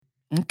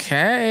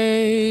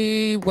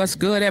Okay, what's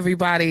good,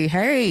 everybody?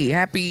 Hey,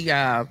 happy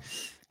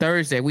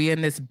Thursday. We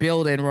in this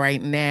building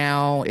right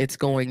now. It's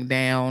going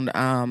down.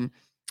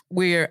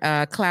 We're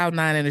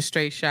Cloud9 in a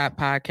Straight Shot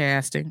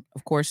podcasting,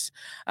 of course.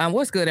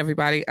 What's good,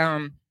 everybody?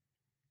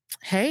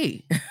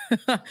 Hey,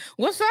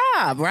 what's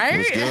up? Right?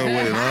 What's good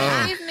with it,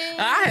 huh?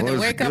 I had to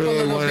What's wake up a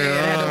good little with bit. it, I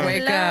had to huh?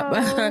 wake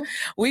Hello. up.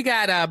 We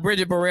got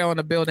Bridget Burrell in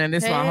the building.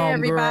 This is my Hey,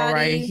 homegirl right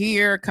everybody.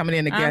 here, coming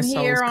in to I'm guest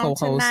here host, on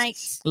co-host.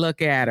 tonight.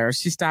 Look at her.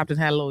 She stopped and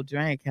had a little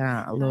drink,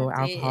 huh? A little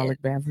I did.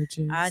 alcoholic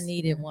beverages. I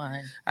needed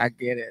one. I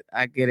get it.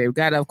 We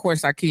got, of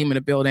course, Akeem in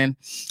the building.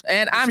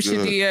 And I'm What's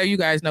good? Shadia. You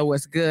guys know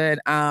what's good.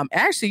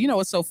 Actually, you know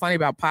what's so funny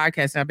about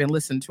podcasting? I've been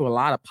listening to a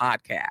lot of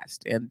podcasts,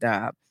 and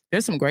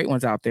there's some great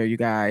ones out there, you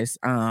guys.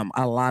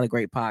 A lot of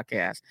great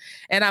podcasts.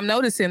 And I'm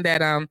noticing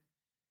that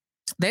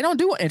they don't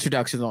do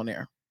introductions on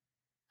there.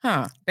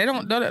 Huh. They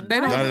don't Not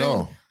at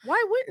all.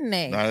 Why wouldn't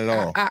they? Not at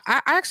all.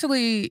 I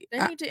actually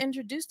They need to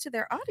introduce to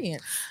their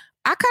audience.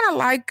 I kind of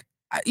like,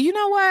 you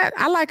know what?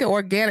 I like it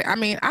organic. I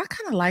mean, I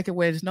kind of like it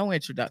where there's no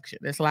introduction.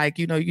 It's like,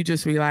 you know, you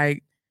just be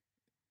like,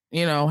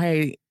 you know,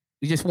 hey,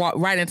 you just walk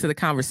right into the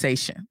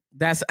conversation.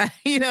 That's,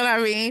 you know what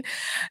I mean?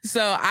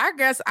 So I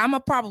guess I'm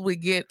going to probably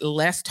get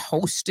less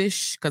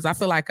hostish because I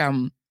feel like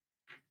I'm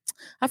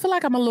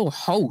a little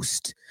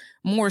host,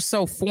 more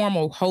so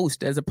formal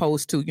host as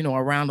opposed to, you know,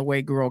 around the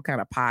way girl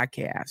kind of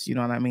podcast. You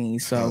know what I mean?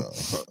 So,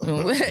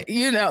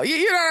 you know what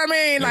I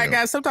mean? Like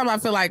sometimes I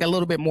feel like a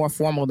little bit more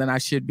formal than I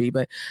should be,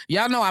 but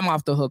y'all know I'm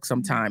off the hook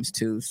sometimes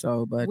too.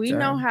 So, but we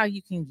know how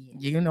you can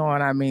get. you know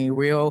what I mean?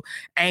 Real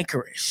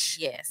anchorish.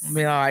 Yes. I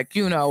mean, like,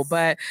 you know,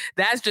 but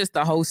that's just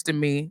the host of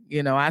me.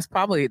 You know,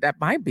 that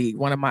might be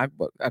one of my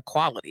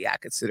quality. I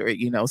consider it,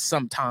 you know,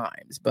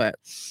 sometimes, but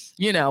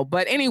you know,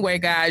 but anyway,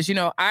 guys, you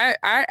know, I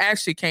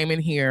actually came in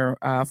here.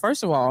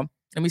 First of all,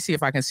 let me see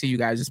if I can see you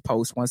guys. Just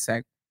post 1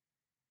 sec.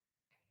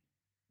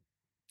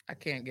 I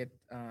can't get.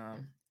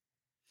 I'm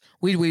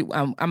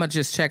gonna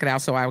just check it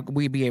out so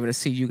we be able to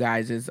see you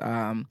guys'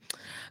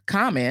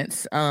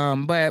 comments.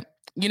 But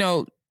you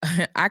know,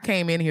 I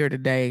came in here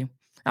today.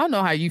 I don't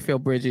know how you feel,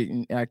 Bridget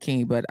and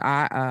King, but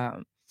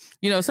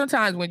you know,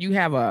 sometimes when you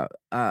have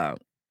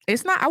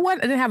it's not. I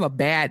didn't have a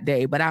bad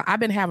day, but I've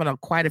been having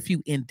quite a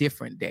few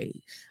indifferent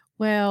days.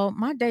 Well,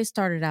 my day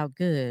started out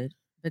good,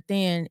 but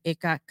then it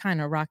got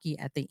kind of rocky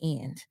at the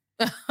end.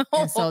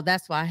 And so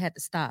that's why I had to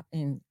stop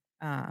and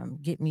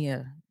get me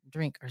a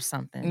drink or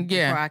something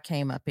before I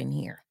came up in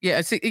here.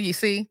 Yeah, you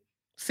see,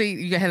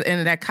 you had,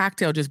 and that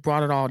cocktail just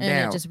brought it all down.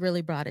 And it just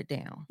really brought it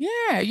down.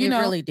 Yeah, you know,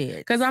 really did.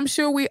 Because I'm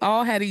sure we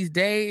all had these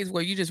days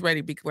where you just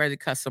ready to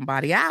cuss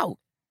somebody out,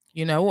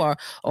 you know,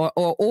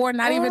 or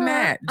not even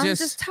that. I'm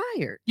just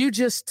tired. You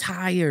just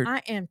tired.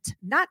 I am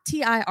not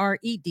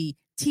TIRED.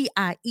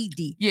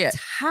 TIED. Yeah.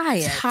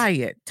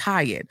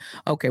 Tired.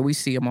 Okay, we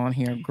see him on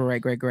here.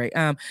 Great.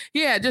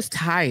 Yeah, just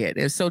tired.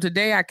 And so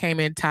today I came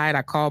in tired.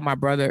 I called my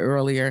brother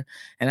earlier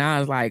and I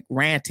was like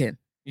ranting.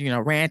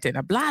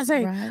 I'm blase.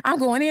 Right. I'm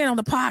going in on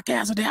the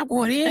podcast today. I'm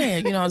going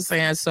in. You know what I'm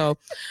saying? So,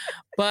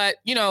 but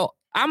you know,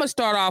 I'm gonna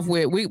start off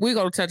with we're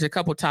gonna touch a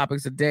couple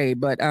topics today,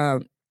 but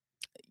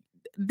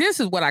this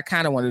is what I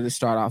kind of wanted to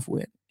start off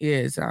with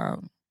is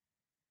and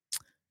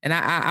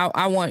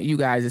I want you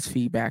guys'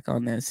 feedback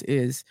on this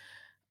is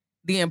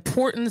the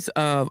importance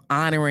of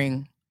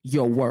honoring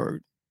your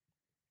word.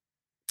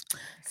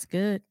 It's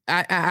good.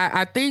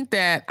 I think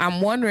that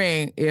I'm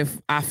wondering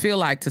if I feel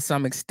like to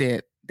some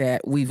extent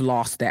that we've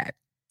lost that.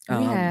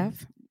 We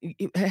have.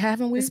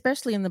 Haven't we?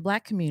 Especially in the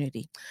Black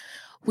community.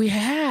 We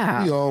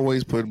have. We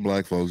always put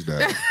Black folks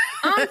down.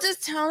 I'm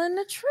just telling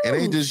the truth. It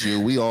ain't just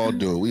you. We all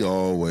do it. We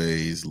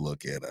always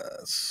look at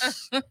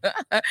us.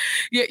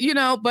 Yeah, you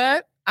know,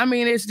 but I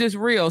mean, it's just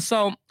real.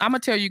 So I'm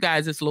going to tell you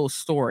guys this little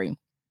story.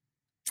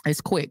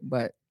 It's quick,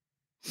 but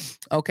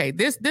okay.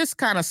 This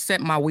kind of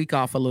set my week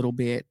off a little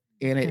bit,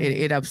 and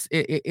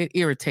it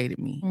irritated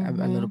me a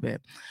little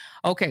bit.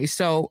 Okay,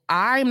 so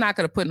I'm not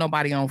going to put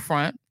nobody on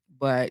front,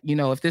 but you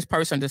know, if this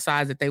person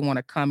decides that they want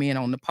to come in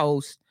on the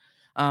post,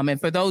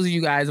 and for those of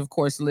you guys, of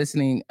course,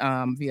 listening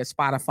via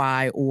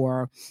Spotify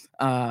or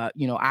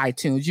you know,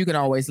 iTunes, you can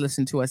always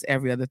listen to us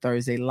every other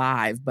Thursday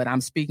live. But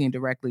I'm speaking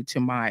directly to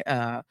my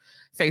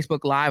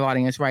Facebook Live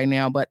audience right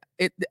now. But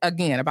it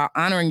again about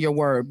honoring your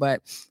word,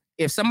 but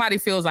if somebody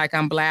feels like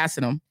I'm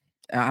blasting them,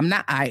 I'm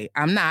not.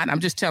 I'm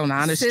just telling the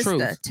honest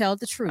truth. Tell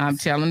the truth. I'm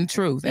telling the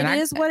truth. It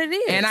is what it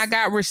is. And I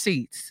got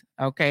receipts.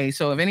 Okay.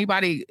 So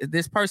if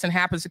this person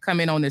happens to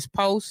come in on this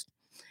post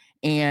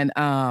and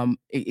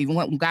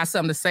got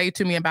something to say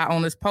to me about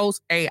on this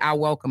post, I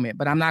welcome it.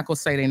 But I'm not going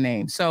to say their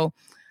name. So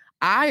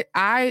I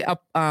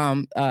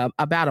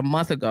about a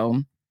month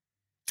ago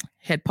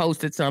had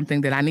posted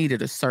something that I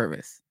needed a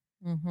service.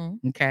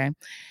 Mm-hmm. Okay.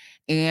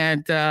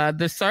 And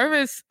the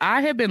service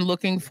I had been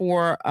looking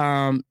for,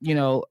 you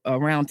know,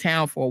 around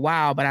town for a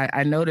while, but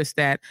I noticed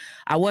that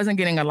I wasn't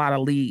getting a lot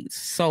of leads.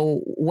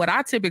 So what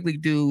I typically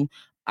do,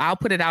 I'll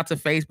put it out to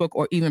Facebook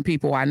or even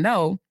people I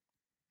know,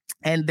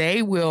 and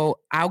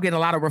I'll get a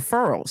lot of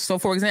referrals. So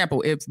for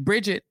example, if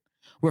Bridget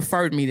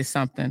referred me to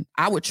something,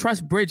 I would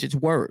trust Bridget's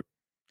word.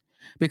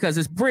 because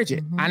it's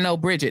Bridget. I know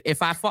Bridget.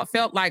 If I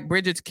felt like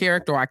Bridget's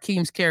character or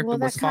Akeem's character was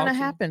faulty. Well, that kind of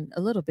happened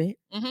a little bit.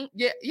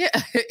 Yeah,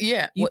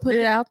 yeah. You put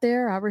it out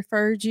there. I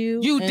referred you.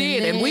 You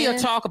did, and we'll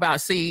talk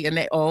about,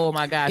 oh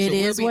my gosh.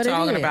 We'll be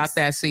talking about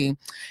that scene.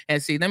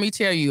 And see, let me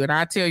tell you, and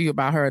I'll tell you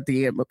about her at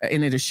the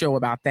end of the show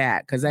about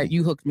that, because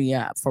you hooked me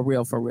up for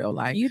real.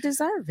 Like, you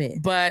deserve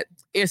it. But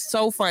it's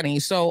so funny.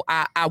 So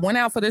I went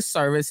out for this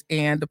service,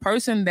 and the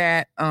person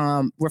that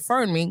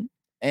referred me,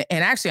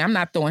 and actually, I'm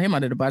not throwing him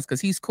under the bus because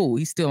he's cool.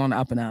 He's still on the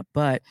up and up.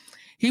 But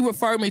he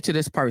referred me to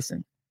this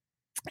person.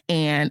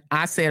 And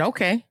I said,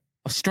 okay,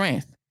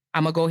 strength.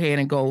 I'm going to go ahead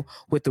and go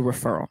with the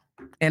referral.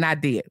 And I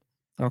did.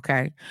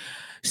 Okay.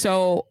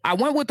 So I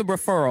went with the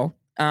referral.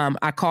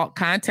 I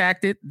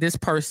contacted this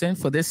person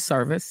for this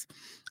service.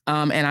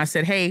 And I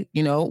said, hey,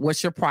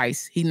 what's your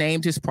price? He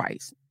named his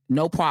price.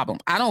 No problem.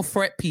 I don't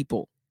fret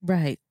people.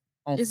 Right.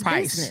 On it's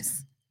price.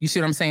 Business. You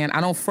see what I'm saying?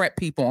 I don't fret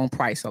people on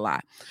price a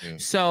lot. Yeah.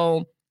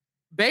 So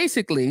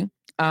basically,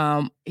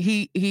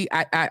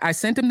 I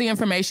sent him the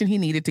information he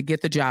needed to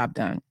get the job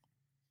done.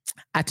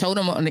 I told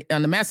him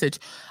on the message,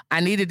 I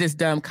needed this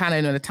done kind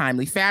of in a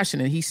timely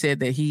fashion. And he said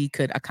that he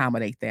could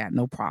accommodate that.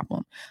 No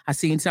problem. I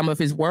seen some of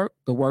his work.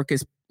 The work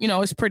is,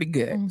 it's pretty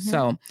good.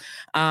 So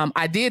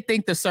I did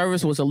think the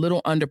service was a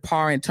little under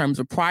par in terms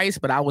of price,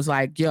 but I was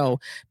like,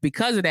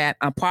 because of that,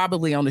 I'm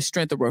probably on the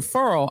strength of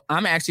referral.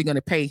 I'm actually going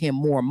to pay him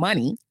more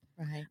money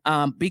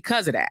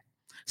because of that.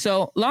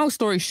 So long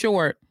story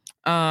short,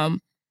 a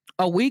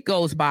week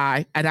goes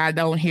by and I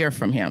don't hear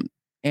from him.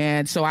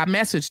 And so I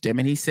messaged him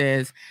and he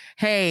says,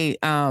 hey,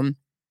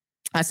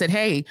 I said,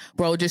 hey,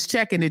 bro, just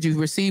checking. Did you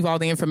receive all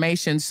the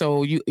information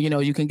so you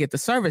can get the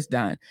service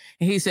done?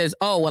 And he says,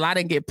 oh, well, I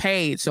didn't get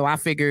paid. So I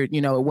figured,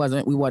 we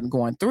wasn't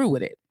going through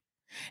with it.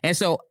 And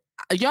so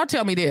y'all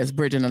tell me this,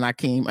 Bridget and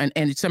Akeem,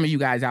 and some of you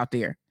guys out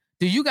there,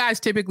 do you guys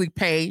typically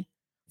pay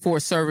for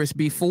a service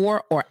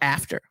before or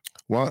after?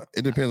 Well,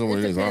 it depends on what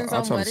it is.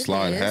 I'll try to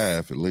slide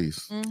half at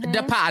least.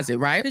 Deposit,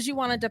 right? Because you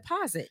want a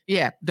deposit.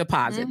 Yeah,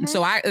 deposit.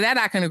 So I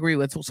can agree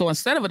with. So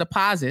instead of a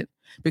deposit,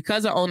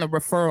 because I own the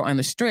referral and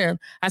the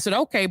strength, I said,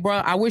 okay, bro,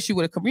 I wish you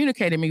would have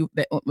communicated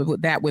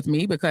that with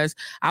me because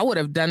I would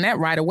have done that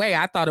right away.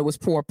 I thought it was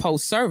poor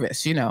post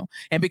service, and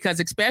because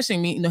especially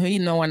me, he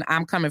knowing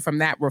I'm coming from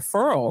that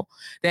referral,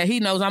 that he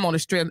knows I'm on the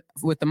strength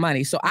with the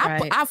money. So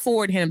I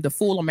forward him the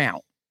full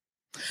amount.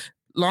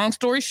 Long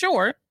story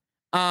short,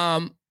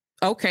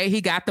 okay, he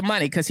got the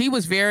money because he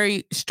was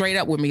very straight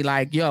up with me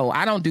like,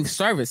 I don't do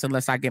service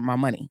unless I get my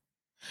money.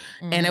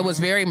 And it was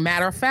very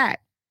matter of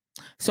fact.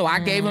 So I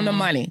gave him the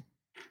money.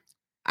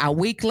 A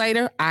week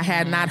later, I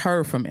had not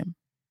heard from him.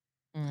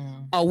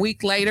 A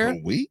week later.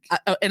 A week?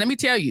 And let me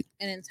tell you.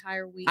 An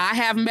entire week. I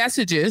have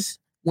messages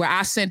where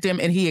I sent him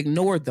and he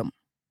ignored them.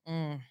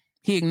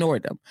 He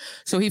ignored them.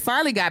 So he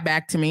finally got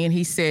back to me and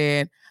he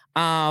said,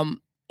 and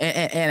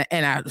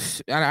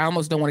I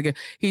almost don't want to get.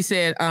 He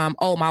said,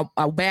 "Oh, my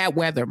bad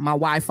weather. My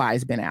Wi-Fi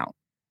has been out.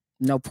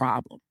 No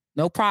problem.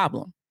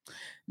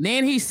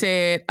 Then he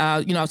said,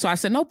 so I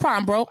said, no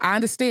problem, bro. I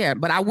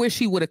understand, but I wish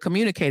he would have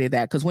communicated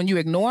that because when you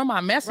ignore my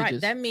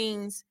messages, that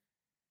means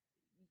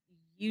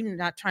you're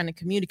not trying to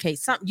communicate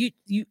something.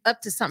 You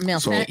up to something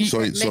else.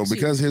 So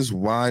because his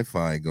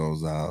Wi-Fi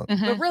goes out,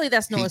 but really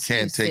that's no excuse. He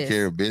can't take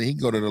care of it. He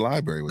can go to the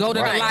library. Go to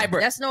the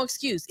library. That's no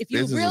excuse. If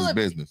you're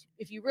business.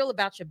 If you're real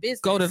about your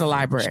business, go to the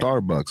library.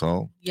 Starbucks,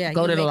 home. Yeah,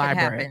 go to the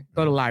library.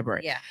 Go to the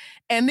library. Yeah.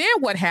 And then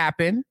what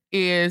happened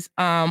is,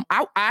 I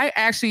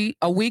actually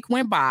a week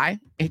went by,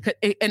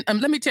 and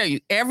let me tell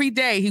you, every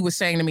day he was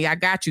saying to me, "I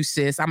got you,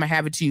 sis. I'm gonna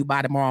have it to you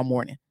by tomorrow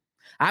morning."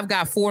 I've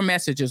got 4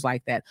 messages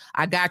like that.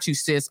 I got you,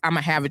 sis. I'm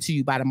going to have it to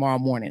you by tomorrow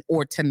morning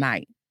or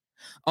tonight.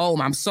 Oh,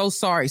 I'm so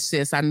sorry,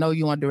 sis. I know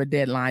you're under a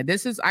deadline.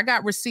 I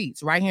got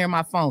receipts right here in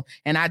my phone.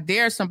 And I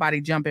dare somebody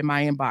jump in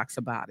my inbox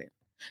about it.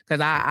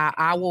 Because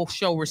I will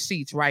show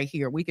receipts right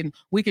here. We can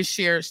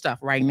share stuff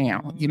right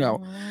now,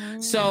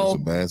 So it's a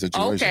bad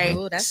situation. Okay.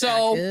 Ooh,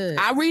 so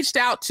I reached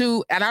out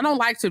to, and I don't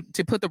like to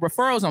put the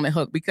referrals on the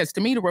hook because to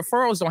me the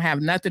referrals don't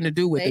have nothing to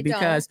do with it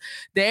because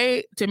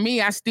to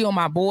me I steal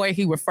my boy.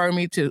 He referred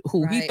me to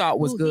who he thought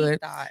was good.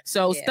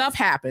 So stuff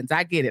happens.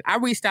 I get it. I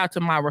reached out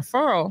to my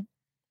referral,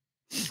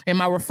 and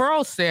my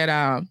referral said,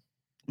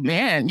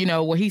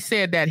 he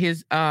said that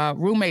his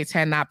roommates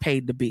had not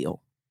paid the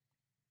bill.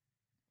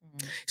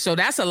 So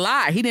that's a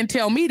lie. He didn't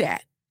tell me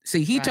that.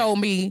 See, he told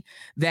me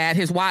that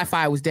his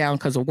Wi-Fi was down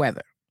because of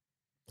weather.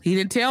 He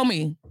didn't tell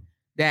me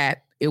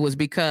that it was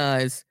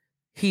because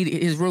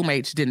his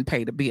roommates didn't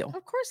pay the bill.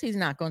 Of course, he's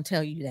not going to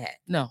tell you that.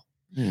 No.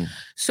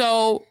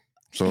 So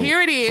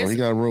here it is. So he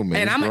got a roommate.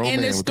 And I'm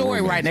in this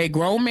story right now.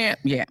 Grown man.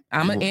 Yeah.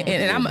 I'm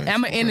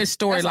in this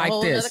story like this.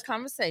 That's a whole other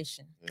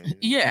conversation.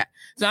 Yeah.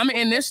 So I'm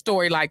in this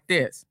story like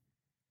this.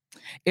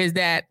 Is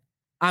that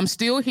I'm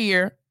still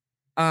here.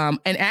 And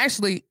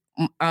actually,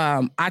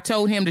 I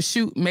told him to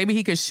shoot. Maybe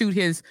he could shoot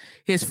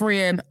his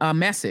friend a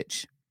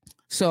message.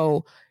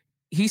 So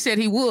he said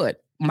he would.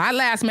 My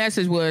last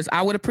message was,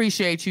 I would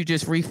appreciate you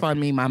just refund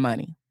me my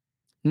money.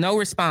 No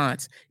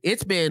response.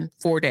 It's been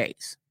 4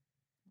 days.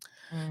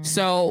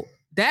 So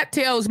that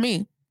tells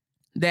me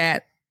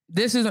that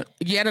this is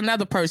yet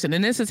another person,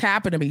 and this has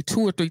happened to me 2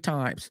 or 3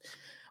 times,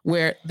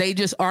 where they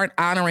just aren't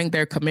honoring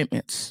their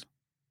commitments.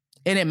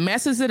 And it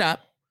messes it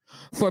up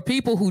for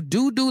people who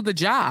do the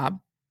job,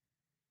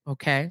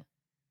 okay,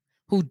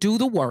 who do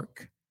the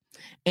work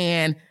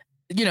and,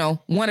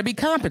 want to be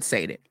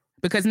compensated.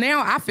 Because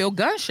now I feel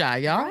gun shy,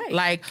 y'all. Right.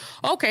 Like,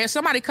 okay, if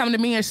somebody come to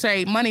me and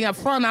say money up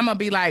front, I'm going to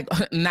be like,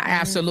 nah,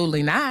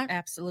 absolutely not.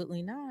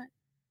 Absolutely not.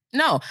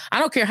 No, I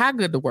don't care how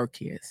good the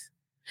work is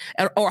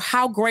or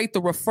how great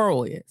the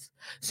referral is.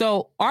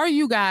 So are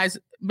you guys,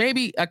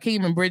 maybe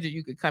Akeem and Bridget,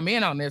 you could come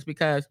in on this,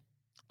 because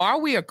are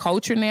we a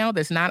culture now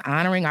that's not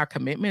honoring our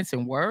commitments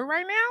and word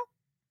right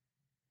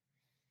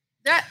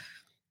now?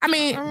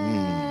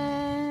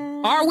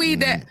 Are we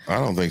that? I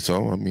don't think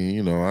so. I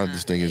mean, I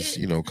just think it's,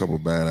 a couple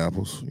of bad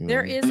apples.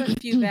 There is a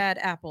few bad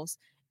apples.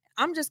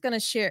 I'm just going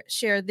to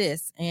share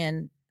this.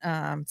 And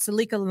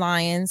Salika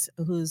Lyons,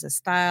 who's a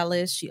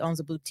stylist, she owns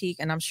a boutique,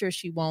 and I'm sure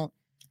she won't.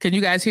 Can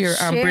you guys hear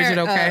Bridget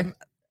okay?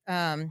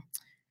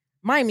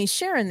 Mind me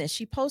sharing this.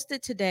 She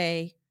posted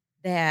today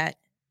that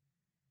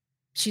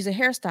she's a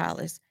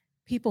hairstylist.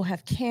 People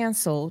have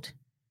canceled,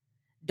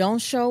 don't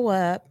show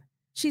up.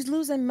 She's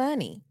losing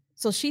money.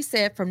 So she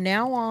said from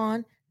now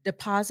on,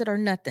 deposit or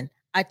nothing.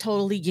 I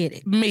totally get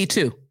it. Me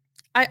too.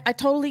 I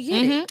totally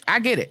get it. I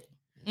get it.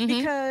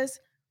 Because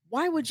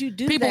why would you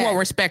do People that? will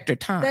respect her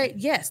time.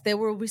 They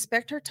will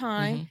respect her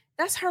time.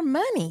 That's her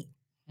money.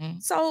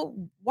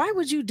 So why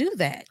would you do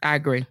that? I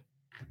agree.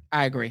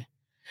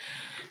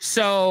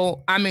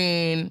 So, I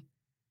mean,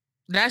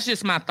 that's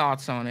just my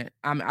thoughts on it.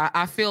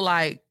 I feel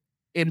like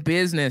in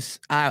business,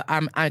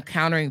 I'm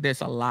encountering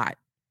this a lot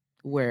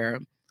where.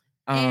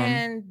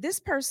 And this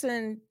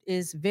person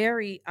is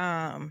very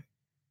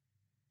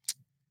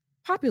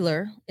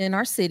popular in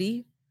our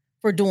city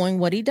for doing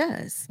what he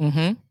does.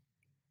 And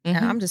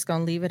I'm just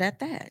going to leave it at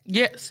that.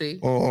 Yeah, see.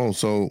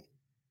 So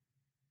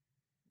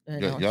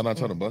y'all not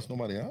trying to bust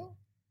nobody out?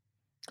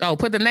 Oh,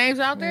 put the names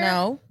out there?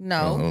 No.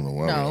 I don't know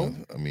why.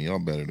 I mean, y'all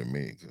better than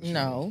me.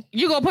 No.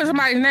 You gonna put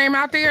somebody's name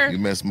out there? You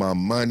mess my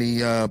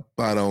money up,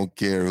 I don't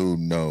care who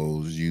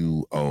knows,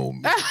 you owe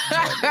me.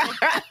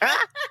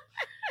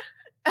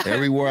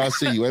 Everywhere I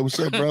see you, hey, what's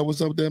up, bro?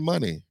 What's up with that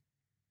money?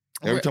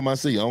 Every time I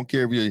see you, I don't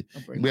care if you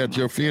be at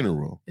your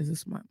funeral. Is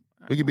this my?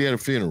 We could be at a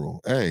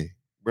funeral. Hey,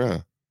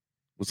 bro,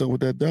 what's up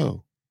with that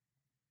dough?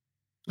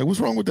 Like, what's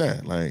wrong with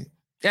that? Like,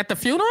 at the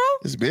funeral?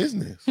 It's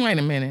business. Wait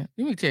a minute.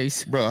 Let me tell you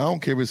something. Bro, I don't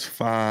care if it's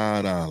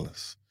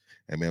 $5.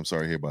 Hey, man, I'm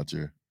sorry to hear about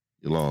your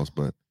loss,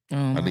 but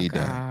I need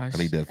that. I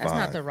need that $5. That's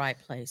not the right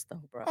place,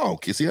 though, bro. Oh,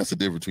 okay. See, that's the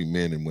difference between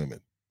men and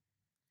women.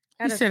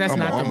 You said that's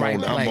not the right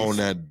place. I'm on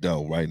that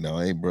dough right now.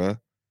 Hey, bro,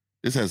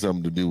 this has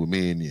something to do with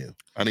me and you.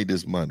 I need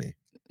this money.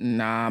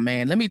 Nah,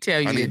 man. Let me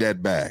tell you. I need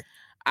that back.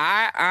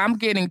 I'm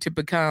getting to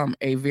become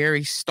a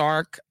very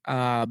stark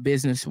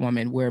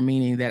businesswoman,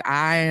 meaning that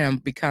I am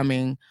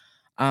becoming,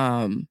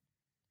 a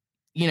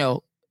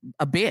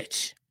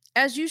bitch.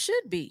 As you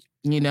should be.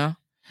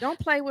 Don't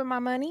play with my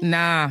money.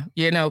 Nah,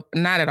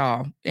 not at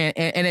all.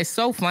 And it's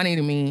so funny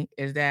to me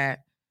is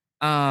that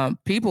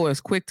people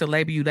is quick to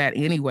label you that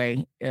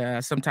anyway.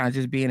 Sometimes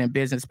just being in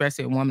business,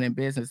 especially a woman in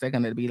business, they're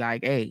going to be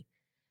like, hey,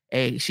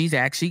 she's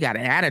actually got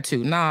an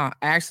attitude. Nah,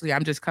 actually,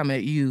 I'm just coming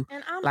at you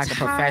like a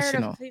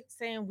professional. Of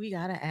saying we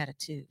got an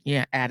attitude.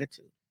 Yeah,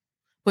 attitude.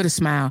 Put a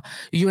smile.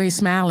 You ain't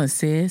smiling,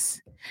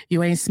 sis.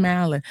 You ain't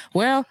smiling.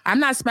 Well, I'm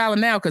not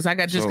smiling now because I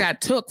got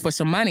took for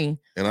some money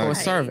for a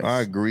service.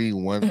 I agree.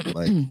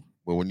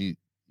 But when you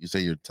say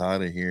you're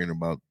tired of hearing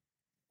about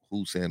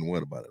who's saying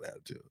what about an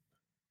attitude,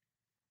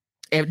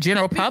 if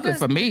general public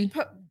for me,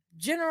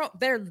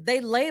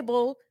 they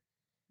label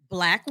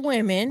Black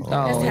women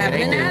as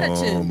having an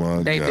attitude. Oh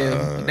my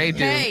God. They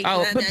do. Hey,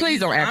 but please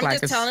don't act like I'm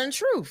just telling the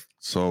truth.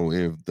 So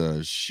if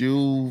the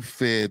shoe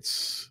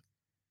fits,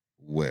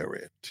 wear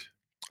it.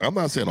 I'm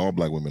not saying all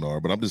Black women are,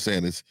 but I'm just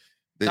saying it's.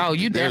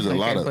 You definitely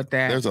can't put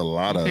that. There's a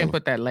lot of. You can't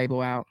put that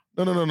label out.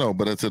 No.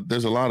 But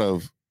there's a lot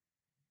of,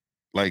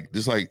 I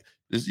just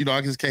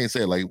can't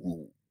say it. Like,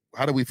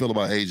 how do we feel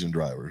about Asian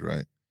drivers,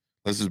 right?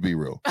 Let's just be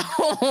real.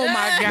 Oh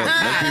my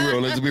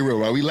God. Let's be real,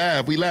 right? We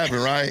laughing,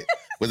 right?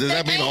 But does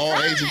that mean all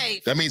Asian?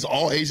 That means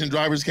all Asian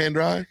drivers can't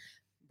drive?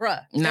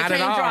 Bruh, not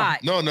at all.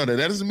 Drive. No, that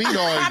doesn't mean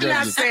all Asian drivers. I'm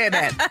not saying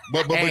that.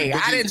 But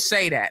I didn't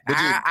say that.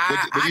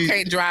 I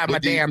can't drive my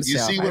damn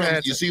self.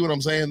 You see what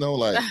I'm saying though?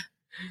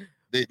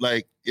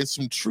 Like, it's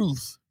some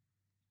truth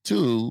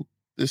to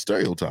this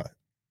stereotype.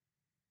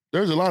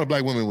 There's a lot of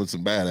Black women with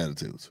some bad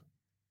attitudes.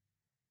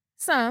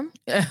 Some.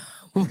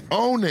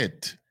 Own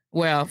it.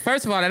 Well,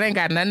 first of all, that ain't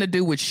got nothing to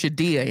do with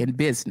Shadia in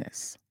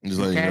business. Just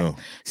let you know.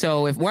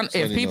 So if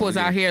people is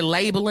out here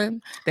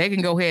labeling, they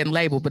can go ahead and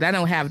label, but that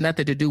don't have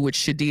nothing to do with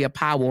Shadia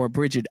Powell or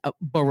Bridget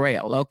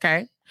Burrell,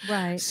 okay?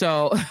 Right.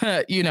 So,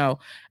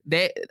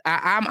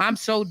 I'm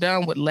so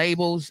done with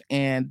labels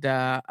and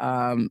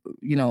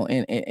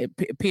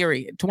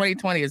period.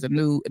 2020 is a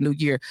new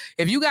year.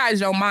 If you guys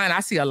don't mind,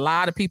 I see a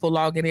lot of people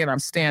logging in. I'm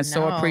staying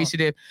so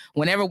appreciative.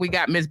 Whenever we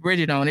got Miss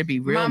Bridget on, it'd be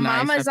real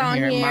nice. Mama's on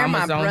here.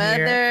 Mama's my on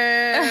brother.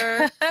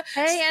 Here.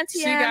 Hey,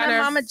 Auntie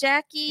Anna, Mama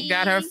Jackie.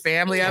 Got her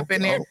family up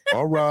in there.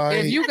 All right.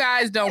 If you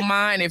guys don't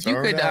mind, if you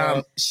could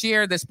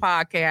share this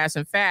podcast.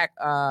 In fact,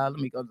 let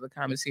me go to the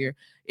comments here.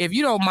 If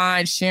you don't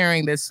mind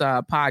sharing this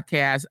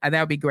podcast, that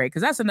would be great.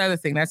 Because that's another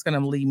thing that's going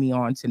to lead me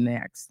on to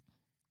next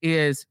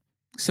is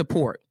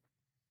support.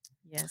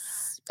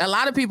 Yes. A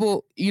lot of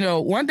people,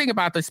 one thing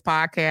about this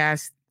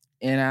podcast,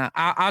 and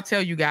I'll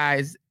tell you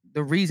guys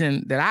the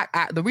reason that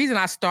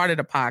I started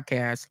a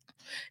podcast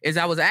is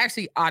I was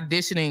actually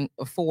auditioning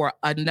for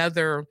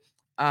another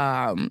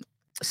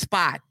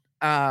spot.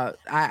 I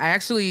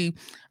actually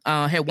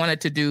had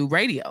wanted to do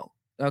radio.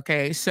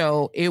 Okay.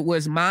 So it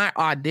was my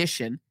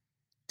audition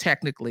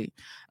technically,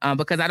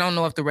 because I don't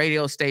know if the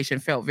radio station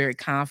felt very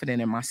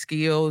confident in my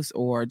skills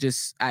or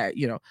just,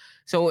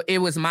 so it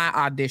was my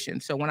audition.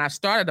 So when I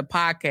started the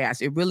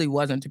podcast, it really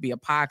wasn't to be a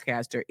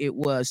podcaster. It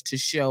was to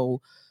show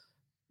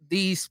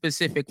these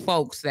specific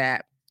folks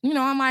that,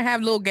 I might have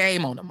a little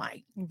game on the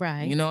mic.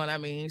 Right. You know what I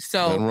mean?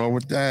 So nothing wrong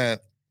with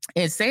that.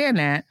 In saying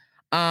that,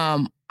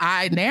 I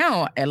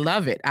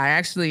love it. I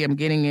actually am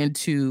getting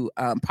into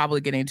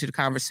probably getting into the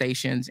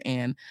conversations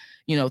and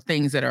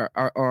things that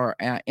are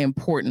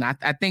important.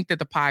 I think that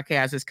the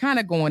podcast is kind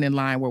of going in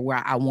line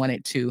where I want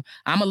it to.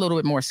 I'm a little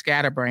bit more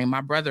scatterbrained.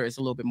 My brother is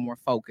a little bit more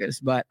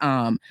focused, but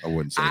I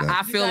wouldn't say that.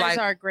 I feel you guys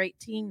like are a great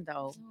team,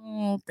 though.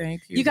 Oh,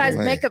 thank you. You guys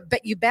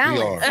you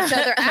balance each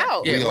other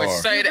out. Yeah, you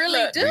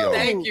really do.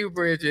 Thank you,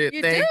 Bridget.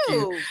 Thank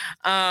you.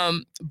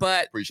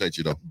 But appreciate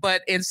you though.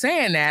 But in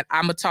saying that,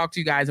 I'm gonna talk to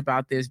you guys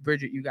about this.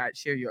 Bridget, you guys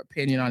share your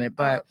opinion on it.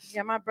 But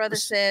my brother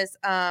says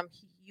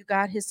you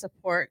got his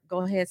support. Go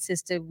ahead,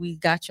 sister. We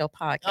got your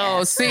podcast.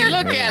 Oh, see,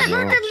 look at.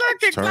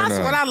 That's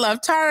what I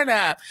love. Turn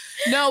up.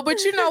 No, but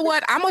you know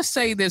what? I'm gonna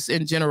say this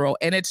in general,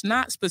 and it's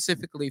not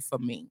specifically for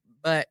me,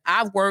 but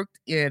I've worked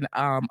in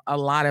a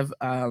lot of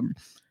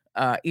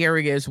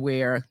areas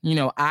where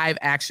I've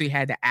actually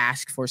had to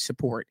ask for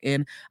support,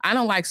 and I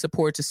don't like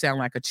support to sound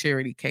like a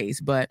charity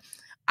case, but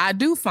I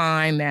do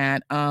find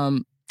that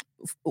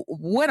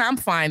what I'm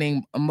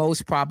finding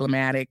most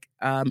problematic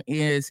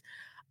is.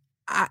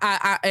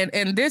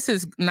 And this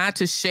is not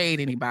to shade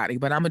anybody,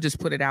 but I'm gonna just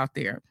put it out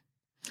there.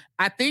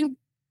 I think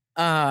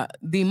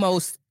the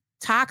most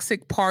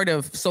toxic part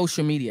of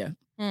social media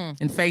and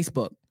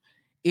Facebook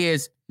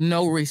is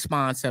no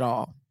response at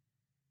all.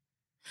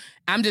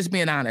 I'm just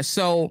being honest.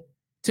 So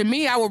to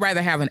me, I would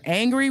rather have an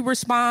angry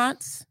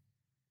response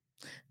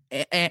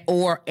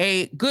or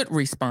a good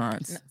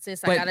response.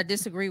 Sis, I gotta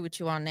disagree with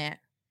you on that.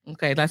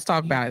 Okay, let's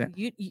talk about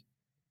it.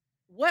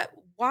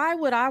 Why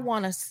would I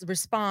want to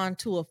respond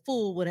to a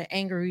fool with an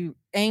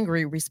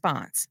angry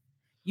response?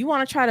 You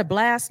want to try to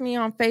blast me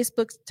on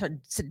Facebook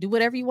to do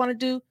whatever you want to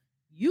do?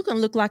 You can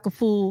look like a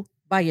fool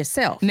by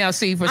yourself. Now,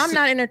 see, I'm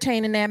not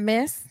entertaining that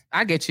mess.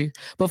 I get you.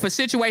 But for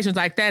situations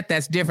like that,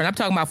 that's different. I'm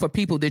talking about for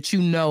people that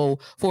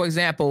for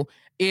example,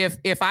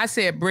 if I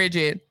said,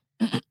 Bridget,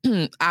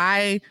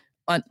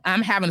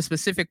 I'm having a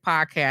specific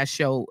podcast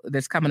show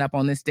that's coming up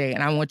on this day,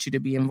 and I want you to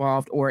be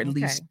involved or at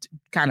least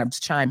kind of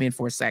chime in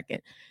for a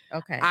second.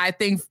 Okay. I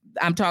think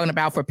I'm talking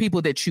about for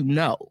people that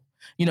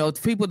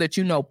people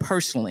that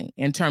personally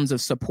in terms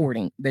of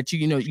supporting that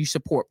you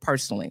support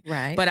personally.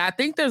 Right. But I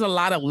think there's a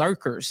lot of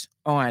lurkers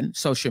on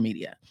social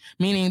media,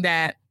 meaning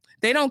that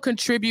they don't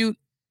contribute,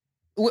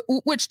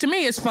 which to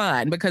me is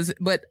fine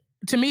but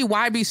to me,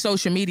 why be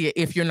social media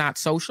if you're not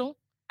social?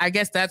 I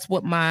guess that's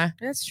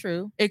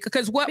true.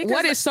 Because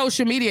what is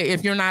social media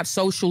if you're not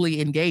socially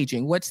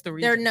engaging? What's the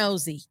reason? They're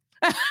nosy.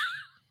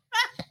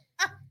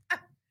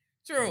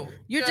 True.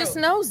 You're just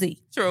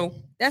nosy. True.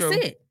 That's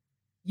it.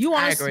 You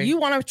want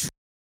to.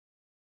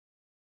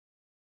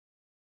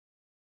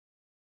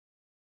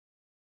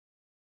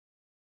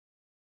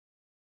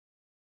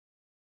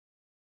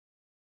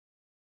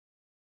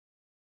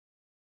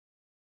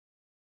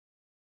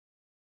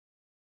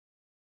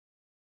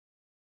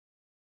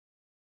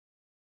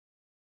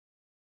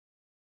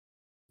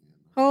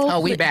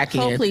 We back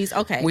in. Please.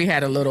 Okay. We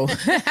had a little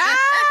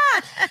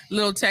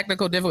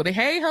technical difficulty.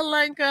 Hey,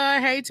 Helenka.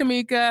 Hey,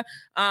 Tamika.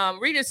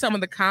 Reading some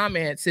of the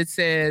comments, it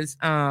says,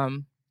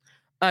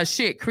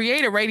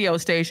 create a radio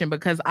station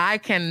because I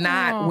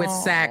cannot with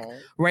SAC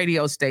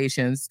radio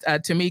stations.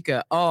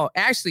 Tamika. Oh,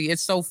 actually,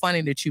 it's so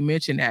funny that you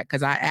mentioned that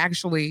because I'll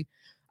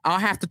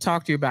have to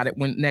talk to you about it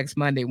next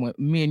Monday when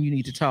me and you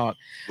need to talk.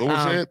 What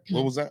was it?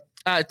 What was that?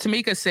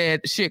 Tamika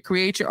said,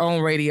 create your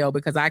own radio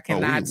because I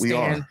cannot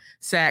stand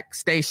SAC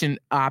station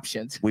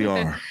options. We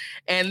are.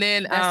 And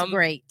then that's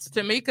great.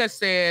 Tamika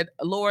said,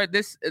 Lord,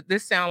 this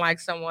sounds like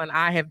someone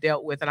I have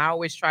dealt with and I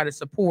always try to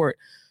support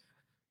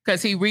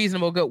because he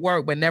reasonable good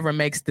work, but never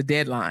makes the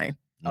deadline.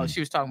 Oh, she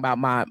was talking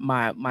about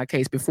my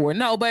case before.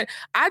 No, but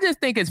I just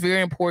think it's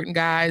very important,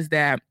 guys,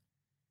 that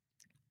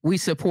we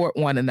support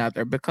one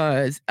another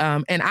because,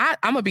 and I'm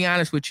gonna be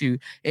honest with you,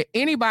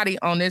 anybody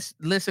on this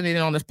listening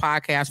on this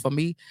podcast, for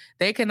me,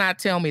 they cannot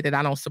tell me that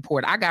I don't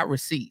support. I got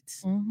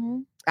receipts.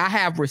 Mm-hmm. I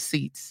have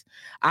receipts.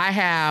 I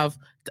have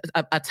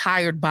a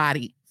tired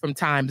body from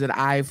times that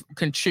I've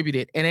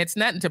contributed, and it's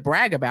nothing to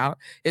brag about.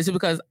 It's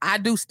because I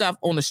do stuff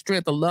on the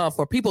strength of love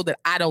for people that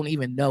I don't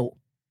even know.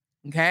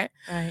 Okay.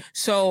 Right.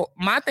 So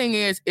my thing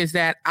is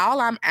that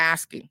all I'm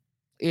asking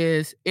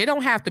is it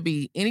don't have to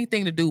be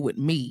anything to do with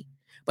me.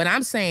 But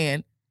I'm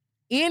saying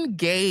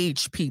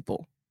engage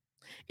people.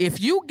 If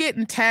you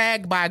getting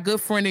tagged by a good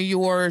friend of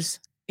yours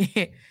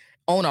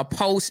on a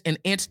post in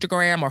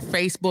Instagram or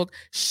Facebook,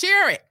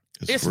 share it.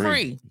 It's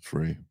free. It's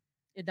free.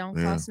 It don't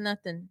cost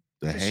nothing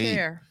to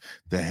share.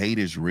 The hate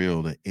is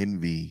real. The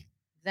envy.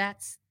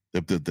 That's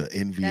the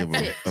envy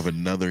of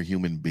another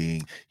human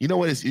being. You know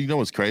what? You know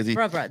what's crazy?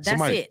 Bro, that's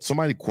it.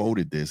 Somebody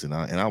quoted this, and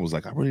I was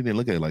like, I really didn't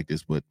look at it like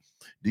this, but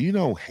do you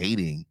know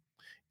hating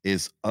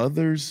is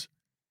others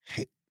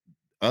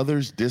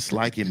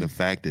disliking the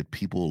fact that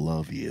people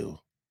love you?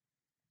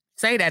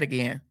 Say that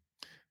again.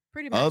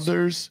 Pretty much.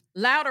 Others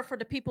louder for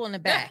the people in the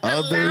back.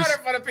 Others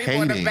louder for the people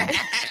hating, in the back.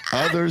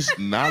 Others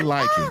not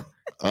liking.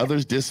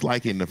 Others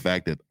disliking the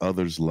fact that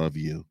others love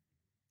you.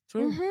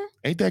 True. Mm-hmm.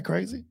 Ain't that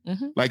crazy?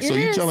 Mm-hmm. Like, so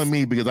you telling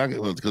me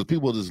because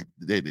people just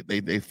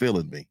they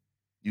feeling me.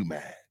 You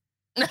mad?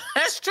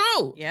 That's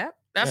true. Yep.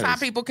 That's how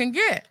people can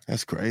get.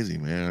 That's crazy,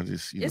 man. I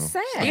just it's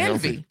sad.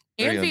 Envy.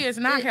 Envy is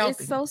not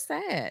healthy. It's so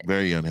sad.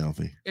 Very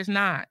unhealthy. It's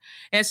not.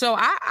 And so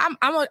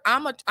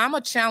I'm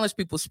a challenge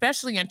people,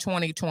 especially in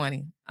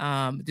 2020.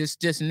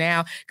 Just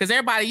now, because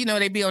everybody,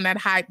 they be on that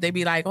hype. They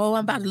be like, "Oh,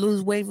 I'm about to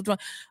lose weight for 20."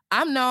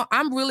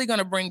 I'm really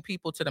gonna bring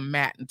people to the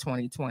mat in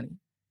 2020.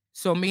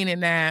 So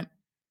meaning that,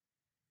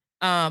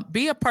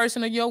 be a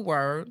person of your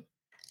word.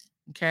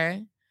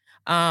 Okay.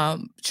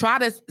 Try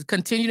to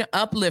continue to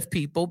uplift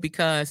people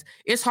because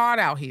it's hard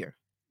out here.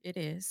 It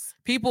is.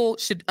 People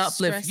should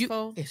uplift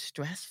you. It's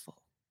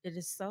stressful. It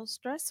is so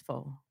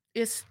stressful.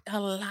 It's a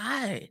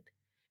lot.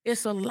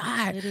 It's a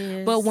lot. It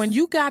is. But when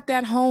you got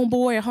that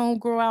homeboy or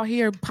homegirl out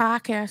here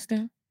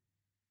podcasting,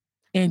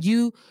 and and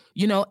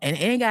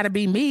it ain't got to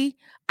be me.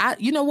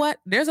 You know what?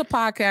 There's a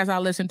podcast I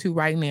listen to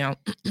right now.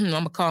 I'm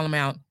gonna call them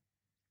out.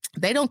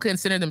 They don't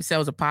consider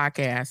themselves a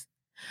podcast,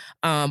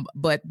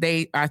 but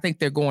I think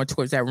they're going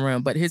towards that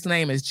realm. But his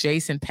name is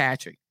Jason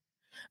Patrick.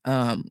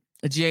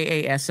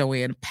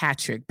 Jason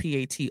Patrick,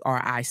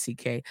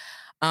 Patrick.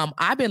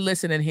 I've been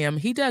listening to him.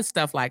 He does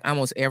stuff like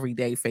almost every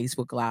day,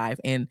 Facebook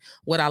Live. And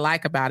what I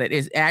like about it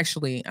is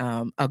actually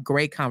a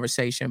great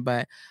conversation.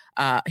 But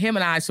him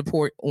and I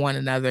support one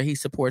another. He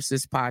supports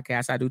this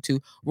podcast. I do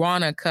too. Raw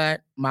and Uncut,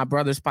 my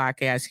brother's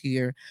podcast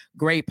here.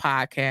 Great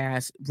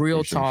podcast,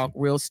 real talk,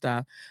 real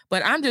stuff.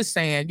 But I'm just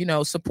saying,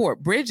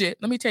 support. Bridget,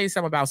 let me tell you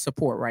something about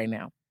support right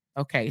now.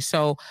 Okay,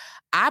 so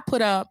I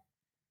put up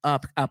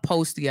a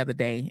post the other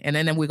day, and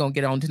then we're going to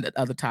get on to the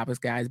other topics,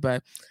 guys.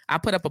 But I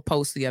put up a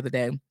post the other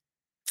day.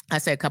 I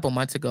said a couple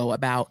months ago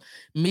about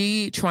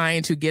me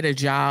trying to get a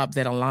job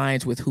that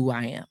aligns with who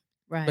I am.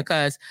 Right.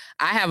 Because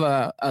I have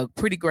a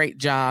pretty great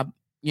job.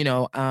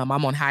 I'm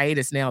on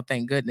hiatus now,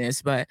 thank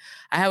goodness, but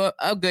I have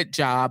a good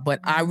job,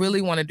 but I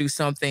really want to do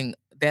something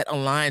that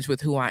aligns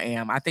with who I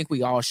am. I think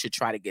we all should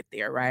try to get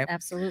there, right?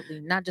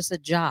 Absolutely. Not just a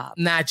job.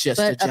 Not just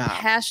a job. But a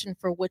passion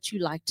for what you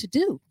like to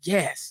do.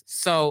 Yes.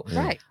 So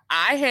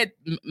I had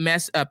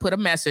put a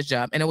message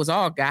up, and it was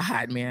all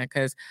God, man,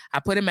 because I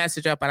put a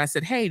message up and I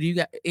said, hey, do you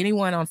got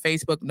anyone on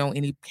Facebook know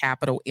any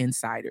Capitol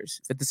insiders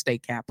for the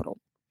state Capitol?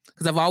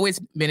 Because I've always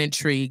been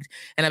intrigued,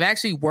 and I've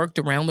actually worked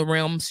around the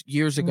realms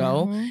years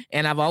ago,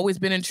 and I've always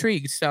been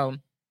intrigued. So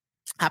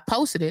I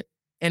posted it,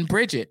 and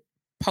Bridget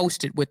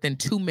posted within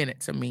 2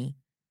 minutes of me.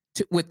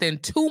 Within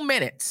 2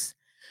 minutes,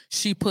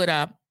 she put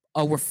up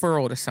a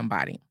referral to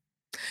somebody.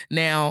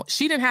 Now,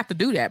 she didn't have to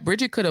do that.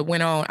 Bridget could have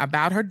went on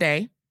about her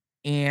day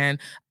and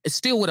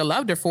still would have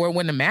loved her for it,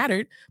 wouldn't have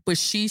mattered. But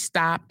she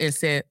stopped and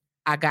said,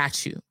 I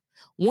got you.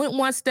 Went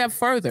one step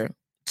further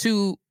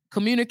to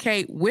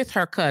communicate with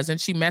her cousin.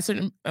 She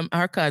messaged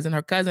her cousin.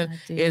 Her cousin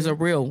is a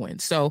real one.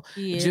 So,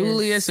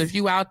 Julius, if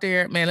you out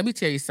there, man, let me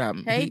tell you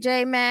something. Hey,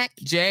 J-Mac.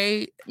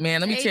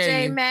 Man, let me tell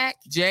you.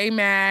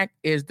 J-Mac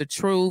is the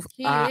truth.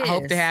 I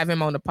hope to have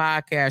him on the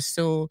podcast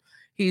soon.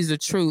 He's the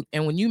truth.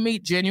 And when you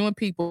meet genuine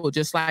people,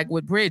 just like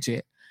with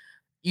Bridget,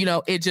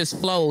 it just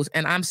flows.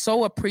 And I'm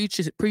so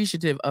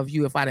appreciative of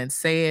you. If I didn't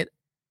say it,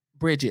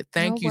 Bridget,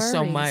 thank you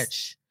so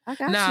much. I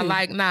got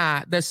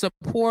you. The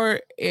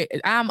support.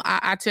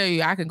 I tell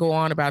you, I can go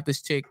on about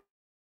this chick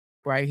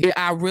right here.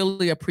 I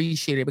really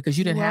appreciate it because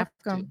you didn't have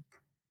to.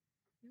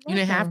 You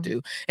didn't have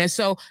to. And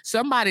so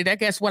somebody that,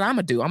 guess what I'm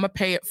going to do? I'm going to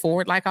pay it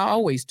forward like I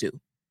always do,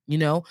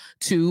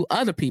 to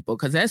other people.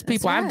 Because that's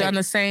people I've done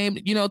the same,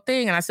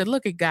 thing. And I said,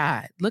 look at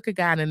God.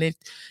 And it,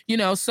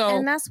 so.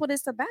 And that's what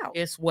it's about.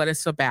 It's what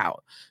it's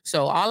about.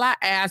 So all I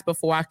ask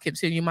before I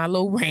continue my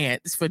little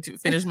rant,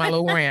 finish my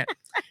little rant,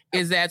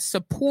 is that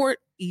support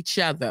each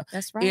other.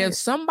 That's right. If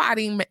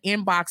somebody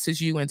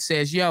inboxes you and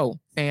says, yo,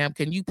 fam,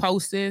 can you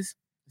post this?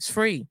 It's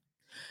free.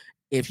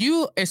 if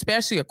you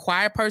especially a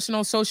quiet person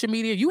on social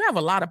media, you have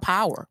a lot of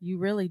power. You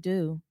really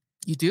do.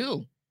 You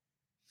do.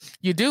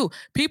 You do.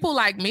 People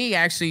like me,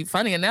 actually,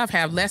 funny enough,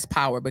 have less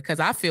power because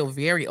I feel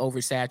very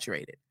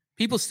oversaturated.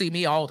 People see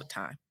me all the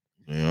time.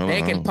 Yeah,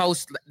 they can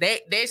post.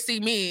 They see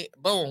me.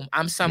 Boom,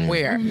 I'm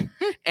somewhere.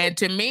 And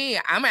to me,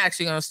 I'm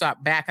actually going to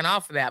start backing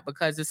off of that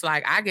because it's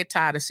like I get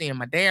tired of seeing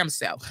my damn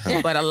self.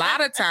 But a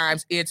lot of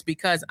times it's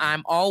because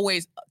I'm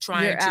always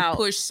trying to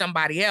push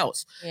somebody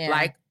else. Yeah.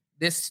 Like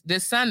this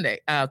Sunday,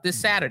 this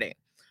Saturday,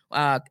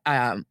 Raw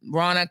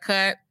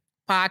Uncut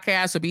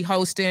podcast will be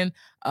hosting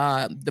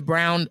the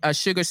Brown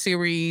Sugar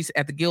series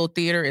at the Guild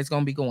Theater. Is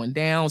going to be going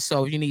down.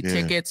 So if you need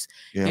tickets,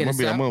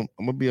 I'm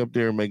gonna be up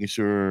there making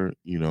sure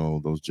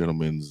those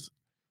gentlemen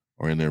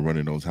are in there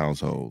running those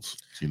households.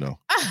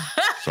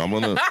 So I'm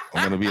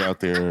gonna be out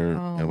there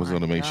and we're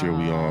gonna make sure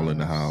we all in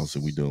the house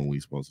and we doing what we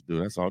supposed to do.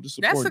 That's all. Just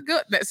support. That's a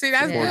good. That's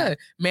good.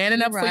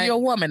 Manning up for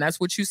your woman. That's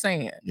what you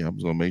saying. Yeah, I'm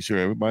just gonna make sure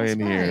everybody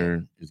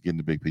here is getting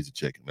a big piece of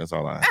chicken. That's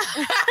all I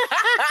have.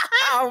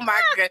 Oh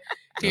my God!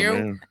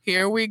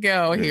 Here we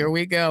go. Here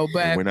we go.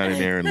 But we're not in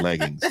there in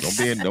leggings.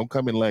 Don't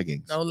come in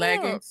leggings. No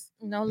leggings.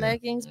 No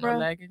leggings, bro. No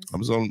leggings.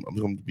 I'm just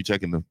gonna be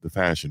checking the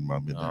fashion, my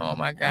man. Oh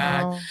my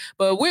God!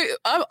 But we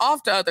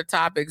off to other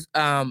topics.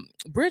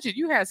 Bridget,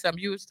 you had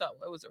something. You was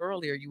it was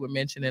earlier. You were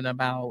mentioning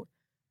about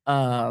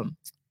the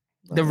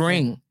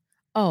ring.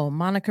 Oh,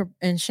 Monica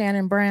and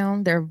Shannon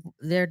Brown.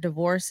 Their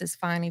divorce is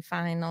finally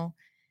final.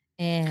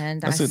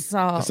 And there's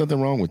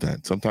nothing wrong with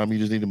that. Sometimes you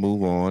just need to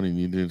move on and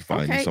you need to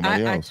find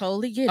somebody else. I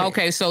totally get it.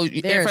 Okay, so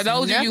for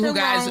those of you who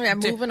guys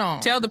moving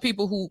on, tell the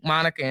people who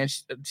Monica and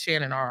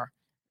Shannon are.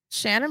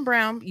 Shannon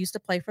Brown used to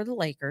play for the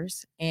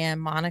Lakers,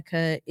 and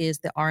Monica is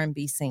the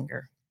R&B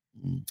singer.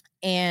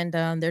 And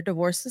their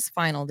divorce is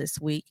final this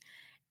week.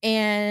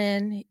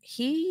 And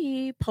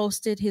he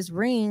posted his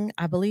ring,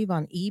 I believe,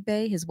 on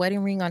eBay, his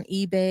wedding ring on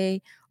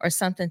eBay or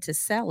something to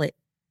sell it.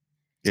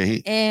 Yeah,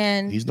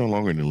 he's no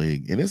longer in the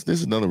league, and this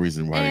is another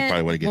reason why they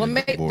probably want to get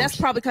a divorce. That's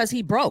probably because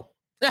he broke.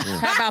 Yeah.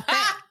 How about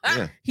that?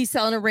 Yeah. He's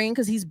selling a ring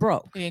because he's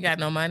broke. He ain't got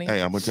no money.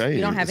 Hey, I'm gonna tell you,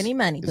 you don't have any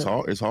money.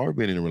 It's hard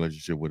being in a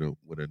relationship with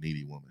a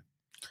needy woman.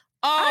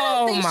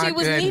 I don't think she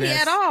was needy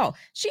at all.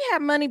 She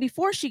had money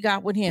before she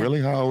got with him.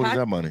 Really? How old is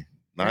that money?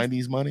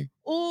 90s money?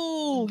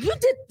 Oh,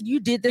 you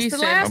did this the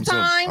last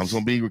time. I'm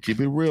gonna keep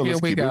it real. Let's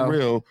keep it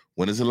real.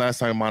 When is the last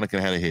time Monica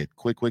had a hit?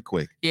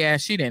 Quick. Yeah,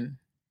 she didn't.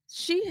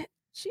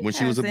 When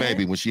she was a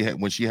baby, when she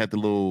had the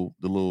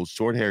little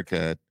short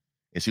haircut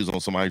and she was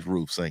on somebody's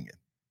roof singing.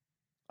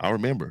 I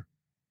remember.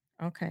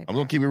 Okay. I'm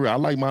gonna keep it real. I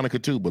like Monica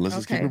too, but let's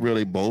just keep it real.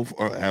 They both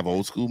have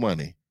old school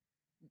money.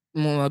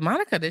 Well,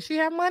 Monica, did she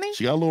have money?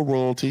 She got a little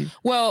royalty.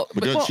 Well,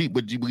 but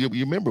you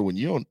remember when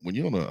you're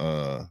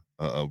on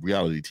a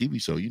reality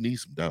TV show, you need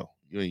some dough.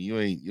 You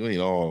ain't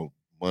all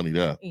moneyed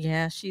up.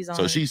 Yeah, she's on.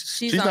 So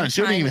she's not.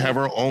 She don't even have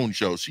her own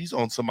show. She's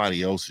on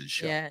somebody else's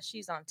show. Yeah,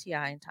 she's on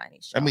T.I. and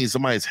Tiny's show. I mean,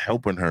 somebody's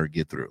helping her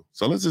get through.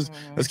 So let's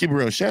keep it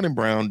real. Shannon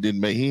Brown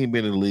he ain't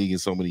been in the league in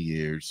so many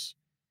years.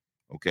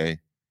 Okay,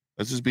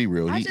 let's just be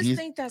real. I just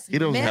think that's he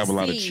doesn't messy. have a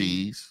lot of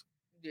cheese.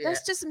 Yeah.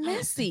 That's just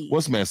messy.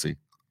 What's messy?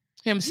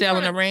 Him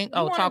selling the ring.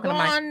 Oh, talking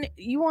about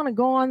you want to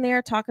go on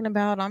there talking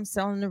about I'm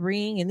selling the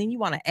ring, and then you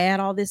want to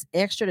add all this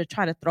extra to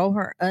try to throw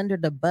her under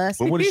the bus.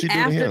 But what did she do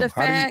after to him? The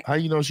fact, how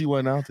you know she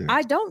wasn't out there?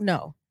 I don't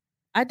know.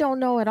 I don't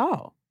know at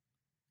all.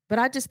 But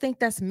I just think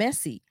that's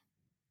messy.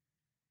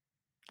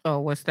 Oh,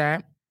 what's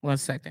that? 1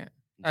 second.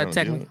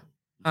 Technically.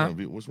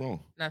 What's wrong?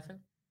 Nothing.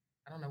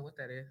 I don't know what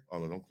that is. Oh,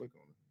 no, don't click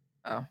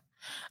on it.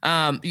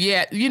 Oh.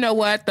 Yeah, you know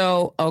what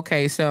though?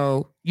 Okay,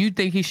 so you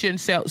think he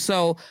shouldn't sell.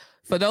 So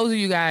for those of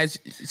you guys,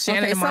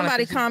 Shannon and Monica,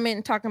 somebody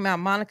commenting talking about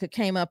Monica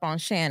came up on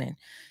Shannon.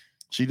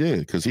 She did,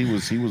 because he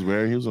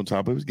was on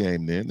top of his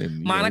game then.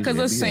 And Monica's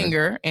a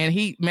singer, and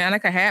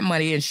Monica had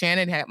money, and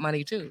Shannon had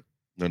money too.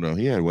 No,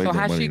 he had way more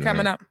money. So how's she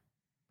coming up?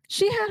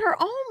 She had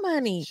her own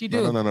money. She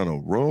do.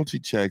 No. Royalty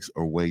checks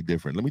are way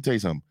different. Let me tell you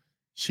something.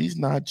 She's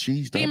not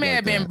cheesed up. She may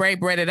have been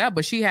breaded up,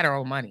 but she had her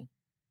own money.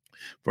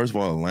 First of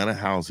all, Atlanta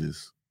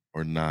houses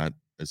are not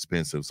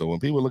expensive. So when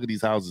people look at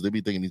these houses, they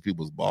be thinking these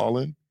people's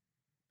balling.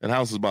 That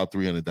house is about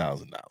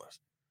 $300,000.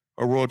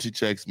 Her royalty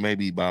checks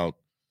maybe about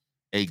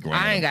 $8,000.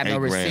 I ain't got no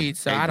receipts,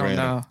 so I don't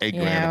know.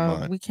 $8,000 a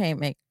month. We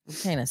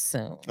can't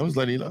assume. I was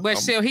letting you know. But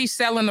still, he's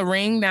selling the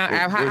ring now.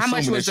 How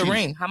much was the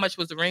ring? How much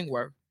was the ring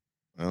worth?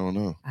 I don't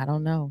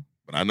know.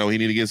 But I know he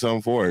need to get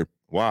something for it.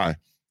 Why?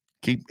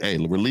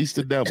 Release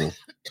the devil.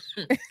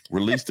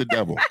 Release the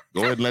devil.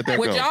 Go ahead and let that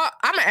go.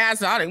 I'm gonna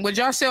ask the audience. Would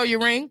y'all sell your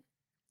ring?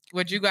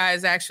 Would you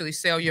guys actually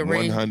sell your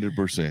ring?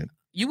 100%.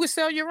 You would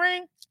sell your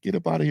ring? Get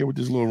up out of here with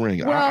this little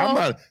ring. Well, I'm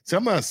not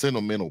a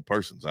sentimental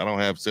person. So I don't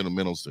have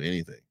sentimentals to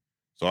anything.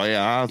 So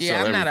yeah,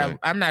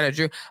 I'm not a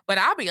Jew. But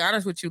I'll be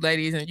honest with you,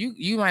 ladies, and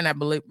you might not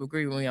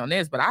agree with me on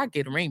this, but I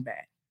get a ring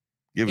back.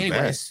 Give it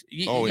back.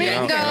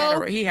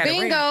 Bingo. He had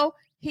Bingo. A ring.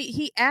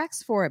 He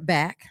asked for it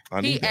back.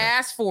 He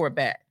asked for it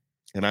back.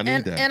 And I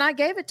need that. And I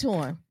gave it to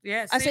him.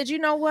 Yeah. I said, you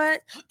know what?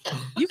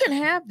 You can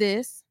have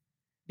this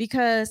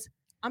because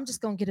I'm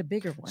just gonna get a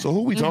bigger one. So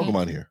who we talking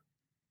about here?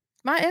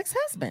 My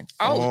ex-husband.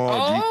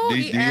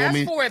 He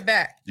asked for it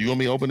back. Do you want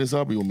me to open this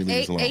up or you want me to leave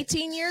this alone?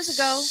 18 years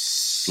ago.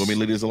 You want me to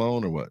leave this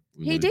alone or what?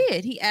 He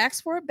did. He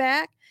asked for it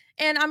back.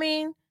 And I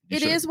mean,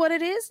 it is what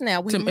it is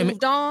now. We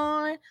moved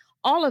on,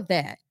 all of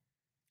that.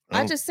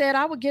 I just said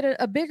I would get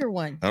a bigger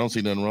one. I don't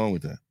see nothing wrong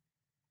with that.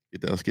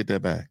 Let's get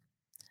that back.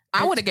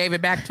 I would have gave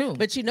it back too.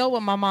 But you know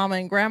what my mama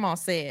and grandma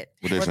said?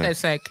 What they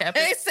say?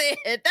 They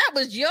said that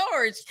was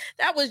yours.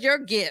 That was your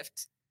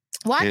gift.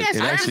 Well, I guess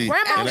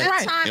grandma's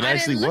right. It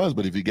actually was,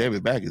 but if you gave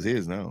it back, it's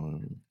his now.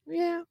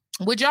 Yeah.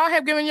 Would y'all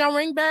have given your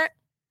ring back?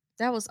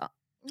 That was...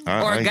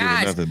 I ain't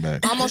giving nothing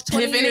back. Almost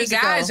 20 if any years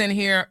guys ago. In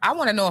here, I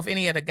want to know if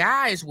any of the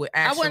guys would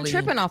actually... I wasn't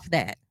tripping off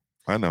that.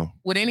 I know.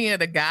 Would any of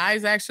the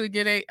guys actually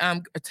get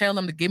tell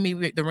them to give me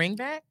the ring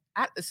back?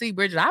 See,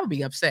 Bridget, I would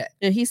be upset.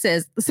 And he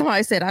says,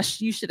 somebody said,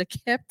 you should have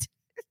kept...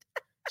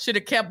 Should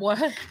have kept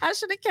what? I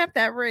should have kept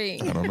that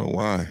ring. I don't know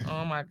why.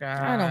 Oh my God.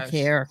 I don't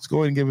care. Let's go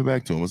ahead and give it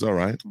back to him. It's all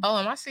right. Oh,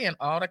 am I seeing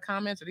all the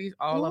comments? Are these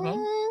all of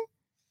them?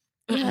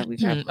 Yeah, we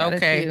got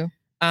okay.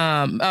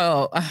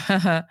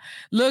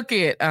 Look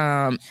at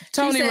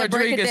Tony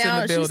Rodriguez in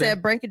the building. She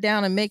said, break it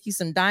down and make you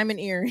some diamond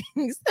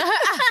earrings.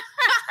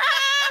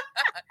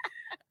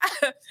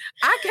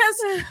 I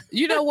guess,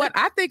 you know what?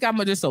 I think I'm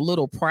just a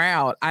little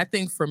proud. I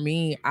think for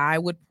me, I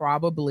would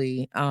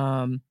probably,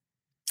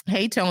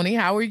 hey, Tony,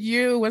 how are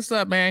you? What's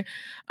up, man?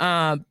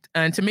 And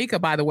Tamika,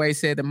 by the way,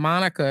 said that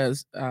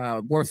Monica's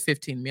worth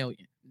 $15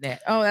 million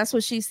net. Oh, that's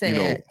what she said.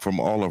 You know, from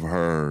all of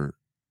her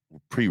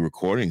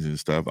pre-recordings and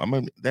stuff, I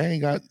mean, that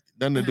ain't got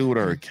nothing to do with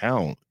her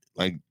account.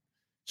 Like,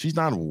 she's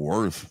not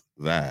worth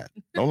that.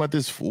 Don't let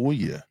this fool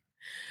you.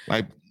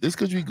 Like, just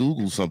because you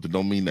Google something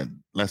don't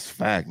mean that's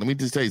fact. Let me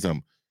just tell you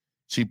something.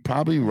 She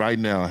probably right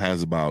now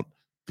has about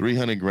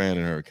 $300,000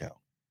 in her account.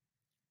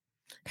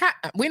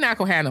 We're not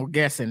gonna have no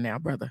guessing now,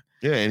 brother.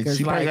 Yeah, and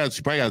she probably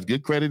got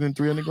good credit in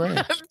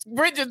 $300,000.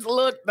 Bridget's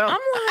look though. I'm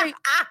like,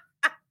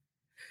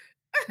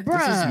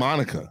 bruh. This is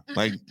Monica.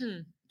 Like,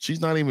 she's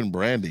not even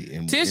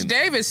Brandy. Tish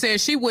Davis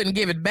says she wouldn't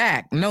give it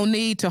back. No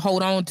need to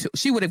hold on to.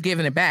 She would have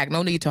given it back.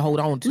 No need to hold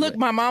on to. Look,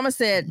 my mama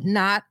said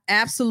not.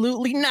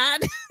 Absolutely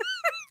not.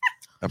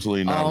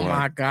 Absolutely not. Oh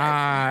my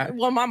God.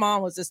 Well, my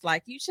mom was just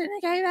like, you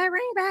shouldn't have gave that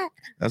ring back.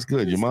 That's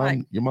good. Your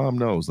mom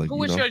knows. Like,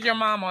 who is your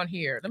mom on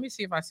here? Let me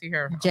see if I see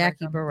her.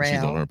 Jackie Burrell.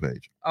 She's on her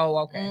page. Oh,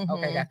 okay. Mm-hmm.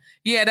 Okay.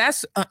 Yeah,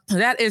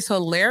 that is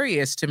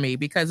hilarious to me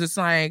because it's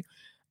like,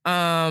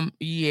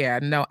 yeah,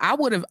 no, I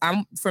would have.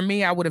 I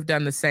would have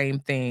done the same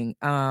thing.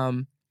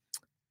 The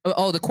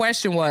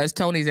question was,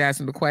 Tony's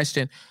asking the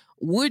question: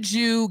 would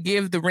you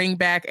give the ring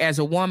back as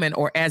a woman,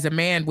 or as a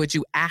man? Would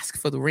you ask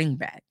for the ring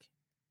back?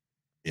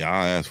 Yeah,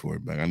 I'll ask for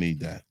it back. I need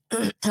that.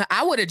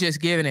 I would have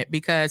just given it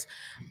because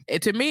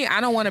to me,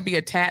 I don't want to be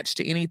attached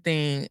to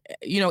anything,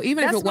 you know,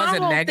 even if it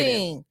wasn't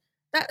negative.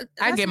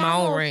 I get my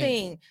own ring.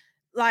 Thing.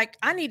 Like,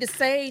 I need to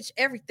sage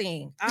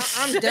everything.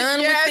 I'm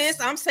done with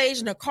this. I'm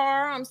saging a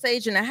car. I'm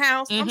saging a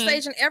house. I'm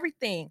saging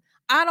everything.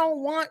 I don't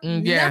want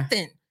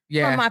nothing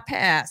from my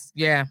past.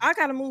 Yeah. I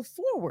got to move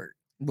forward.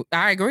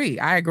 I agree.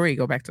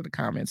 Go back to the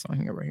comments on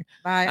here. Right?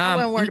 I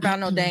wasn't worried about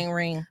no dang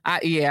ring.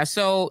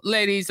 So,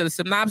 ladies, the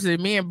synopsis,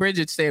 me and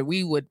Bridget said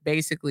we would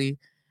basically,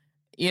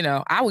 you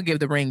know, I would give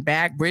the ring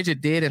back. Bridget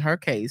did in her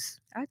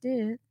case. I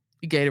did.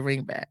 You gave the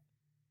ring back.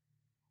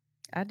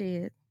 I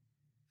did.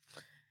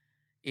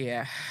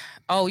 Yeah.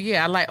 Oh,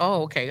 yeah.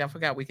 Okay. I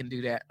forgot we can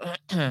do that.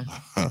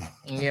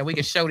 Yeah, we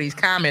can show these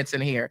comments in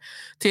here.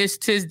 Tish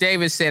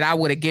Davis said, I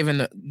would have given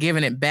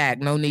it back.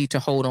 No need to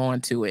hold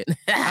on to it.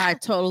 I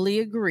totally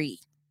agree.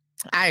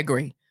 I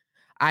agree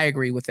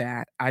with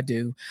that. I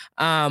do.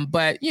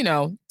 But, you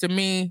know, to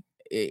me,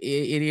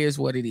 it is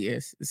what it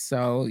is.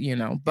 So, you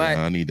know, but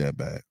I need that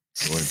back.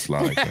 Go ahead and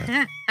slide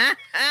that.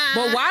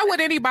 But why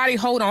would anybody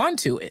hold on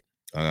to it?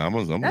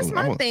 That's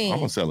my thing. I'm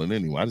gonna sell it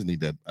anyway. I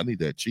need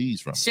that cheese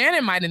from it.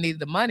 Shannon might have needed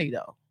the money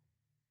though.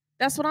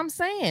 That's what I'm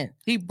saying.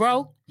 He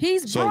broke.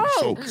 He's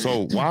broke.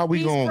 So why are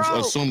we gonna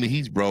assume that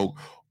he's broke?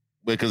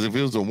 Because if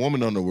it was a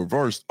woman on the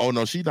reverse, oh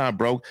no, she's not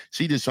broke.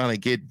 She just trying to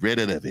get rid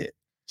of it.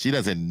 She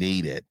doesn't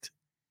need it.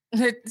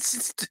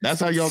 That's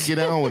how y'all get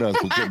on with us.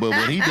 But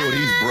when he do it,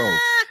 he's broke.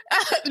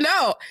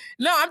 No,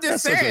 I'm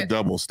just saying. That's such a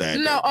double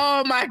standard. No,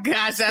 oh my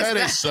gosh,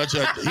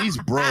 he's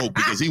broke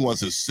because he wants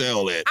to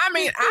sell it. I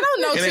mean, I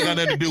don't know. It ain't got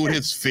nothing to do with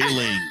his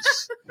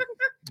feelings.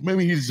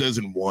 Maybe he just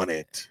doesn't want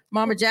it.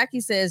 Mama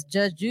Jackie says,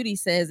 Judge Judy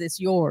says it's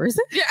yours.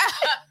 Yeah,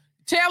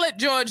 tell it,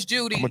 Judge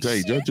Judy. I'm gonna tell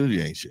you, Judge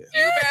Judy ain't shit.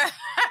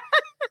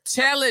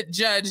 Tell it,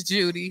 Judge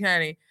Judy,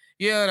 honey.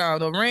 You know,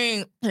 the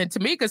ring. And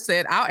Tamika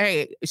said,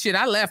 I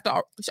left.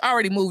 I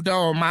already moved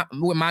on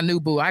with my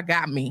new boo. I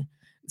got me.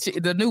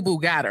 The new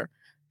boo got her.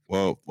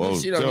 Well, tell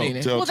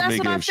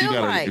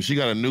Tamika if she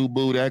got a new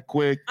boo that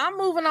quick. I'm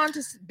moving on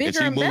to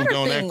bigger and better things. If she moved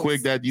on that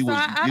quick, that you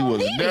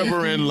was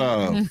never in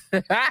love.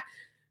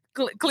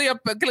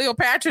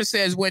 Cleopatra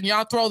says when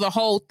y'all throw the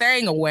whole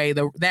thing away,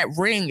 that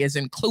ring is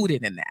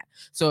included in that.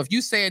 So if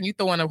you saying you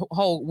throwing a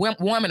whole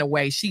woman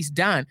away, she's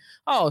done.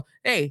 Oh,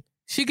 hey,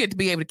 she get to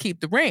be able to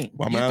keep the ring.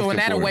 Well, you throwing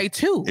that away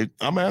too.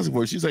 I'm asking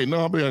for it. She say no.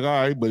 I'll be like,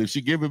 all right, but if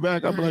she give it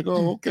back, I'll be like,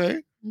 oh,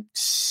 okay. All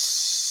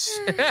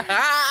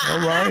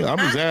right, I'm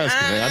just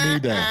asking. I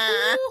need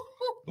that.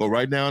 Go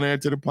right down there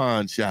to the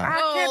pawn shop.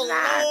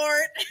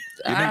 Lord.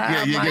 Go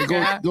ahead.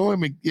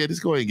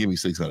 Just go ahead and give me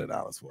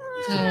 $600 for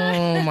it.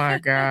 Oh my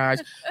gosh.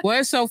 Well,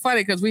 it's so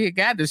funny because we had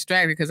got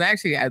distracted because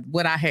actually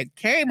what I had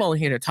came on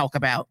here to talk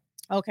about.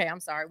 Okay, I'm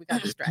sorry. We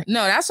got distracted.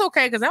 No, that's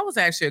okay because that was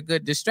actually a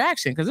good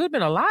distraction because there's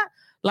been a lot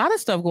of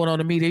stuff going on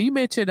in the media. You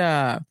mentioned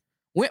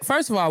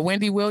first of all,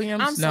 Wendy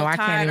Williams. I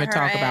can't even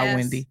talk about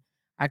Wendy.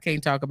 I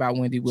can't talk about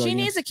Wendy Williams. She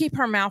needs to keep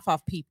her mouth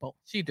off people.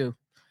 She do.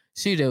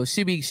 She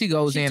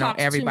goes in on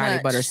everybody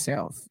but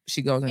herself.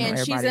 She goes in on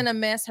everybody. And she's in a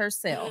mess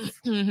herself.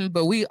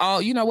 But we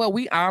all, you know what?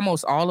 We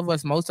almost all of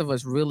us, most of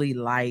us really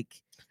like.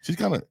 She's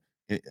kind of,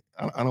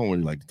 I don't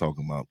really like to talk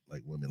about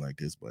like women like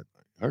this, but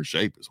her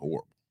shape is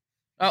horrible.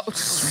 Oh,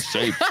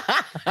 shape.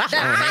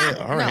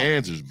 Her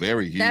hands is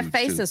very huge. That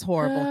face is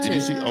horrible too. Did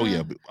you see? Oh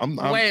yeah.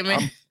 Wait a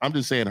minute. I'm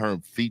just saying her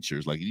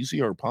features. Like, you see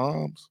her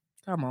palms?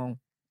 Come on.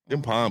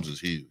 Them palms is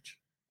huge.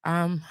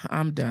 I'm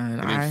done.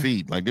 And them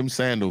feet, like the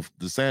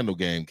sandal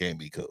game can't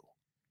be cool.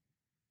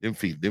 Them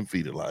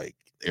feet are like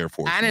Air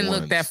Force. I didn't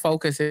look that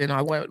focused in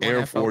on what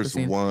Air Force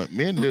One.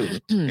 Men do.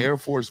 Air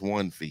Force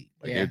One feet.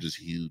 Like they're just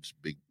huge,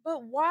 big.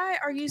 But why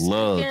are you speaking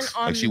lugs?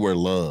 on like she wear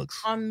lugs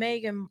on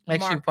Meghan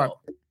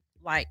Markle?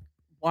 Like,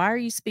 why are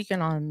you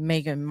speaking on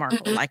Meghan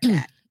Markle like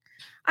that?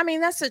 I mean,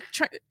 that's a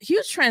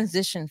huge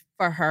transition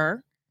for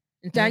her.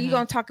 Now you're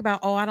gonna talk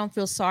about, I don't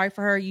feel sorry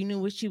for her. You knew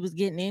what she was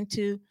getting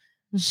into.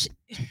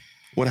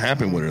 What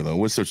happened with her though?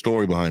 What's her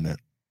story behind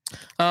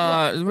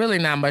that? Really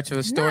not much of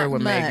a story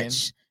with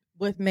Meghan.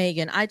 With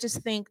Meghan, I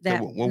just think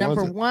that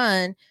number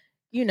one,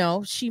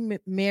 she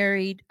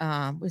married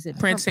was it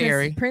Prince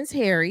Harry? Prince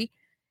Harry,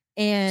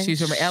 and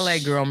she's an LA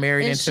girl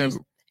married into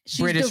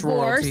British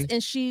divorced, royalty,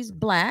 and she's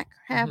black,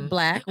 half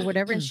black or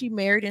whatever, and she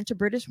married into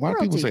British royalty.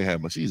 Why people say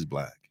half? But she's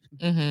black.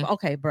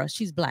 Okay, bro,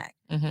 she's black,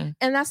 and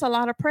that's a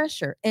lot of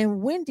pressure.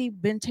 And Wendy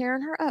been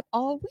tearing her up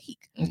all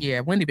week. Yeah,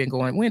 Wendy been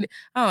going. Wendy,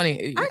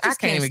 I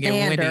can't even give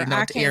Wendy no airtime.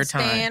 I can't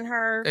stand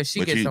her.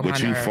 She gets on my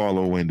nerve. But you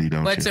follow Wendy,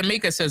 don't you? But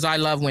Tamika says I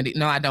love Wendy.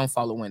 No, I don't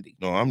follow Wendy.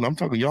 No, I'm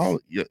talking y'all.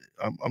 Yeah,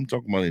 I'm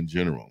talking about in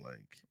general. Like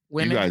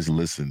women? You guys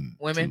listen.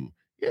 Women.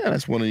 Yeah,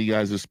 that's one of you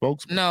guys'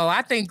 spokesmen. No,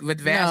 I think the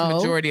vast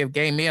majority of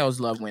gay males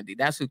love Wendy.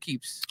 That's who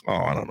keeps. Oh,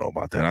 I don't know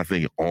about that. I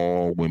think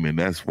all women.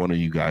 That's one of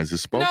you guys'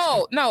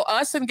 spokesmen. No,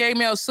 us and gay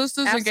males,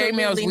 sisters Absolutely and gay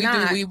males,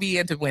 we be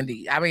into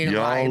Wendy. I mean,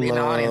 lying in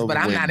the audience, but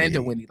I'm not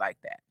into Wendy like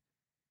that.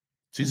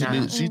 She's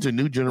a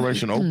new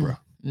generation Oprah.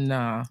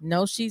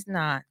 No, she's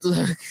not.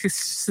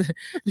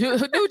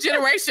 New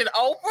generation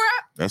Oprah.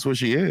 That's what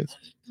she is.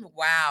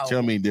 Wow.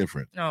 Tell me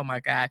different. Oh my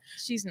God.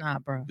 She's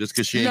not, bro. Just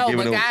because she ain't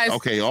giving away.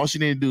 Okay, all she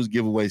need to do is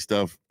give away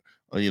stuff,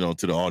 to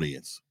the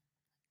audience.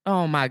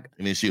 Oh my.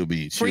 And then she'll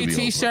be free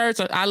T-shirts.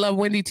 I love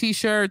Wendy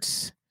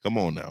T-shirts. Come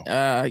on now.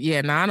 I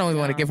don't even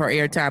want to give her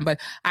airtime,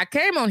 but I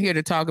came on here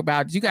to talk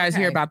about. Did you guys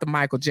hear about the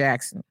Michael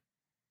Jackson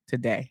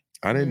today?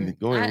 I didn't.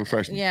 Go ahead and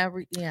refresh me.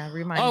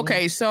 Remind me.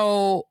 Okay,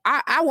 so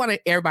I wanted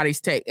everybody's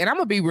take, and I'm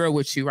gonna be real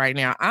with you right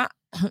now.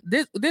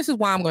 This is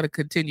why I'm gonna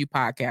continue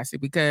podcasting,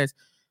 because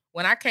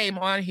when I came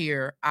on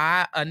here,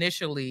 I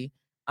initially,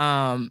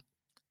 I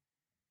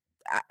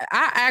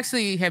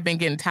actually have been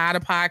getting tired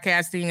of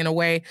podcasting in a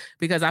way,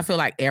 because I feel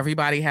like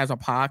everybody has a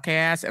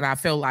podcast, and I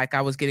feel like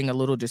I was getting a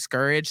little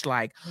discouraged.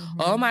 Like,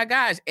 oh my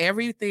gosh,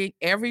 everything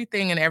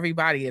and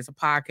everybody is a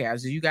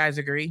podcast. Do you guys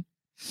agree?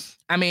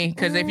 I mean,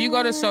 because if you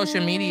go to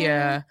social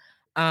media,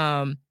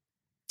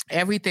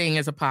 everything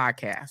is a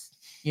podcast,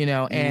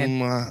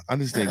 and I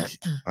just think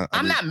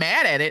I'm not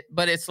mad at it,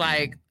 but it's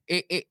like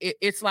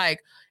it's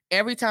like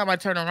every time I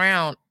turn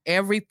around,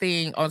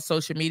 everything on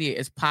social media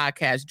is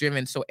podcast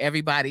driven, so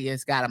everybody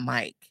has got a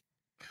mic.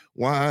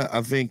 Well,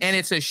 I think, and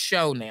it's a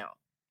show now.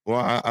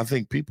 Well, I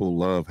think people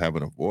love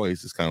having a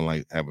voice. It's kind of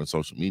like having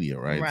social media,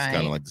 right? It's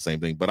kind of like the same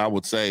thing. But I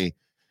would say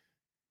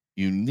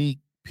unique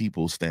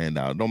people stand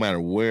out, no matter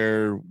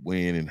where,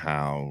 when, and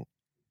how.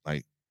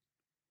 Like,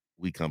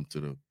 we come to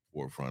the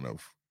forefront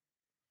of,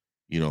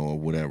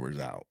 whatever's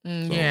out. So.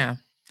 Yeah.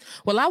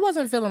 Well, I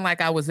wasn't feeling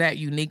like I was that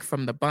unique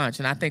from the bunch.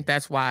 And I think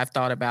that's why I've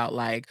thought about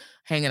like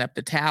hanging up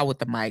the towel with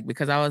the mic,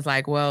 because I was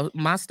like, well,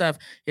 my stuff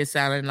is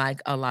sounding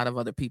like a lot of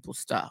other people's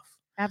stuff.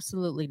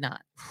 Absolutely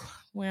not.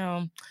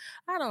 Well,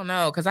 I don't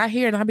know, because I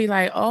hear it and I'll be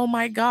like, oh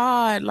my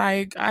God,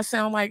 like I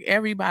sound like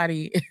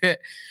everybody, but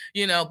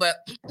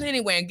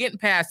anyway, and getting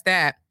past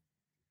that,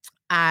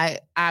 I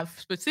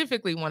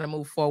specifically want to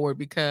move forward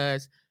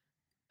because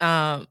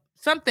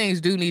some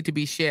things do need to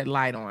be shed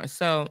light on.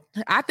 So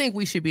I think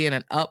we should be in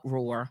an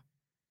uproar,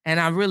 and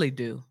I really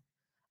do,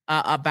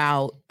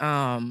 about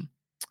some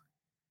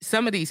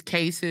of these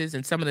cases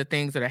and some of the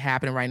things that are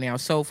happening right now.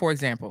 So, for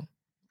example,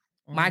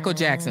 Michael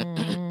Jackson.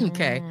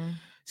 Okay.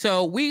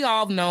 So we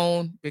all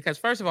known, because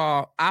first of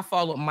all, I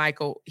followed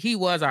Michael. He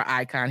was our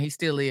icon. He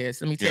still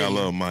is. Let me tell you.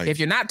 I love Mike. If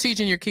you're not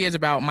teaching your kids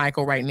about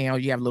Michael right now,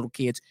 you have little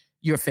kids,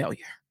 you're a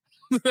failure.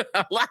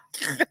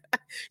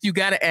 You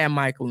got to add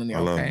Michael in there. I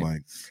love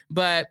Mike.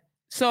 But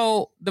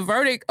so the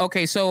verdict,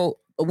 okay, so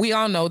we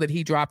all know that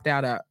he dropped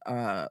out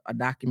a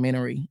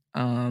documentary.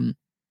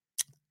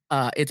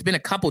 It's been a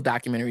couple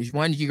documentaries,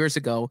 one years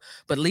ago,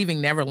 but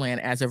Leaving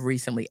Neverland, as of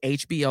recently,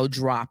 HBO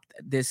dropped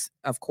this,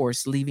 of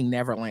course, Leaving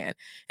Neverland.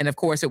 And of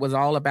course, it was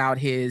all about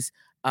his,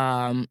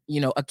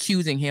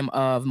 accusing him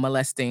of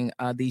molesting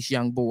these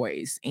young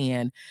boys.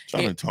 And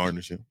trying to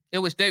tarnish him. It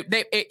was,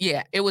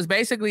 it was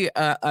basically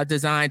a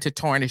design to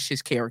tarnish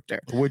his character.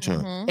 A witch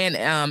hunt.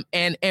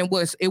 And it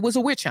was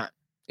a witch hunt.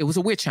 It was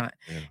a witch hunt.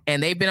 Yeah.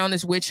 And they've been on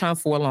this witch hunt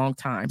for a long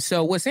time.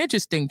 So what's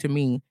interesting to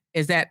me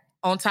is that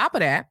on top of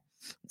that,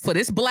 for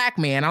this black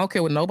man, I don't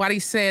care what nobody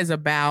says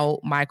about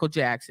Michael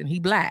Jackson. He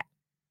black.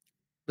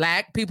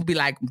 Black people be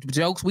like,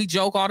 we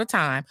joke all the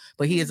time,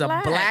 but he is a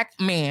black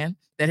man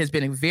that has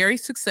been very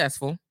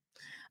successful,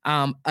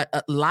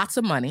 lots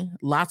of money,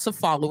 lots of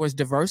followers,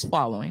 diverse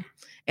following.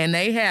 And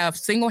they have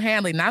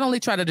single-handedly not only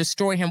tried to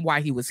destroy him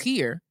while he was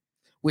here,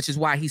 which is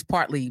why he's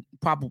partly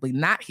probably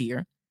not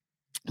here,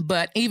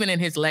 but even in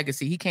his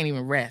legacy, he can't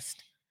even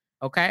rest.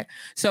 Okay.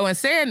 So in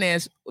saying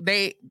this,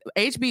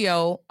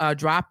 HBO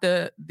dropped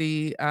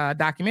the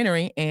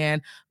documentary,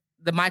 and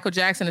the Michael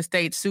Jackson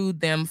estate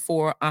sued them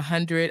for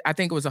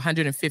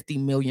 $150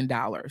 million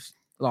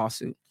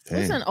lawsuit.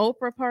 Wasn't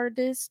Oprah part of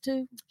this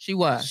too? She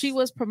was. She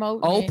was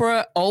promoting.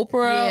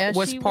 Oprah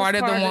was part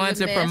of the ones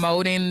that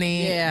promoting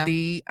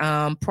the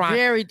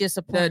very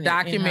disappointing the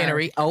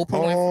documentary.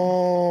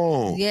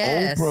 Oprah.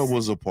 Yes. Oprah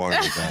was a part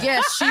of that.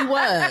 Yes, she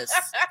was.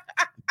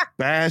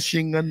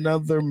 Bashing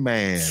another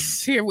man.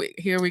 Here we go.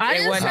 It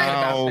wasn't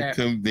How about that.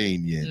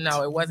 Convenient.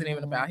 No, it wasn't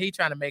even about. He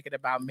trying to make it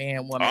about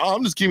man, woman.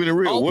 I'm just keeping it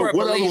real. What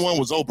other one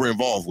was Oprah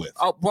involved with?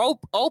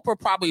 Oprah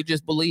probably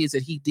just believes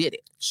that he did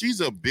it. She's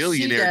a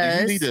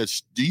billionaire.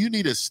 Do you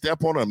need to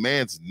step on a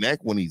man's neck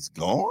when he's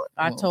gone?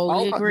 I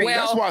totally agree.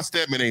 That's why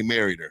Stedman ain't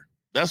married her.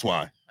 That's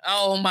why.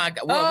 Oh my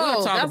God. Well,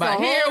 we'll talk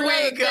about. Here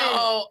we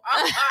go.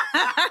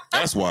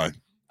 That's why.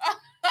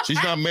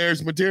 She's not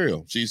marriage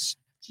material. She's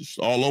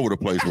all over the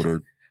place with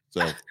her.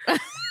 So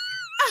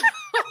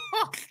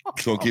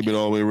just gonna keep it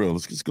all the way real.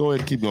 Let's just go ahead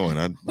and keep going.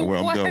 I'm done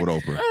with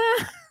Oprah.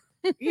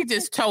 You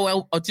just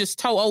tow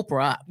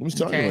Oprah up. I'm just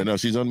telling you right now,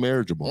 she's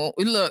unmarriageable.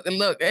 Look,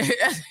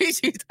 she's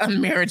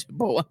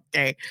unmarriageable.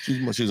 Okay, she's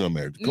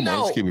unmarriageable. Come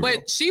on, let's keep it real.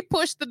 But she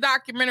pushed the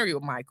documentary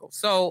with Michael.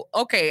 So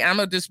okay, I'm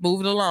gonna just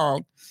move it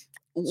along.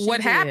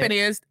 What happened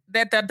is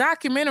that the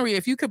documentary,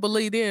 if you could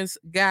believe this,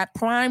 got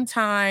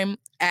primetime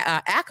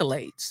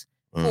accolades.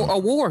 For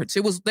awards.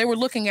 They were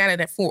looking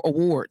at it for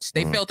awards.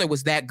 They felt it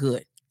was that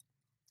good.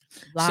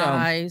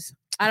 Lies. So,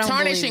 I don't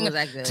believe it was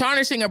that good.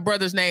 Tarnishing a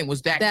brother's name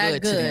was that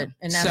good to them.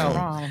 And that's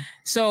wrong.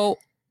 So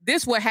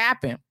this what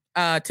happened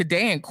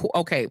today.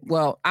 Okay,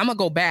 well, I'm gonna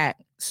go back.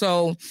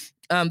 So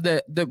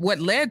the what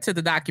led to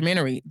the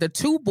documentary, the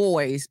two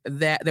boys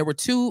there were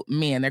two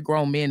men, they're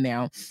grown men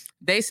now.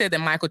 They said that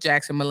Michael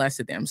Jackson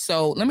molested them.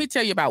 So let me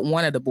tell you about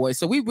one of the boys.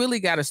 So we really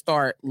got to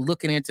start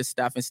looking into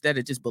stuff instead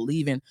of just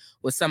believing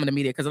what some of the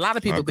media, because a lot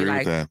of people be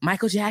like,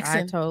 Michael Jackson.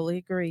 I totally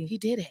agree. He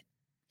did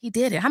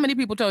it. How many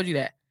people told you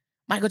that?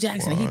 Michael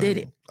Jackson, he did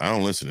it. I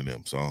don't listen to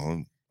them, so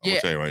I'm gonna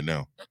tell you right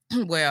now.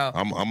 Well,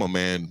 I'm a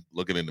man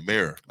looking in the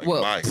mirror.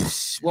 Like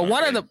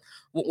one of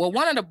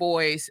the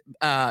boys,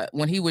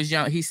 when he was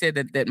young, he said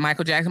that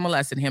Michael Jackson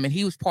molested him, and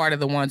he was part of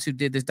the ones who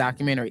did this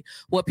documentary.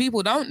 What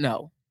people don't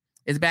know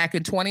is back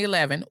in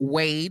 2011,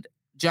 Wade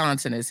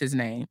Johnson is his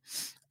name.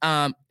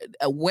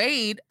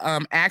 Wade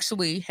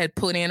actually had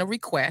put in a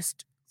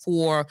request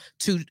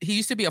he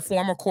used to be a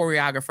former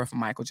choreographer for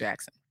Michael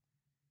Jackson.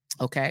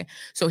 Okay.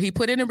 So he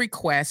put in a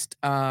request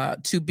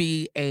to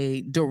be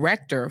a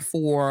director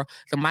for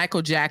the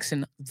Michael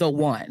Jackson The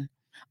One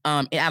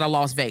out of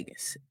Las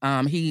Vegas.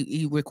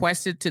 He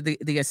requested to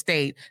the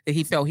estate that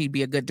he felt he'd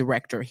be a good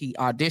director. He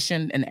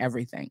auditioned and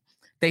everything.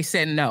 They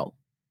said no.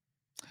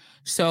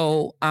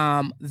 So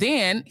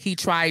then he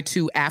tried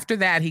to, after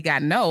that, he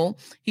got no.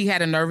 He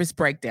had a nervous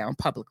breakdown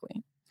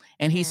publicly.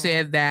 And he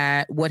said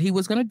that what he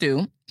was going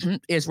to do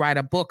is write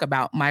a book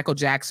about Michael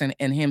Jackson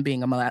and him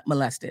being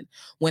molested.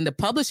 When the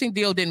publishing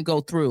deal didn't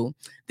go through,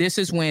 this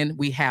is when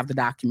we have the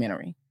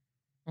documentary.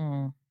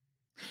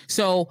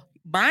 So,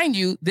 mind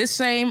you, this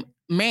same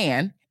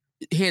man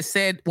has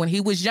said when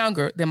he was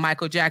younger that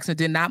Michael Jackson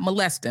did not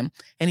molest him.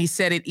 And he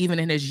said it even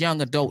in his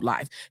young adult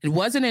life. It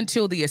wasn't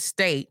until the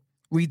estate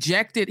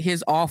rejected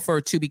his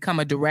offer to become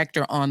a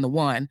director on The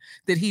One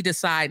that he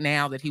decided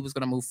now that he was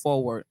going to move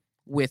forward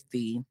with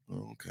the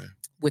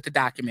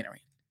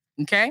documentary.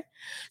 Okay.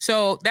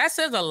 So that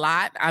says a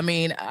lot,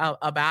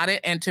 about it.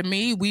 And to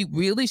me, we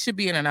really should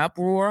be in an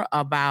uproar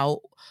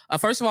about,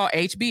 first of all,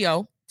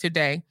 HBO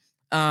today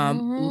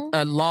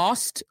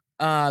lost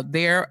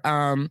their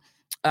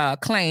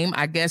claim,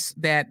 I guess,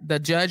 that the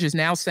judge is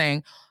now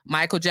saying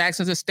Michael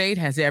Jackson's estate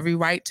has every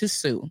right to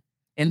sue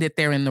and that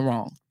they're in the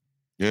wrong.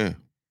 Yeah.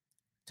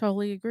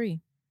 Totally agree.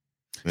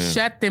 Yeah.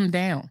 Shut them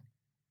down.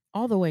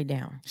 All the way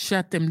down.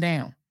 Shut them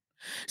down.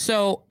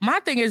 So my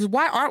thing is,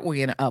 why aren't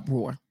we in an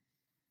uproar?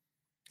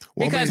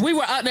 Well, because we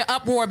were in an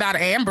uproar about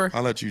Amber.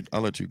 I'll let you.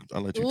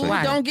 Ooh,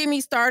 don't get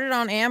me started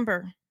on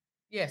Amber.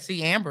 Yeah,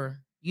 see, Amber.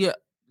 Yeah,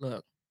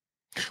 look.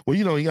 Well,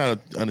 you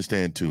got to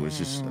understand too. It's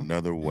just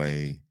another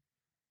way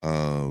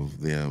of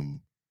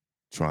them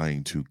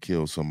trying to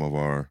kill some of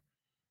our,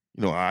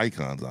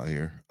 icons out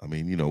here. I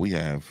mean, we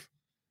have,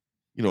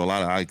 a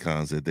lot of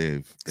icons that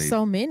they've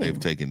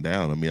taken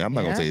down. I mean, I'm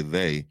not gonna say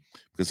they,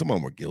 because some of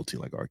them are guilty,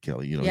 like R.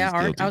 Kelly.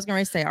 Yeah, I was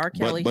gonna say R.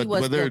 Kelly. He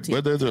was guilty.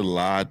 But there's a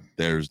lot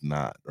there's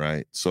not,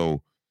 right?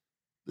 So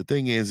the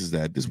thing is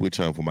that this witch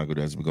hunt for Michael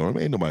Jackson been going.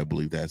 Ain't nobody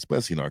believe that,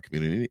 especially in our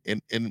community.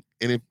 And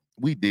if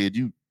we did,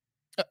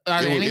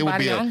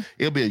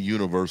 it'll be a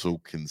universal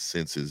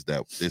consensus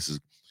that this is.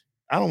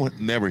 I don't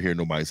never hear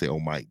nobody say, "Oh,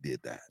 Mike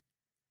did that."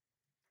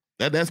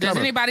 Does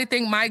anybody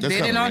think Mike did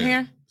it on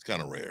here? It's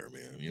kind of rare,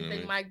 man. You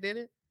think Mike did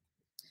it?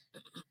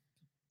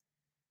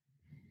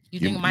 You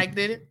think Mike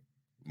did it?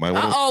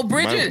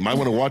 Bridget might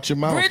want to watch your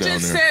mouth. Bridget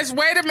says,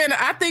 "Wait a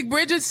minute." I think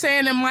Bridget's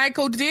saying that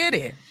Michael did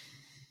it.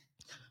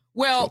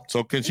 Well,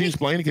 so can she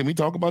explain it? Can we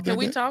talk about that? Can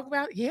we talk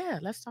about it? Yeah,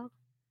 let's talk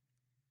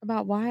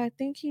about why I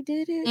think he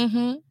did it.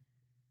 Mm-hmm.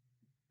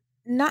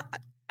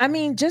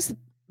 Just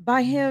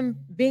by him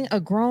being a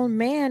grown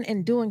man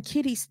and doing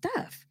kiddie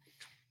stuff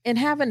and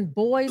having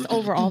boys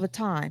over all the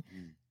time.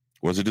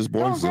 Was it just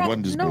boys? It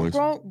wasn't just boys.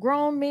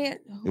 Grown men.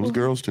 It was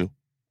girls too.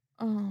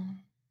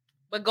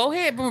 But go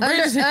ahead, Bridget.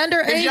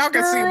 Underage y'all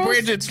can girls? see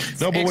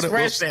Bridget's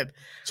expression.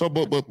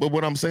 But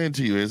what I'm saying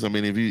to you is, I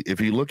mean,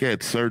 if you look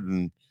at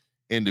certain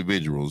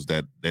individuals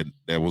that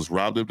was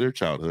robbed of their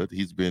childhood,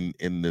 he's been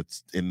in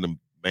the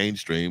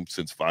mainstream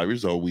since 5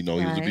 years old. We know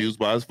he was abused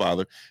by his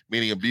father,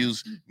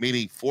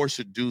 meaning forced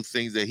to do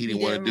things that he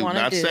didn't want to do,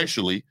 not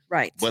sexually,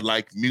 right, but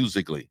like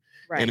musically.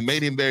 Right. And it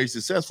made him very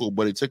successful,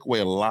 but it took away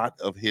a lot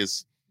of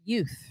his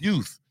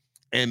youth.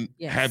 And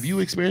have you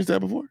experienced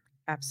that before?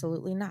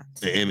 Absolutely not.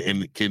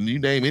 And can you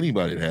name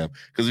anybody that have?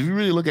 Because if you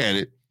really look at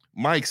it,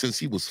 Mike, since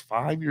he was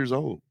 5 years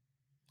old,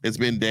 has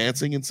been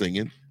dancing and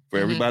singing for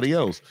everybody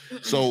else.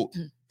 So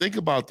think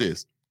about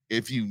this.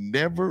 If you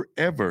never,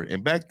 ever,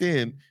 and back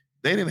then,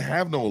 they didn't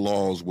have no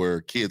laws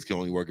where kids can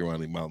only work around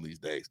the mountain these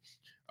days,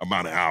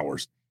 amount of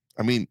hours.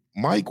 I mean,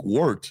 Mike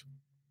worked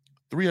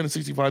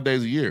 365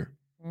 days a year,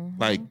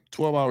 like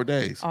 12-hour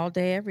days. All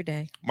day, every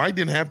day. Mike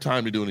didn't have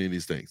time to do any of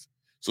these things.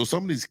 So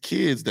some of these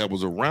kids that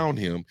was around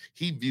him,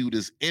 he viewed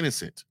as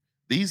innocent.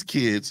 These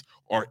kids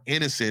are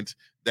innocent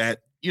that,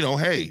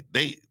 hey,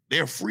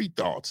 they're free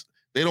thoughts.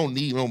 They don't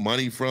need no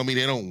money from me.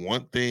 They don't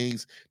want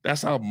things.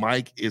 That's how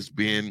Mike is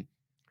being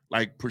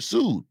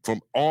pursued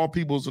from all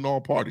peoples and all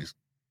parties.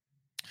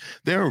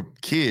 There are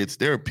kids,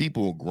 there are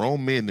people,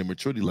 grown men, their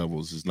maturity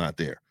levels is not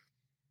there.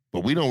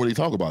 But we don't really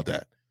talk about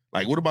that.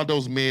 Like, what about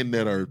those men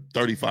that are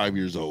 35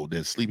 years old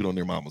that's sleeping on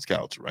their mama's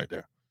couch right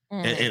there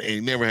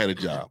and never had a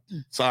job?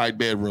 Side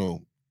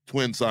bedroom,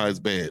 twin size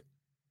bed,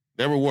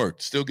 never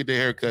worked, still get their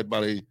hair cut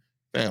by their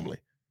family,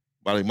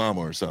 by their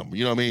mama or something.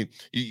 You know what I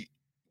mean?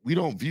 We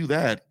don't view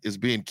that as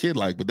being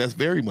kid-like, but that's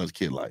very much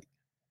kid-like.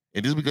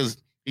 And just because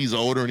he's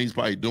older and he's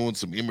probably doing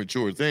some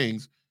immature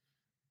things,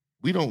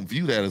 we don't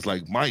view that as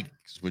like Mike's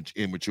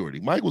immaturity.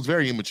 Mike was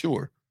very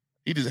immature.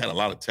 He just had a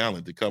lot of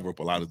talent to cover up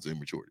a lot of his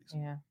immaturities.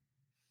 Yeah.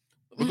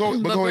 But go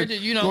ahead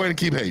and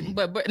keep hating.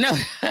 But no,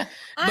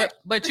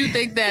 but you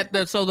think that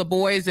the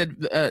boys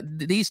that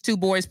these two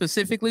boys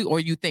specifically, or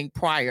you think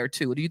prior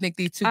to? Do you think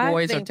these two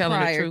boys are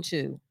telling the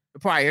truth?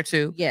 Prior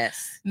to,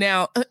 yes.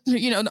 Now,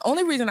 the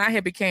only reason I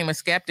had became a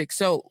skeptic.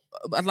 So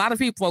a lot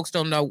of folks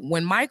don't know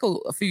when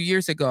Michael a few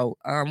years ago,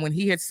 when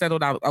he had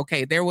settled out.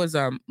 Okay, there was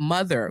a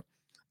mother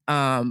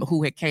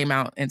who had came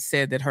out and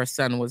said that her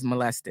son was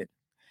molested.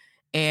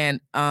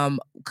 And come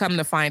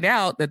to find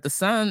out that the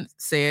son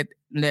said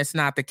that's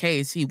not the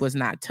case. He was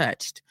not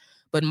touched.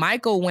 But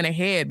Michael went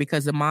ahead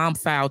because the mom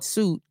filed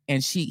suit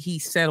and he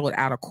settled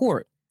out of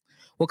court.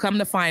 Well, come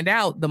to find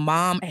out, the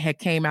mom had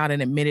came out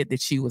and admitted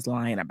that she was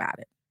lying about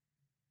it,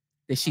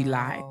 that she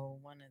lied.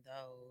 One of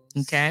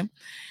those. Okay.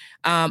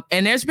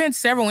 And there's been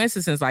several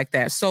instances like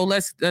that. So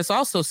let's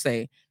also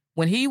say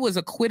when he was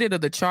acquitted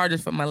of the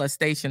charges for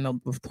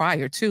molestation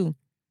prior to,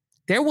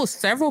 there were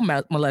several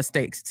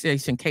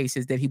molestation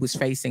cases that he was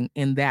facing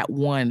in that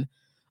one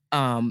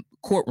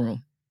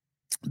courtroom.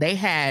 They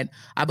had,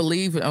 I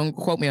believe, don't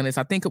quote me on this,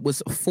 I think it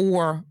was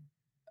 4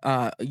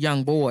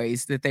 young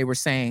boys that they were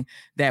saying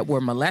that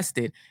were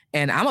molested.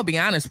 And I'm gonna be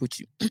honest with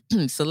you,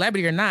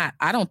 celebrity or not,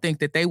 I don't think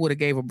that they would have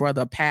gave a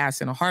brother a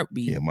pass in a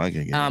heartbeat. Yeah, Mike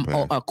ain't getting a pass.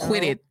 Or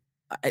acquitted.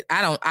 No.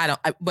 I don't.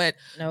 But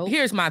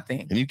here's my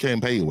thing. And you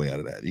can't pay your way out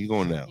of that. You're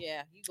going down.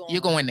 Yeah,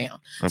 you're going down.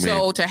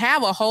 So to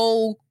have a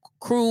whole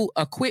crew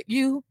acquit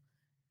you,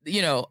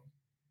 it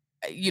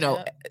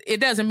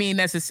doesn't mean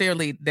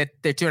necessarily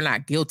that you're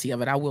not guilty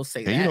of it. I will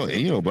say that.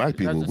 And black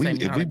people,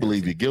 if we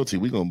believe you're guilty,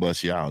 we're gonna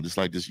bust you out. Just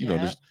like this,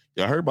 y'all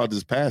heard about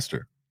this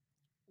pastor.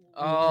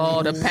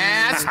 Oh, the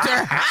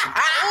pastor.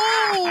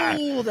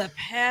 Oh, the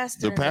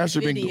pastor. The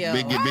pastor been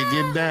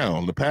getting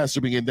down. The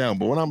pastor been getting down.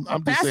 But what I'm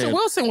just Pastor saying,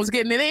 Wilson was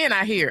getting it in,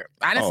 I hear.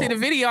 I didn't see the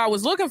video. I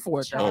was looking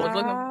for it.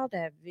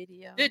 That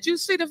video. Did you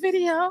see the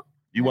video?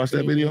 You watched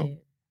that video?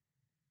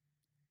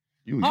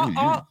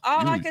 All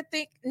I could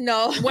think.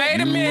 No.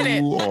 Wait a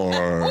minute.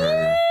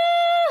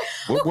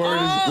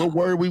 What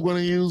word we want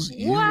to use? What?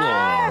 You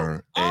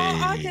are.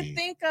 All I could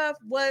think of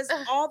was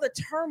all the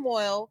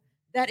turmoil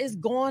that is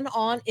going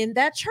on in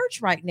that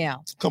church right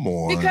now. Come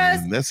on,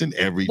 because that's in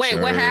every church.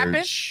 Wait, what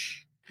happened?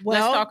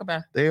 Well, let's talk about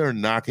it. They are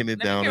knocking it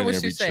down in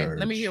every church.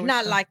 Let me hear.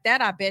 Not like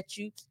that, I bet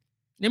you.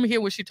 Let me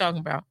hear what she's talking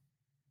about.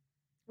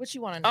 What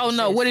you want to know? Oh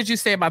no, sis? what did you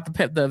say about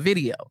the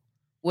video?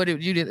 What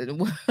did you did?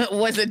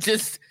 Was it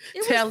just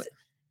tell?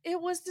 It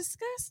was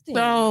disgusting.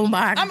 Oh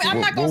my! I mean, I'm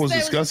not going to say what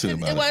was disgusting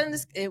about it.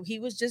 Wasn't. He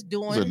was just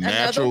doing another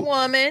natural,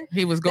 woman.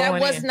 He was going.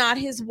 That was not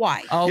his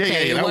wife.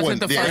 Okay, yeah, it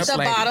wasn't the first. That's the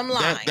bottom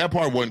line. That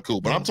part wasn't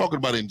cool. But I'm talking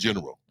about in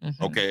general.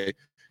 Mm-hmm. Okay,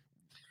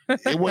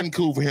 it wasn't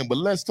cool for him. But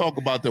let's talk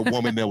about the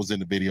woman that was in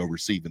the video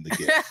receiving the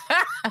gift.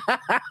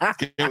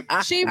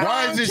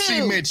 Why isn't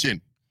she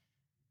mentioned?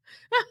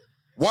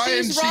 Why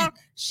isn't she?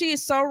 She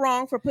is so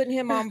wrong for putting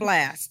him on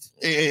blast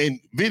and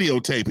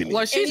videotaping it.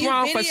 Well, she's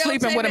wrong for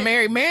sleeping with a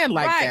married man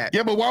like that.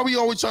 Yeah, but why are we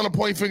always trying to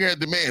point finger at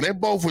the man? They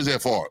both was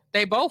at fault.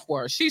 They both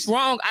were. She's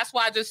wrong. That's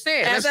why I just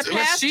said. As a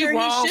pastor, she's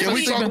wrong. Can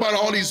we talk about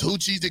all these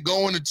hoochies that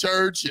go into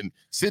church and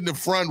sit in the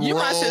front row? You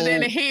must have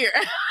been here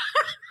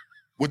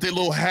with their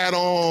little hat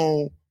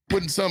on,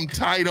 putting something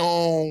tight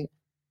on,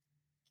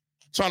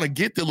 trying to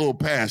get the little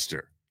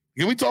pastor.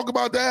 Can we talk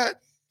about that?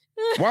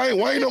 Why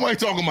ain't nobody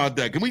talking about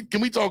that?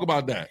 Can we talk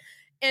about that?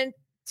 And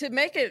to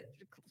make it,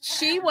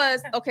 she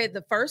was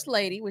the first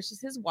lady, which is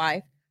his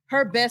wife,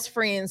 her best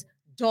friend's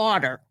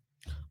daughter.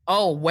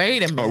 Oh,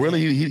 wait a minute. Oh,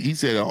 really? He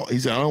said I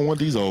don't want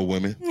these old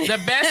women.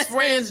 The best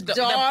friend's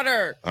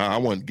daughter.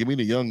 Give me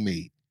the young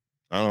meat.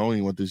 I don't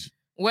even want this.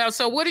 Well,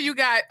 so what do you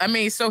got? I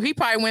mean, so he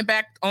probably went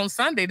back on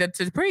Sunday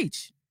to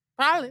preach.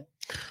 Probably.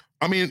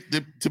 I mean,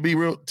 to be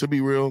real,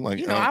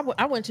 like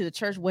I went to the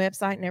church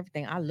website and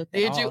everything. I looked at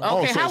Did you?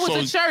 Okay, how was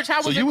the church?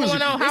 How was it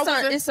going on?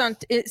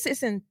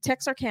 It's in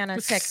Texarkana,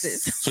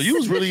 Texas. So you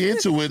was really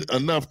into it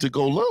enough to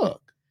go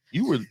look.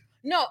 You were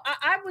No,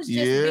 I was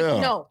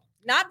just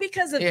not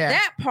because of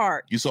that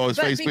part. You saw his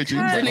face picture.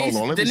 Like, hold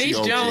on, let me see.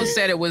 Denise Jones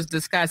said it was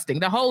disgusting.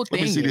 The whole thing.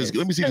 Let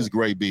me see this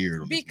gray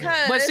beard.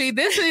 But see,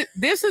 this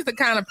is the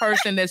kind of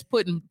person that's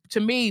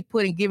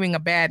giving a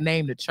bad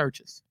name to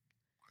churches.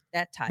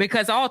 That type.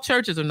 Because all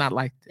churches are not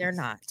like this. They're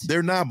not.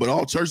 They're not, but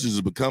all churches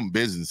have become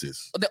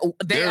businesses.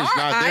 There's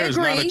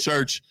not a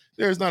church.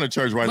 There's not a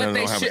church right now that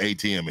don't have an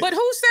ATM in. But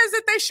who says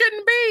that they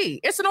shouldn't be?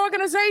 It's an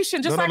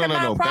organization, just like a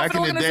nonprofit Back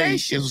in the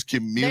organization. day, it was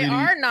community. They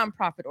are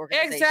nonprofit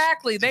organizations.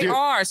 Exactly, they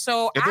are.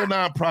 So if they're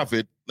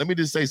nonprofit, let me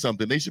just say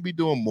something. They should be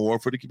doing more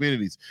for the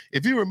communities.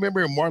 If you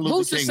remember, Martin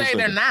Luther King. Who's to say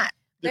they're not?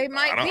 They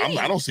might be.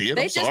 I don't see it.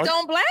 They just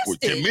don't blast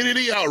it.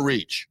 Community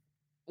outreach.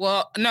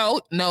 Well,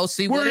 no.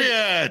 See, where they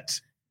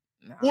at?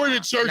 Where the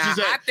churches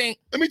at?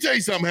 Let me tell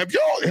you something. Have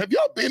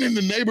y'all been in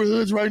the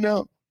neighborhoods right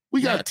now?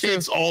 We got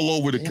tents all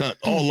over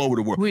all over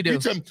the world. We do.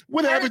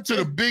 What happened to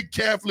the big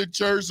Catholic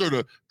church or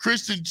the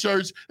Christian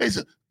church? They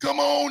said, "Come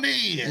on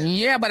in."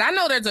 Yeah, but I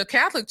know there's a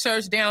Catholic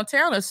church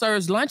downtown that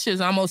serves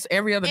lunches almost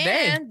every other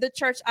day. And the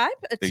church I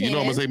attend, you know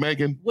how much they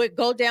making? Would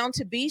go down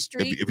to B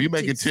Street. If you're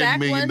making $10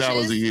 million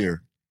a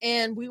year,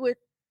 and we would.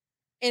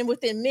 And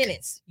within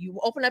minutes, you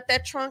open up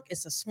that trunk,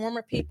 it's a swarm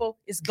of people,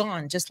 it's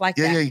gone just like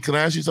that. Yeah. Can I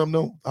ask you something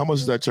though? How much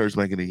is that church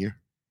making a year?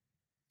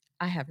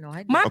 I have no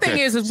idea. My thing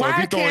is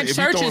why can't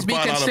churches be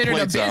considered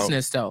a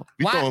business though?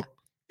 Why?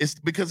 It's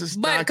because it's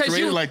not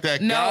created like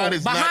that. No, God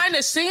is behind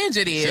the scenes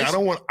it is. See, I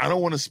don't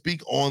want to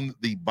speak on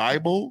the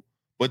Bible,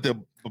 but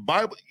the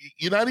Bible,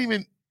 you're not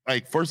even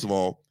like, first of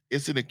all,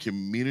 it's in a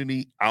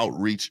community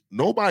outreach.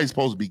 Nobody's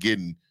supposed to be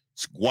getting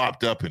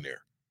swapped up in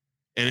there.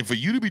 And for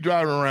you to be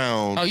driving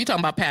around, you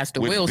talking about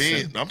Pastor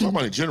Wilson? I'm talking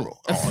about in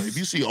general. If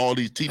you see all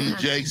these TD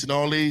Jakes and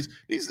all these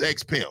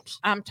ex pimps,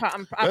 let's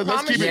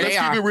keep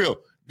it real.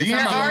 There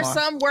are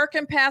some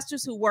working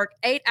pastors who work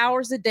 8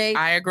 hours a day.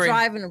 I agree.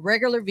 Driving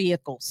regular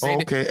vehicles.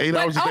 Okay, 8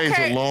 hours a day is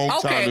a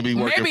long time to be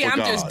working. Maybe for I'm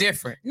God. just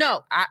different.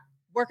 No, I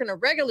working a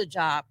regular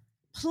job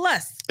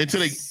plus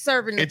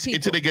serving the people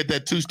until they get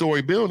that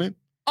 2-story building.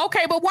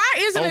 Okay, but why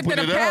isn't it that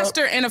a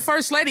pastor and a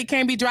first lady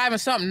can't be driving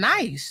something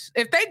nice?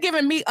 If they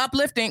giving me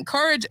uplifting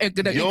encouragement,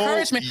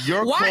 why is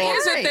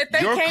it that they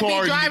can't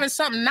be driving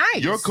something nice?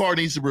 Your car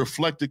needs to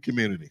reflect the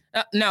community.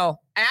 No,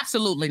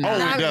 absolutely not.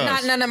 Oh, it does.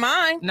 Not none of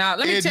mine. No,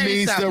 let me tell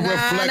you something. It needs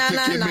to reflect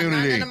the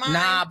community.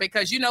 Nah,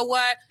 because you know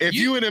what? If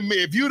you're in the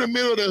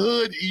middle of the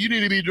hood, you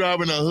need to be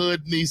driving a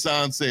hood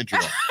Nissan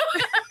Sentra.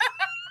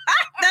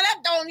 That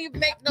don't even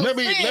make no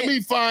sense. Let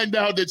me find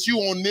out that you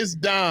on this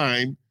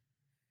dime.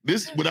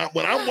 When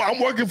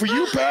I'm working for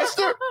you,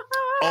 Pastor.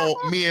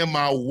 Oh, me and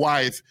my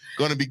wife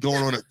gonna be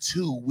going on a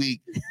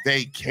 2-week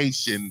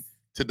vacation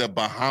to the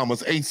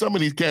Bahamas. Hey, some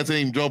of these cats ain't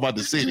even drove out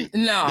the city.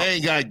 No, they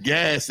ain't got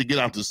gas to get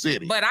out the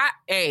city. But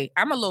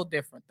I'm a little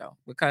different though,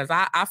 because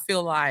I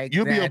feel like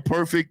you'll be a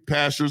perfect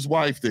pastor's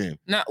wife then.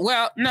 No.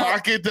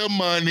 Pocket the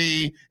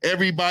money.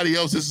 Everybody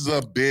else, this is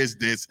a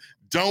business.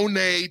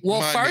 donate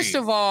money. First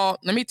of all,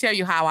 let me tell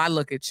you how I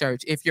look at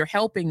church. If you're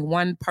helping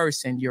one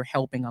person, you're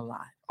helping a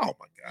lot. Oh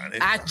my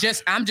God.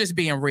 I'm just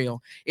being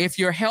real. If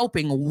you're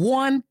helping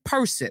one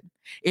person,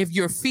 if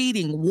you're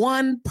feeding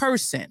one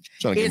person,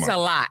 it's a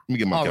lot. Let me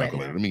get my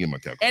calculator.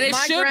 And it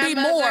should be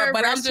more,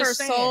 but I'm just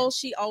saying. Soul,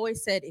 she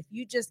always said, if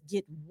you just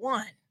get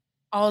one,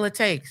 all it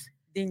takes.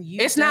 Then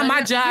it's not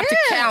my job to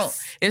count.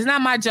 It's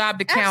not my job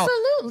to count.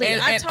 Absolutely.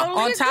 And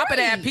totally on top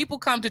agree. of that, people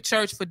come to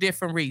church for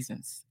different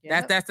reasons.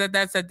 Yep. That's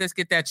let's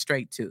get that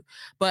straight too.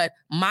 But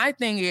my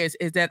thing is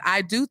that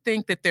I do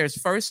think that there's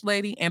first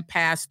lady and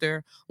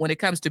pastor when it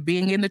comes to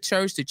being in the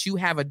church, that you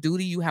have a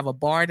duty, you have a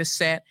bar to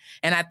set.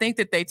 And I think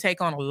that they take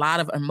on a lot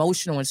of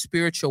emotional and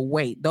spiritual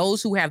weight.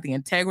 Those who have the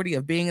integrity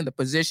of being in the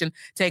position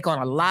take on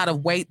a lot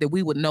of weight that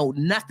we would know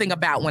nothing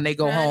about when they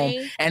go home,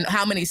 and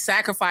how many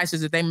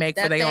sacrifices that they make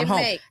for their own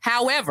home.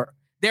 However,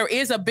 there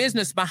is a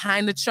business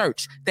behind the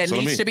church that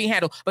needs to be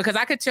handled. Because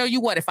I could tell you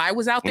what, if I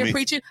was out there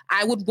preaching,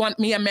 I would want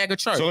me a mega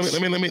church. So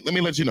let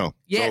me let you know.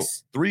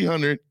 Yes. So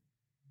 300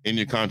 in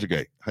your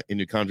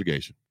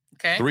congregation.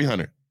 Okay.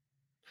 300.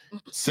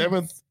 A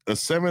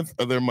seventh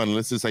of their money.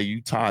 Let's just say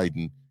you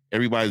tithing.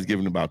 Everybody's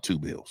giving about 2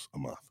 bills a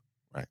month,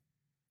 right?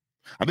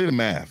 I did the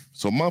math.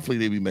 So monthly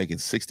they be making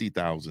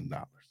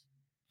 $60,000.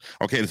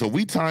 Okay, so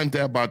we timed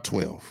that by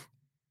 12.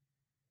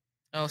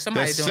 Oh,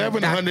 somebody's doing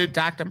 700.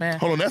 Dr.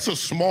 Math. Hold on, that's a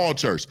small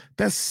church.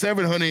 That's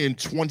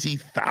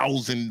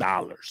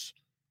 $720,000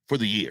 for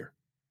the year.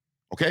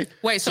 Okay.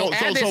 Wait, so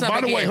add this up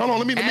by the way, hold on,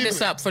 let me add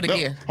this up for the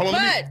year. Hold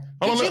on, can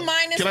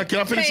I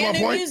finish my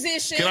point?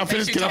 Can I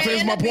finish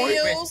my point?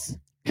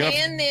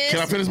 Can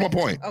I finish my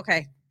point?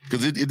 Okay.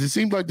 Because it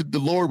seemed like the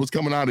Lord was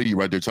coming out of you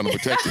right there trying to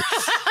protect you.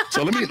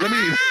 So let me make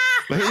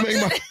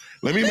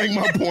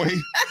my point.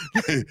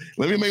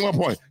 Let me make my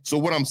point. So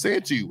what I'm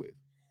saying to you is,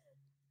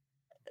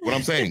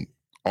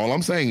 all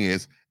I'm saying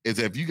is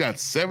if you got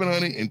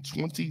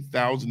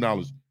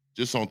 $720,000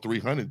 just on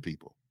 300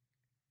 people,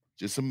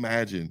 just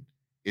imagine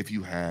if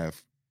you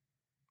have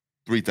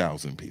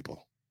 3,000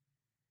 people.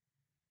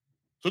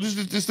 So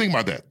just think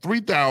about that.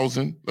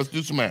 3,000. Let's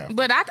do some math.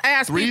 But I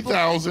asked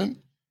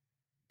 3,000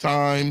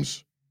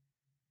 times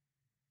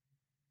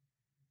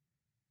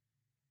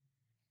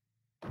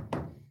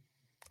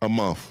a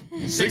month.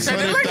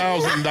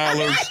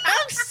 $600,000.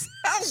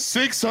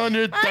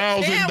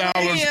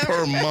 $600,000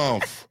 per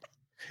month.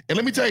 And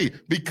let me tell you,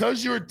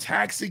 because you're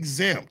tax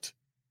exempt,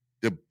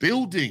 the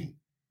building,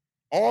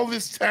 all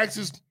this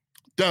taxes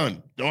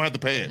done, don't have to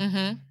pay it.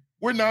 Mm-hmm.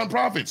 We're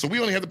nonprofit, so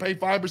we only have to pay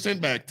 5%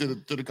 back to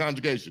the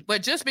congregation.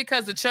 But just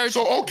because the church...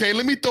 So, okay,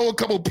 let me throw a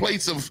couple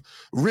plates of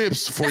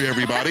ribs for you,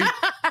 everybody.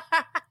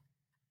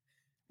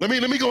 Let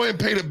me go ahead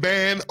and pay the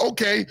band.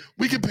 Okay,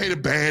 we can pay the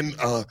band.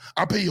 I'll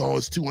pay you all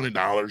it's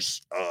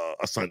 $200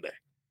 a Sunday.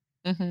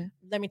 Mm-hmm.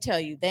 Let me tell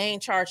you, they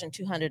ain't charging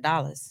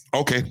 $200.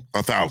 Okay,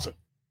 $1,000.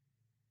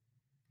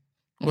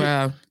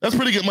 Well, that's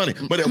pretty good money.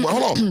 But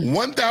hold on,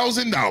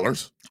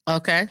 $1,000.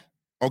 Okay.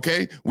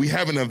 Okay, we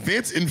have an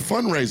events and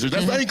fundraisers.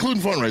 That's not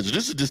including fundraisers.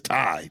 This is just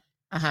tithe.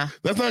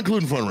 That's not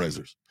including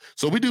fundraisers.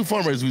 So we do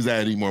fundraisers. We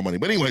adding more money.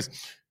 But anyways,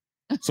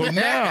 so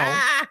now,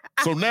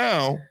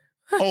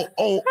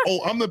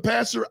 I'm the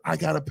pastor. I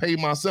gotta pay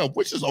myself,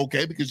 which is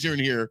okay because you're in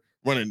here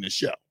running the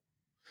show.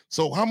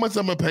 So how much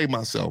I'm gonna pay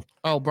myself?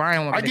 Oh,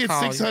 Brian, I get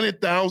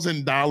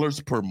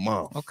 $600,000 per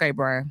month. Okay,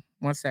 Brian.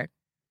 1 sec.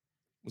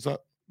 What's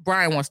up?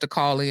 Brian wants to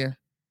call in.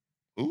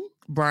 Who?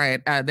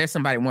 Brian, there's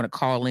somebody want to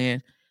call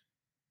in.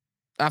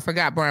 I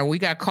forgot, Brian. We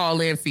got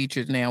call in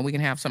features now. We can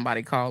have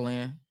somebody call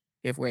in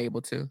if we're able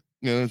to.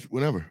 Yeah,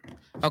 whatever.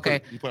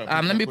 Okay.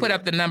 Let me put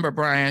up the number,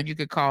 Brian. You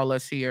could call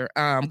us here.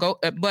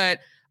 But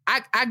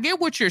I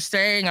get what you're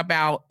saying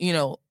about,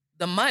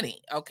 the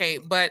money. Okay.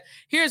 But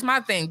here's my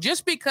thing.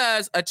 Just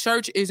because a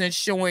church isn't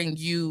showing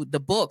you the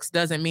books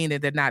doesn't mean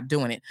that they're not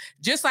doing it.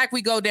 Just like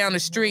we go down the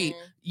street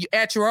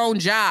at your own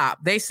job,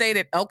 they say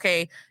that,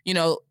 okay,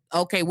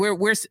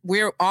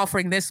 we're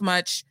offering this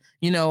much,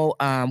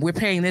 we're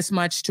paying this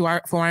much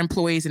for our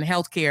employees in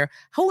healthcare.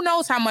 Who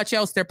knows how much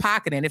else they're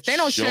pocketing? If they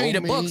don't show you the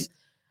books.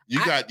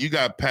 You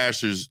got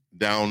pastors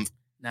down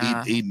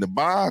eating the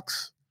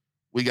box.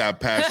 We got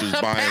pastors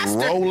buying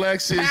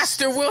Rolexes.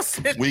 Pastor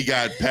Wilson. We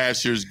got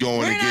pastors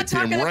going to get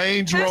them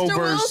Range Rovers.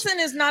 Pastor Wilson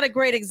is not a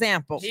great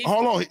example.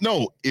 Hold on.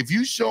 No, if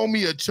you show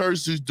me a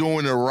church who's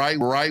doing it right.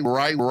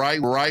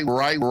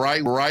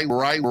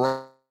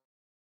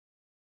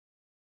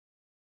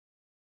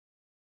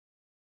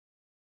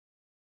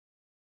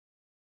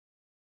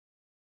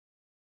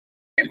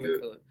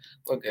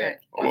 Okay.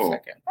 Hold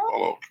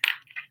on.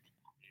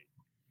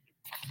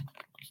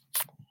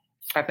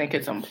 I think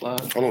it's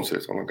unplugged. Hold on,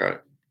 sis. Hold on, got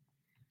it.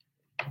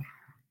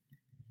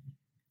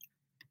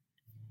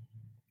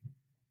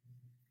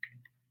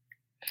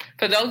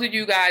 For those of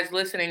you guys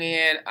listening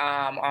in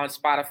on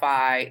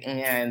Spotify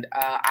and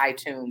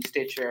iTunes,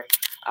 Stitcher,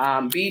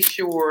 be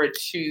sure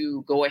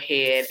to go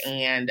ahead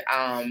and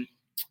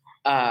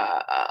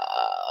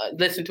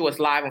listen to us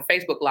live on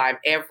Facebook Live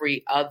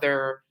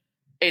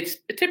it's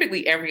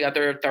typically every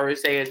other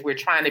Thursday, as we're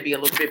trying to be a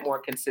little bit more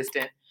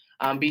consistent.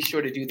 be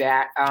sure to do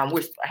that.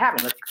 We're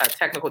having a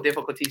technical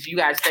difficulties. You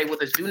guys stay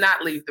with us. Do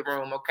not leave the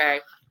room,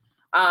 okay?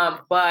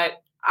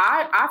 But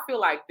I feel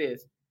like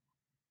this.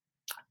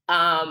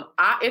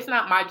 It's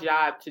not my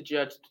job to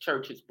judge the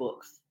church's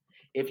books.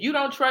 If you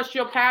don't trust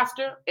your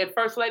pastor and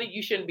first lady,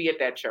 you shouldn't be at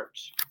that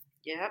church.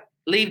 Yep.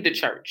 Leave the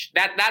church.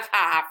 That's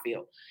how I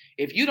feel.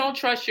 If you don't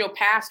trust your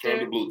pastor,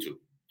 turn the Bluetooth.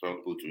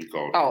 He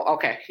called. Oh,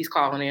 okay. He's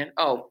calling in.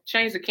 Oh,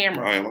 change the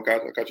camera. I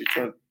got you.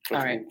 Turn all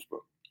right. Bluetooth.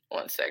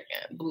 1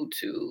 second.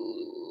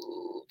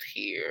 Bluetooth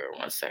here.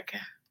 1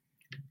 second.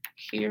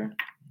 Here.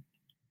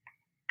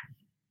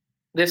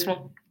 This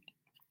one?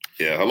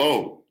 Yeah.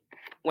 Hello.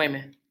 Wait a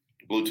minute.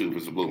 Bluetooth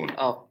is the blue one.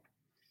 Oh.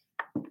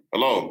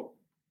 Hello.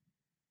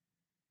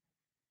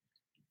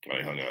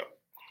 I hung up.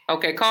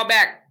 Okay, call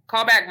back,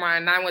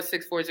 Brian,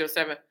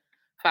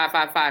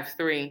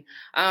 916-407-5553.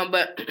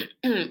 But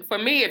for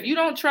me, if you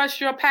don't trust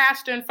your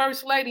pastor and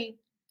first lady,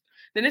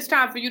 then it's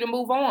time for you to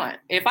move on.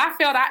 If I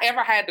felt I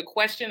ever had to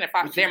question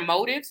their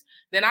motives,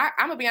 then I'm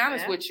gonna be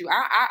honest with you.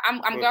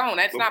 I'm gone.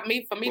 That's not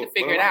me for me to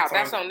figure it out.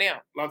 That's on them.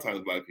 A lot of times,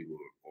 Black people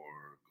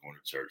are going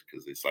to church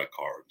because it's like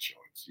car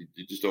insurance.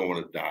 You just don't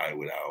want to die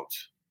without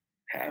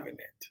having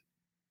it.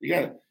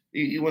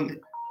 You want.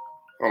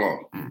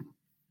 Hold on.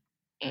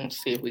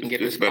 Let's see if we can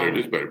get this better.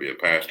 This better be a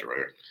pastor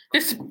right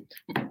here.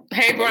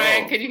 Hey,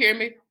 Brian, can you hear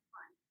me?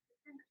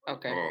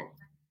 Okay.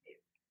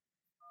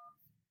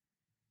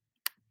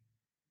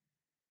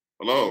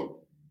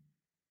 Hello.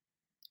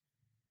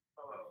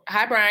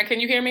 Hi, Brian.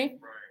 Can you hear me?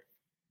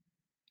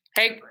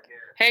 Hey,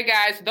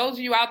 guys. Those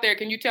of you out there,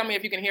 can you tell me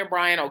if you can hear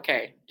Brian?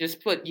 Okay,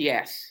 just put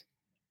yes.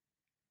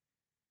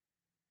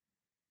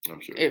 I'm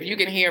sure. If you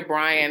can hear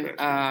Brian.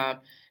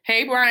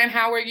 Hey, Brian.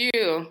 How are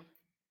you?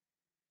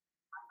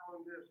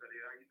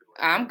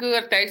 I'm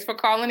good. Thanks for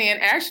calling in.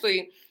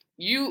 Actually,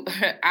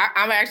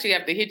 I'm actually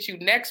have to hit you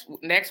next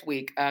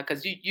week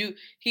because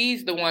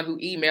he's the one who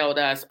emailed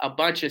us a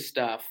bunch of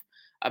stuff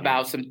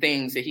about some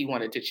things that he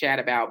wanted to chat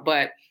about.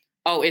 But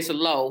it's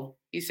low.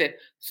 He said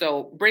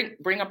so. Bring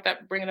it up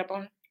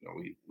on. No,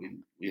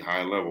 we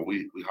high level.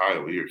 We high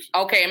over here.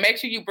 Okay, and make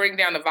sure you bring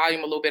down the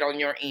volume a little bit on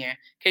your end.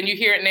 Can you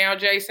hear it now,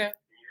 Jason?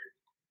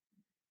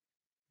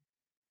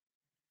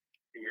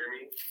 Can you hear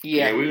me?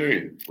 Yeah, we hear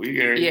you. We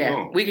hear you.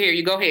 Yeah, we hear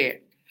you. Go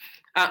ahead.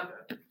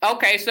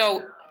 Okay, so.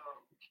 This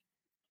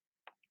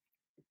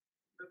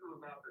is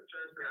about the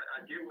church.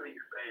 I get what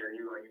he's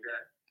saying. You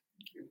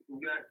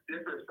got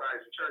different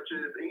sized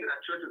churches, and you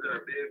got churches that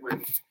are big with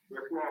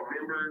small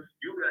members.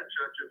 You got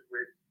churches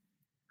with.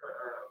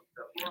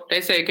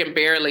 They say you can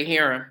barely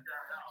hear him.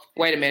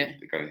 Wait a minute.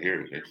 They gotta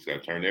hear it. They just gotta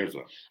turn theirs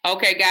up.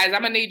 Okay, guys,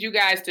 I'm gonna need you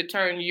guys to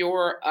turn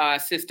your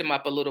system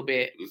up a little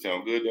bit. Does it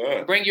sound good to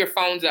us? Bring your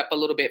phones up a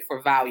little bit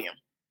for volume.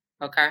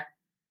 Okay.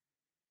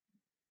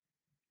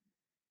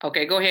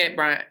 Okay, go ahead,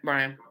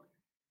 Brian.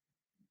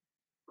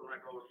 So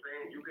like I was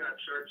saying, you got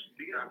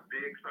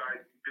big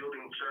size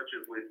building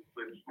churches with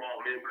small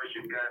members.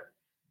 You got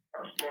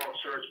a small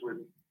church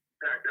with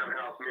packed out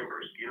house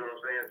members. You know what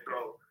I'm saying?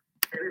 So,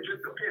 and it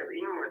just depends.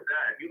 Even with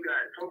that,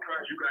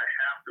 sometimes you got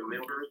half the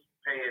members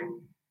paying,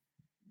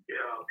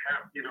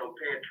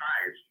 paying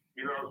tithes.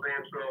 You know what I'm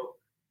saying? So,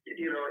 and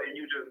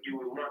you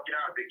would luck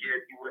out to get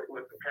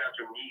what the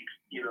pastor needs.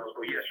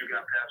 So yes, you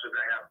got pastors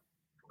that have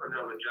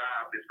another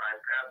job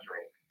besides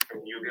pastoring.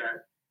 And you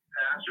got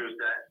pastors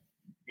that,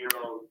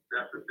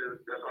 that's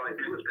all they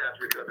do is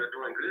pastor because they're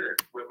doing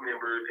good with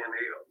members and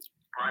they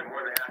probably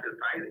more than half is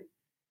tithing.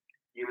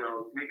 We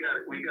got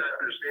to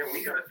understand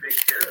we got to take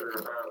care of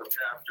the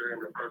pastor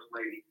and the first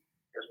lady,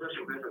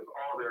 especially if this is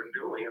all they're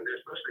doing, and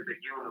especially if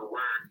they're giving the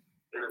word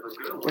and it's a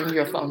good word. Bring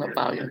your phone up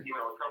volume.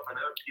 Something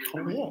else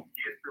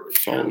get through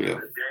the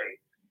day.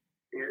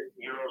 You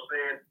know what I'm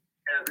saying?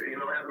 As a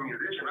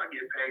musician, I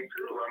get paid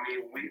too. I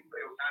mean,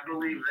 I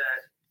believe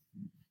that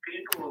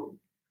people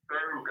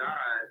serve God,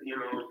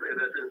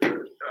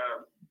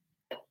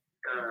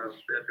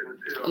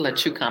 I'll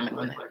let you comment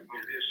on that.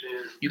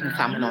 You can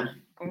comment on it.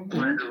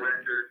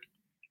 Director.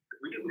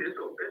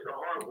 It's a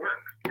hard work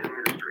in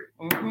ministry.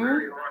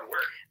 Very hard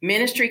work.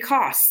 Ministry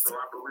costs. So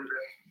I believe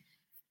that.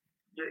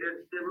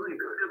 It really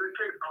does. It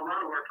takes a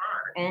lot of our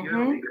time. Mm-hmm. I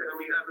mean,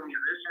 as a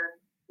musician,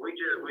 we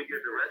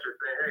get directors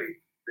say, hey,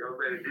 they'll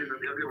give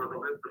us a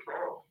list of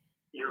songs.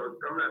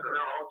 Some not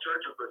all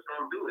churches, but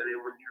some do. And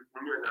then when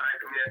you're in the high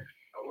command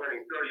of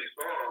learning 30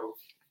 songs,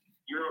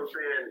 you know what I'm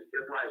saying?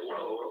 It's like,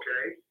 whoa,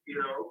 okay,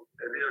 and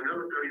then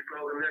another 30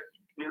 songs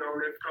in the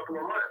next couple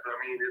of months. I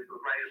mean, it's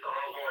like it's an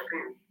ongoing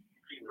thing.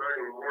 You keep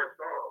learning more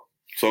songs.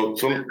 So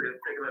it's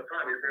taking up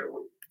time.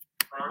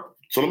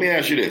 So let me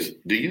ask you this: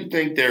 do you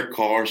think their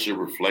car should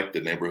reflect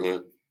the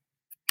neighborhood?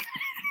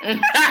 No, that's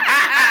a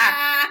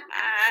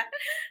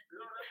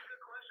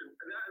good question.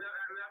 And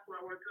that's what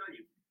I want to tell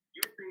you.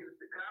 You think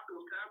the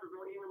pastors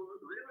don't even live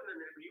in the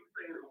neighborhood. You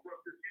think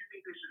you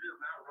think they should just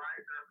not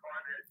ride their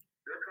car that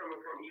they're coming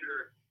from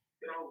either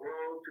Elk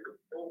Road to the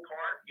old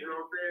park. You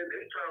know what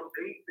I'm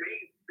saying?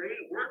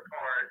 They work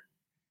hard.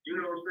 You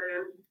know what I'm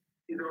saying?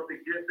 To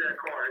get that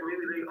car.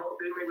 Maybe they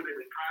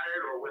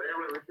retired or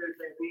whatever the case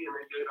may be, and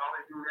all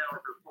they do now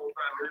is a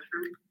full-time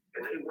ministry, and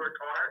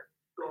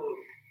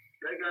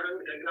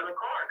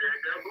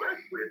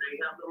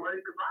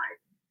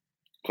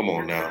Come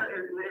on now.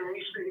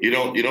 You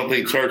don't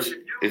think church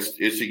is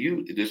to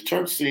you? Does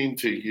church seem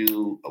to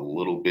you a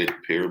little bit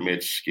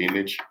pyramid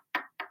schemage?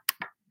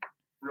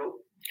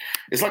 Nope.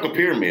 It's like a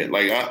pyramid.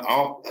 Like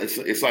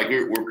it's like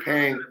we're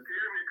paying. We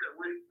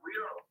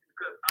don't,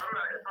 because I'm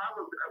not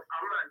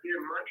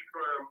getting money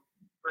from.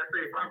 Let's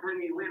say if I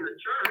bring you in the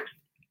church,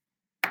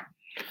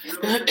 you know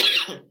what I'm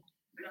saying?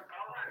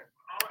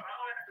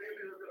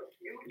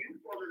 You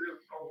supposed to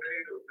just obey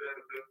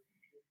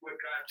what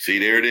God. See,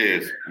 there it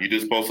is. You're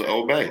just supposed to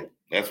obey.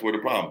 That's where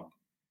the problem.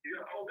 You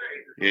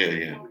obey. Yeah.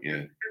 10%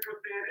 and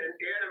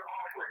add an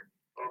offering.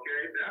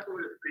 Okay, that's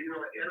what it's.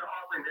 Add an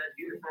offering that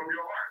you get from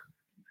your heart.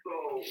 So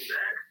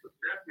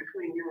that's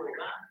between you and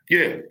God.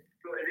 Yeah.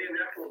 So and then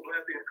that's when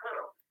blessings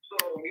come. So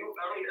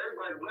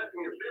everybody's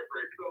blessing is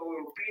different. So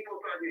when people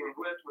start getting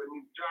blessed with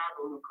new jobs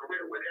or new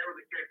career, whatever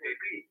the case may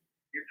be,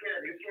 you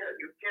can't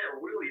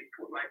really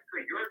put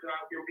your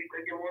job can be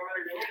making more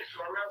money than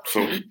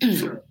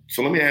you.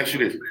 So let me ask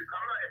you this. If your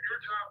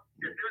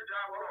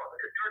job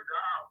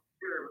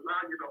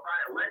allows you to buy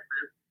a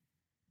Lexus,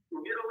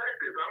 get a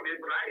Lexus. But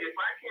if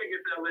I can't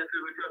get that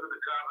Lexus because of the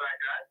job I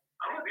got,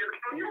 I'm gonna be able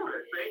to do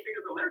it. Same thing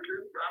as a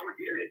Lexus, I'm gonna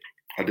get it.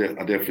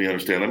 I definitely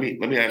understand.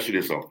 Let me ask you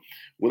this though.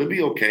 Will it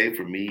be okay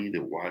for me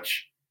to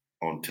watch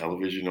on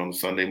television on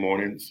Sunday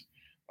mornings,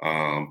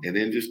 and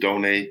then just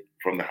donate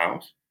from the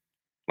house?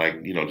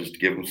 Like, just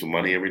give them some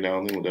money every now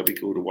and then. Would that be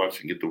cool to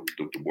watch and get the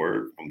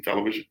word from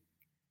television?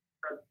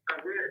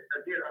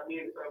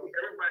 Again, everybody's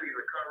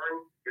a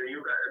covering, and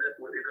you got that's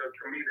what it does.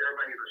 For me,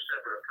 everybody's a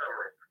shepherd of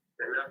covering,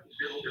 and that's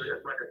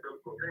like a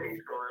biblical thing.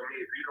 So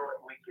if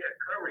we can't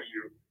cover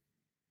you,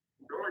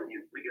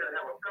 we gotta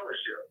have a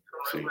fellowship.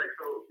 So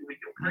we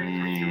can pray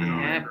for you.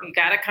 Yeah, you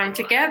gotta come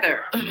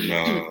together.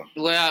 No.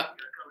 Well.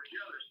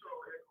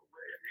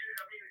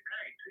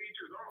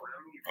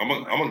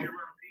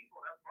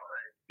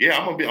 Yeah,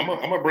 I'm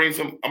gonna bring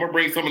some of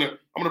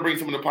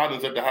the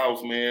partners at the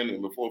house, man. And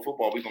before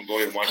football, we're gonna go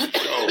ahead and watch the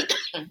show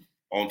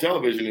on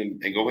television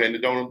and go ahead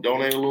and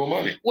donate a little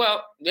money.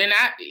 Well, then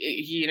I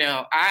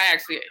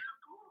actually.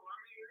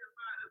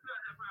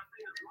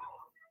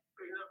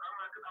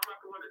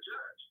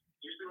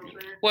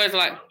 Well, it's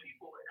like.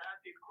 People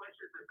ask these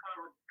questions that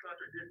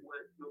contradict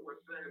what's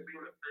saying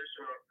being a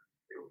Christian or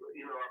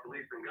our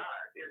belief in God.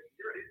 Do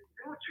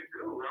what you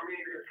do.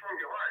 It's from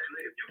your heart.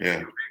 If you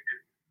get convicted,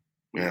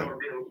 then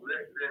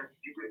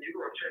you're going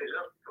to change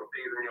up some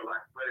things in your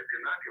life. But if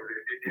you're not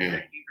convicted,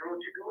 keep doing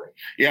what you're doing.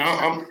 Yeah,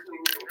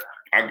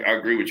 I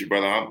agree with you,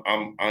 brother.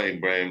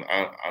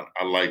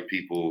 I like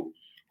people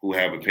who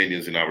have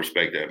opinions, and I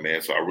respect that,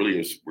 man. So I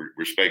really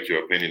respect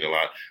your opinion a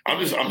lot. I'm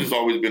just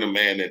always been a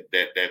man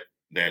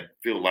that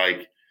feel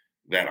like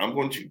that I'm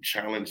going to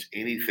challenge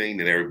anything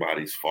that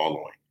everybody's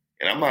following.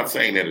 And I'm not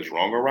saying that it's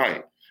wrong or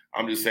right.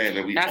 I'm just saying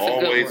that we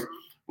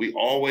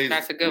always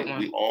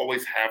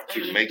have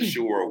to make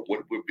sure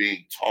what we're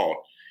being taught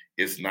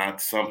is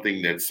not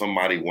something that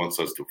somebody wants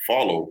us to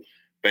follow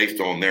based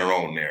on their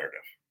own narrative.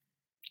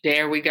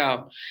 There we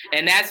go.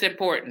 And that's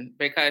important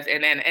because,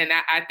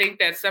 I think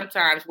that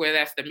sometimes where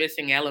that's the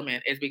missing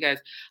element is because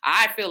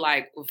I feel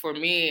like, for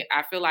me,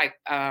 I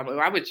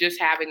was just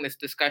having this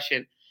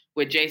discussion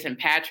with Jason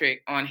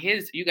Patrick on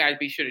you guys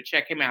be sure to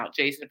check him out.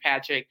 Jason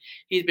Patrick,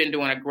 he's been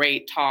doing a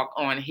great talk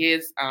on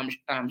his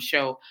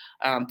show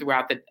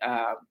throughout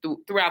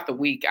the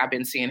week. I've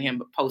been seeing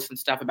him post some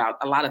stuff about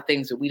a lot of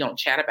things that we don't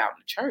chat about in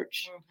the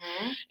church.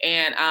 Mm-hmm.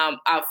 And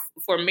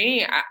for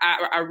me,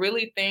 I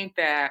really think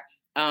that,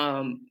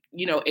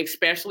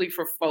 especially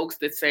for folks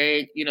that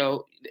say,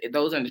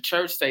 those in the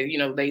church say,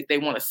 they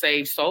want to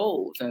save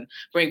souls and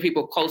bring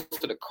people closer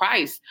to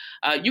Christ.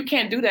 You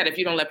can't do that if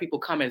you don't let people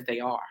come as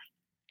they are.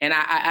 And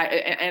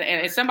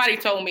and somebody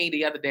told me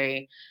the other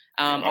day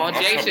on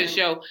Jason's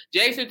show,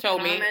 Jason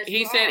told me,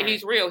 he said,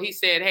 he's real. He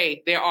said,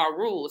 hey, there are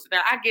rules.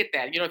 Now, I get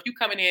that. If you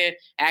coming in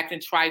acting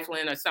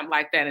trifling or something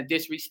like that and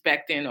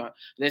disrespecting or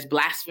there's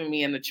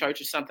blasphemy in the church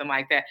or something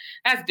like that,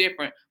 that's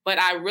different. But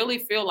I really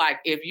feel like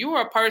if you're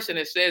a person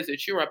that says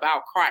that you're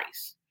about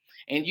Christ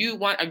and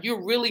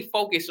you're really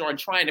focused on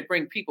trying to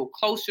bring people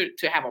closer,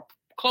 to have a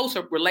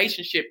closer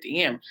relationship to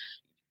him,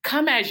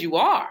 come as you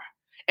are.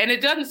 And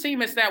it doesn't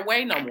seem it's that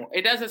way no more.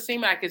 It doesn't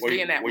seem like it's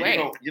being that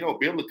way.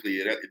 Biblically,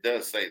 it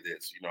does say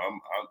this.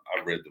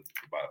 I read the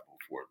Bible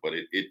for it, but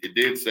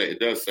it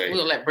does say.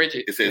 We'll let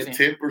Bridget. It says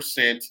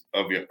 10%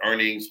 of your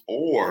earnings,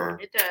 or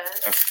it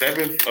does. a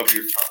seventh of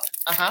your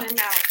time.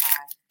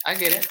 I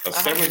get it. A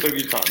seventh of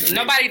your time.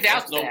 Nobody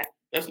doubts that.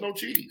 That's no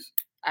cheese.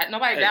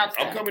 Nobody doubts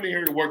that. I'm coming in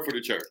here to work for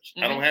the church.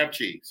 Mm-hmm. I don't have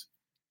cheese,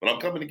 but I'm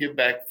coming to give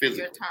back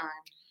physically. Your time.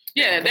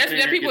 Yeah,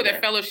 there are people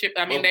that fellowship.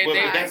 I mean, they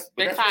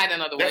tied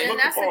in other ways.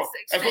 That's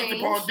looked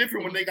upon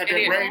different when they got that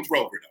Range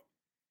Rover, though.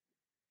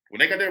 When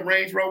they got that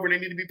Range Rover, they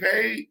need to be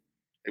paid.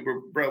 They were,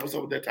 bro, what's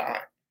up with that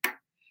time?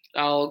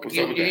 Oh,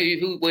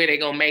 where they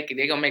gonna make it?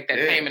 They gonna make that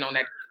payment on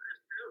that. It's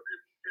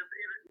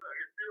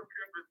still 10%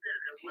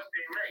 of what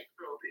they make,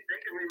 so they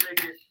can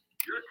remake it.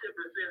 Your 10%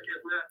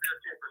 is not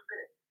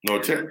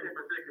their 10%. No, 10%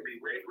 can be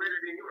way greater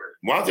than yours.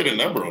 Why is it a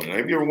number on it?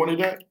 Have you ever wondered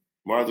that?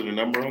 Why is it a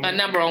number on A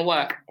number on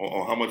what?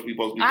 On how much we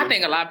supposed to be? I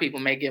think a lot of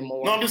people may get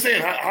more. No, I'm just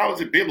saying, how is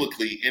it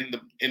biblically in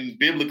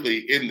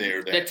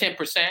there? That, the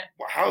 10%?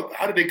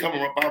 How did they come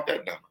about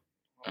that number?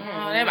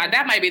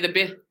 That might be the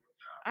big.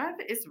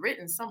 It's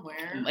written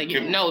somewhere.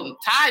 No,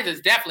 tithes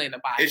is definitely in the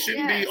Bible. It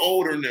shouldn't be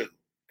old or new.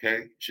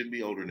 Okay, shouldn't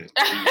be old or new.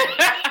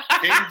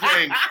 King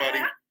James, buddy.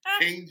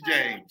 King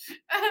James.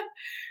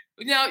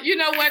 You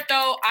know what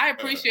though? I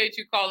appreciate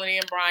you calling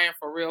in, Brian.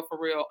 For real.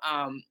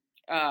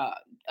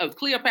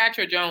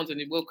 Cleopatra Jones,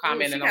 and we'll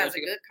comment. She has a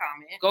good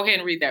comment. Go ahead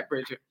and read that,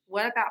 Bridget.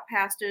 What about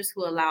pastors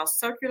who allow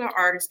secular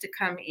artists to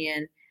come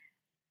in,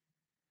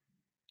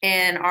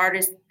 and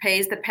artist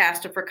pays the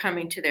pastor for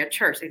coming to their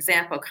church?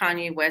 Example: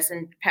 Kanye West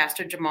and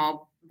Pastor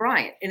Jamal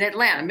Bryant in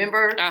Atlanta.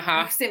 Remember,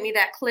 you sent me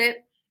that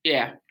clip.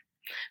 Yeah,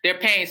 they're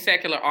paying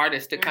secular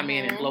artists to come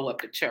in and blow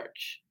up the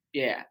church.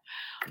 Yeah.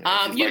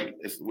 What's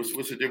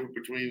the difference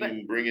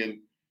between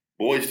bringing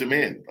boys to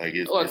men? Like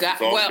it's all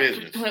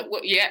business.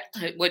 Yeah,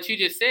 what you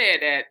just said,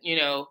 that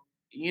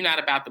you're not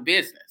about the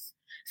business.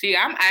 See,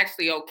 I'm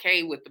actually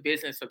okay with the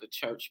business of the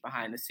church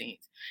behind the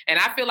scenes, and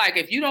I feel like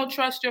if you don't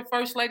trust your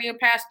first lady and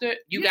pastor,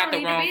 you got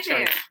the wrong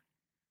church.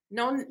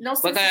 No,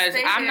 because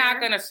I'm not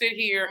gonna sit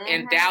here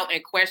and doubt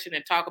and question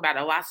and talk about.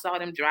 I saw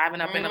them driving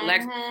up in a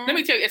Lex. Let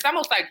me tell you, it's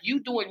almost like you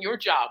doing your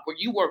job where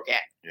you work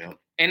at,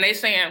 and they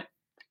saying,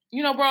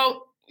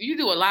 bro, you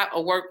do a lot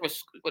of work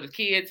for the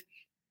kids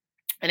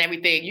and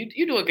everything.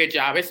 You do a good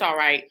job. It's all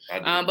right.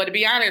 But to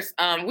be honest,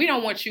 we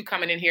don't want you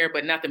coming in here,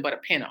 but nothing but a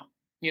pinto.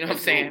 You know what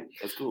I'm saying?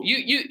 That's cool.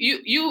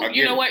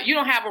 You know what? You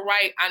don't have a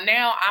right.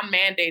 Now I'm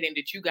mandating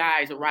that you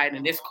guys are riding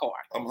in this car.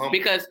 I'm humble.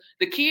 Because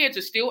the kids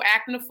are still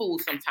acting a fool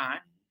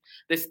sometimes.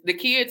 The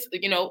kids,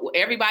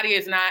 everybody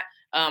is not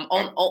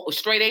on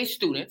straight A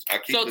students.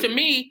 So to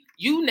me,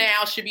 you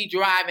now should be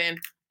driving,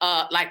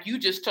 like you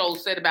just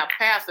said about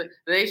pastor,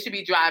 they should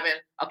be driving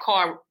a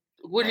car.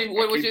 What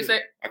would you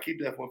say? I keep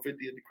that F-150 at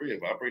the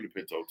crib. I bring the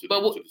Pinto to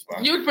the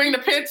spot. You bring the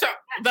Pinto.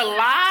 The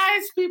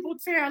lies people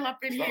tell up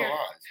in here. Not lies.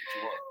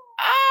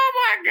 Oh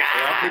my God!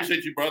 Hey, I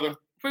appreciate you, brother.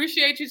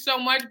 Appreciate you so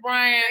much,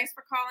 Brian. Thanks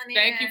for calling in.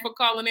 Thank you for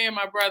calling in,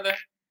 my brother.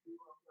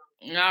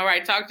 All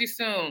right, talk to you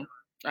soon.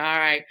 All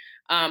right.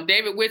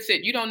 David Witt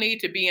said, you don't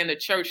need to be in the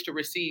church to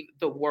receive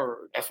the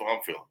word. That's what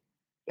I'm feeling.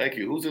 Thank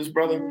you. Who's this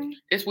brother?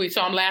 We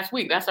saw him last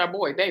week. That's our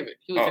boy, David.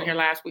 He was in here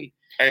last week.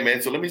 Hey,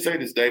 man. So let me say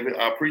this, David.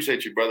 I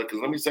appreciate you, brother, because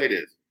let me say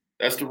this.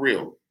 That's the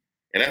real.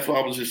 And that's what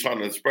I was just trying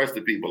to express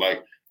to people.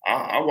 Like,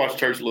 I watch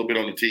church a little bit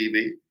on the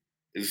TV.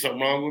 Is there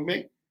something wrong with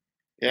me?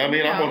 You know what I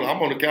mean? No.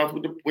 I'm on the couch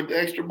with the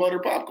extra butter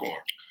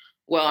popcorn.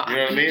 Well, you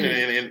know what I mean?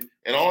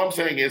 And all I'm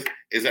saying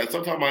is that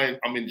sometimes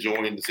I'm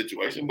enjoying the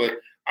situation, but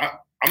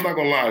I'm not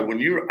gonna lie. When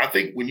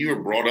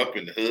you're brought up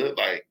in the hood,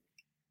 like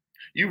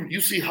you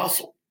see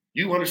hustle,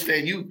 you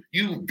understand,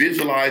 you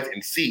visualize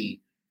and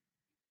see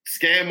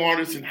scam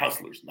artists and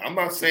hustlers. Now, I'm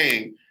not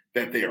saying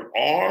that that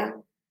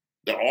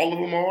all of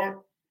them are,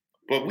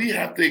 but we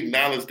have to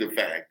acknowledge the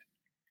fact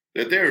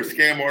that there are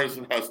scam artists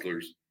and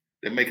hustlers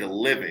that make a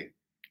living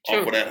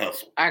off of that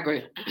hustle. I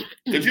agree.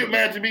 Could you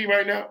imagine me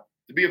right now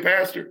to be a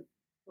pastor?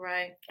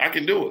 Right. I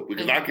can do it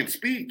because I can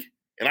speak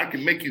and I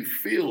can make you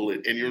feel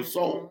it in your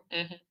soul.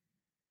 Mm-hmm.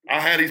 I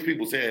had these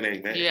people saying,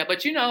 amen. Yeah,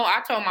 but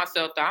I told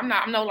myself that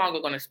I'm no longer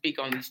going to speak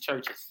on these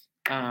churches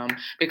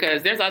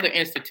because there's other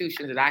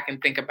institutions that I can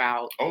think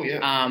about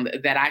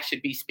that I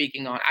should be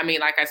speaking on. I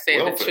mean, like I said,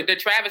 the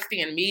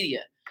travesty in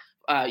media,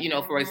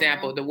 for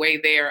example, the way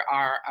they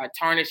are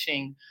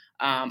tarnishing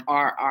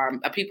our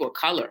people of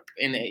color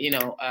in the,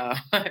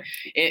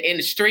 in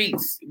the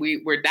streets,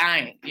 we're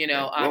dying,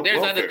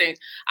 there's other things.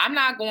 I'm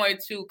not going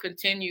to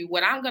continue.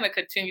 What I'm going to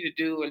continue to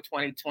do in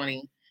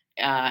 2020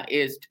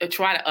 is to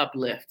try to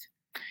uplift.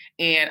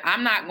 And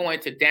I'm not going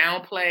to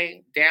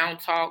downplay, down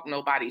talk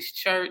nobody's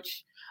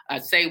church,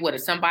 say what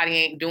if somebody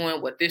ain't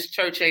doing what this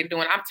church ain't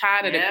doing. I'm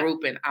tired of the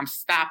grouping. I'm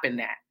stopping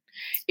that.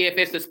 If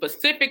it's a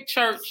specific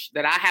church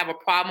that I have a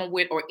problem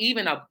with, or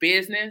even a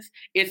business,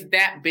 it's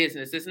that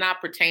business. It's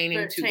not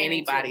pertaining to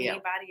anybody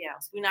else.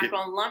 We're not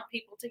going to lump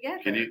people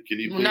together. Can you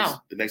please,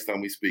 the next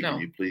time we speak, can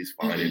you please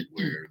find it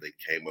where they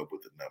came up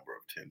with the number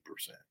of 10%?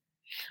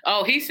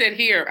 Oh, he said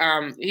here,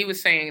 he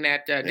was saying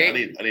that I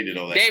need to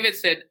know that. David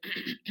said,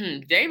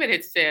 David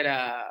had said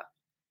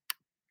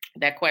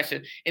that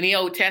question in the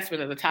Old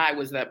Testament of the tithe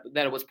was that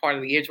it was part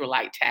of the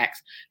Israelite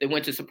tax that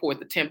went to support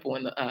the temple,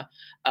 and the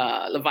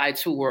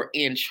Levites who were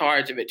in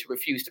charge of it to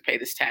refuse to pay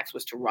this tax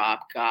was to rob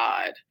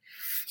God.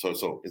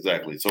 So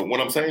exactly. So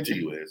what I'm saying to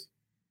you is,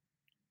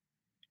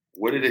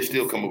 where did they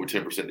still come up with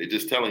 10%? They're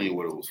just telling you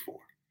what it was for.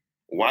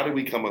 Why did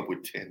we come up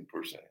with 10%?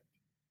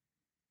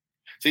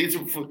 See,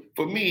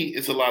 for me,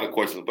 it's a lot of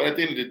questions, but at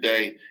the end of the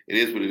day, it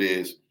is what it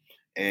is,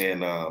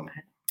 and I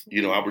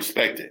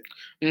respect it.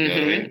 You know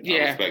what I mean? Yeah.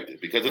 I respect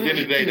it because at the end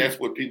of the day, that's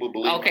what people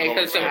believe. Okay,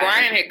 because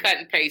Brian had cut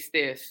and paste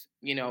this,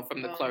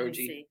 from the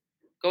clergy.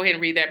 Go ahead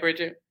and read that,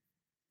 Bridget.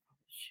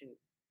 Shoot.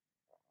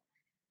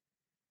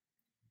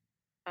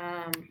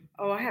 I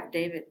have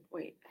David.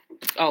 Wait.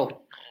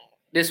 Oh,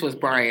 this was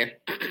Brian.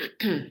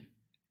 It's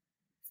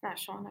not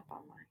showing up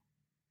on mine.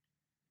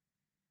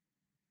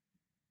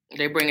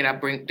 They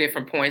bring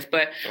different points,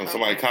 but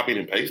somebody copied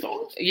and pasted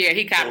on us? Yeah,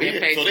 he copied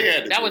and pasted. So they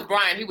had to that was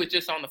Brian. He was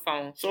just on the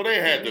phone. So they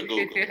had to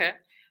Google.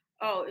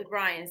 Oh,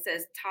 Brian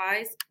says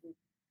ties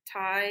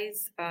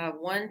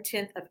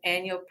 1/10 of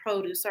annual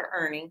produce or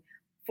earning,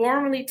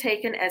 formerly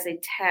taken as a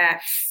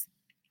tax.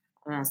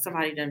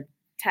 Somebody done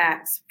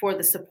tax for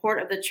the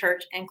support of the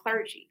church and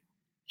clergy.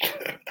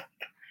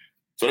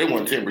 So they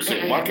want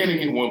 10%. Why can't they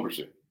get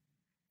 1%?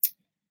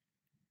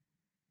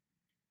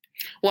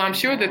 Well, I'm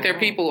sure that there are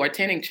people who are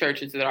attending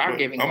churches that are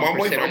giving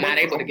 1% or not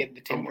able to get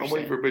the 10%. I'm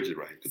waiting for Bridget,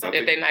 right? If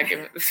they're not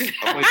giving,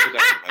 I'm waiting for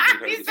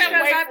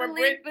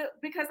that.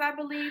 Because I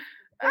believe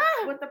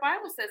what the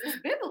Bible says is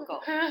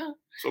biblical.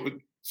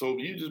 So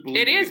you just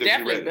believe it is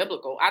definitely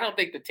biblical. I don't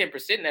think the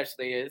 10%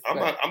 necessarily is. I'm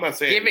not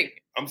saying giving.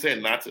 I'm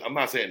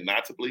not saying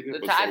not to believe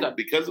it, but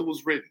because it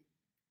was written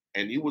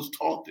and you was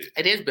taught this.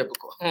 It is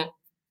biblical.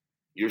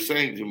 You're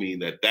saying to me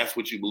that that's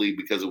what you believe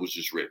because it was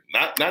just written,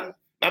 not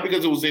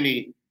because it was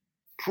any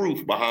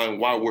proof behind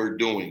why we're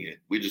doing it.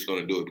 We're just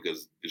going to do it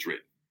because it's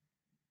written.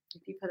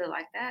 If you put it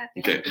like that.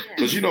 Okay.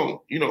 Because you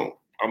know,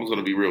 I'm going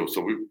to be real.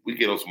 So we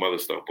get on some other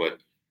stuff, but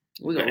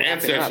the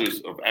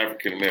ancestors of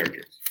African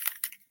Americans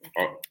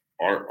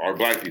are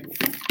Black people.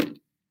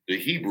 The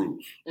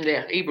Hebrews.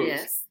 Yeah, Hebrews.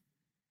 Yes.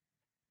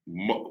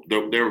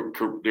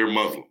 They're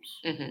Muslims.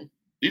 Mm-hmm.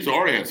 These are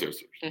our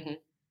ancestors. Mm-hmm.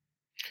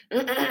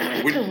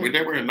 We're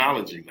never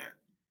acknowledging that.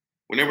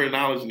 We're never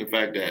acknowledging the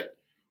fact that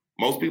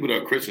most people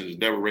that are Christians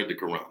never read the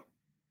Quran.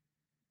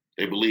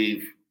 They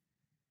believe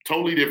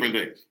totally different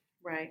things.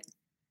 Right.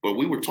 But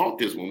we were taught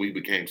this when we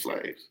became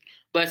slaves.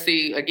 But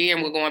see,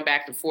 again, we're going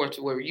back and forth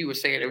to where you were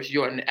saying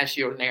that's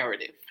your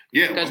narrative.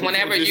 Yeah. Because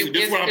whenever it's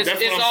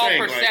all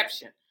saying,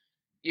 perception.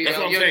 Like, that's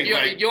what I'm saying.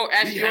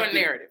 That's your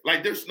narrative.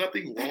 Like, there's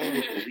nothing wrong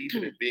with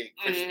believing in being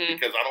Christian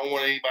because I don't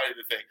want anybody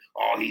to think,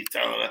 oh, he's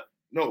telling us.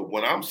 No,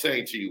 what I'm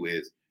saying to you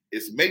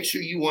is make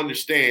sure you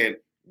understand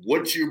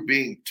what you're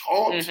being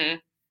taught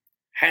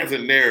has a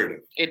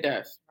narrative. It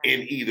does.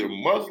 In either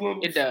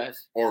Muslims it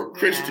does. or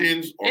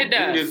Christians or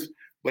Buddhists.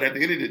 But at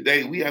the end of the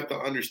day, we have to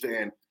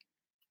understand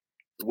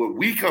where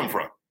we come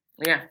from.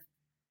 Yeah.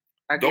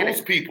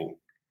 Those people,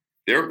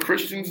 there are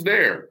Christians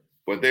there,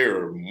 but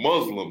there are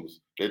Muslims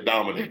that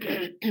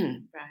dominate.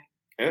 Right.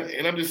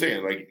 And I'm just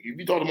saying, like, if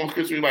you talk to most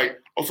Christians, like,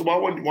 oh, so why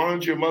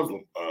aren't you a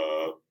Muslim?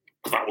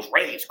 Because I was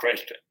raised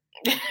Christian.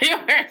 You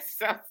were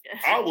so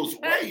I was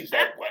raised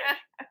that way.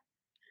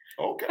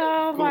 Okay.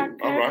 Oh cool. my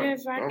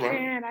goodness,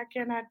 I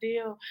cannot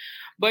deal.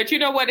 But you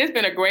know what? It's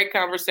been a great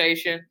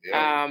conversation.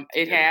 Yeah.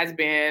 It has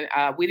been.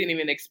 We didn't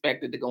even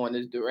expect it to go in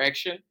this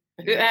direction.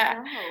 No,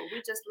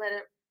 we just let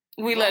it.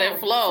 Let it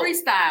flow.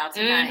 Freestyle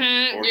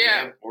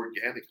tonight.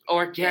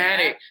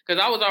 Organic. Because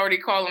I was already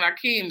calling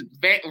Akeem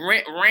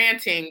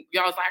ranting.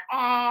 Y'all was like,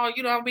 oh,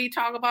 we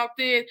talk about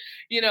this,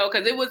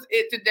 because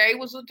today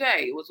was a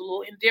day. It was a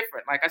little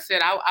indifferent. Like I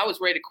said, I was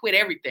ready to quit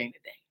everything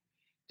today.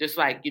 Just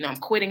like, I'm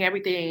quitting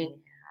everything.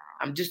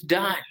 I'm just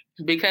done.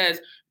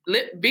 Because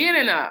being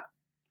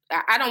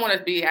I don't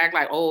want to act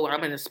like, oh,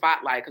 I'm in the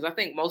spotlight. Because I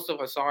think most of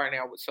us are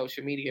now with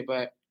social media,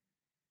 but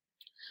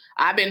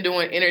I've been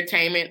doing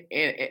entertainment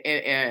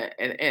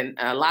and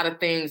a lot of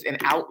things in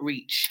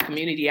outreach,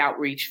 community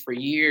outreach for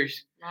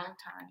years. Long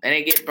time. And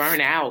they get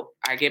burnt out.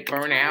 I get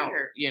burnt out.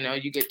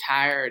 You get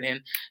tired.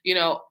 And,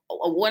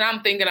 what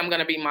I'm thinking I'm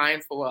going to be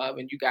mindful of,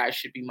 and you guys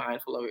should be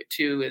mindful of it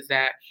too, is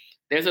that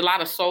there's a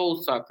lot of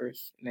soul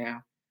suckers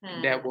now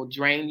that will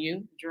drain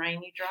you dry.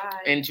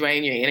 And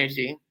drain your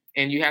energy.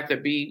 And you have to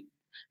be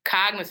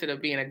cognizant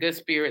of being a good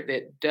spirit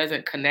that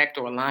doesn't connect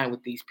or align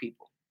with these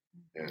people.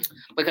 Yeah.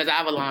 Because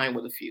I've aligned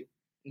with a few.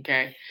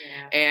 Okay.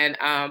 Yeah. And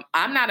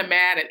I'm not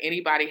mad at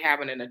anybody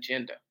having an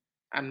agenda.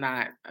 I'm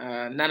not.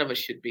 None of us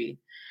should be,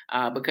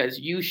 because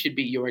you should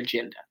be your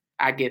agenda.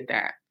 I get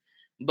that.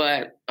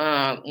 But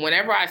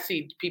whenever I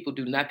see people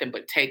do nothing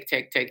but take,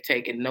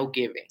 and no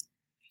giving,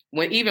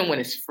 even when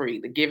it's free,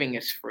 the giving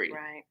is free.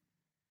 Right.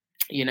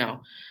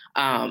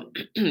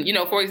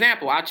 For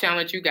example, I'll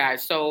challenge you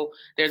guys. So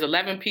there's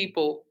 11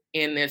 people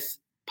in this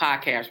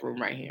podcast room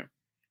right here.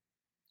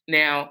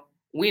 Now,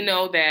 we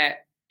know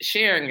that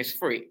sharing is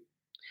free.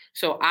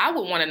 So I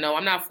would want to know,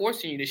 I'm not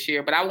forcing you to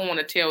share, but I would want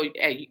to tell you,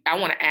 I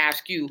want to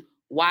ask you,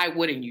 why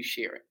wouldn't you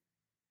share it?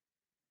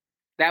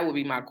 That would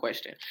be my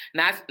question.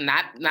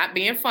 Not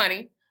being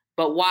funny,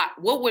 but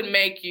what would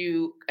make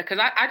you, because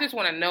I just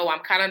want to know, I'm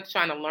kind of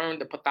trying to learn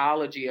the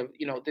pathology of,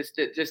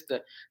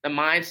 the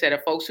mindset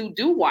of folks who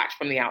do watch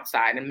from the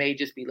outside and may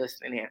just be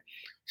listening in.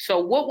 So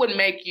what would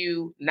make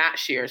you not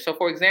share? So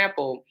for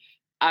example,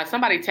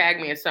 somebody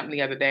tagged me in something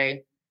the other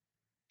day,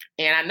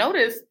 and I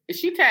noticed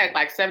she tagged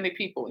like 70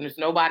 people and there's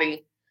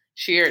nobody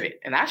shared it.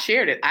 And I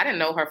shared it. I didn't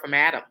know her from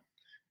Adam,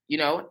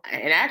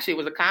 and actually it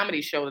was a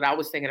comedy show that I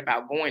was thinking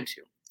about going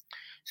to.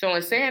 So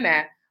in saying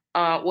that,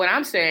 what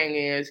I'm saying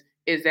is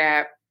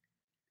that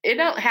it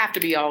don't have to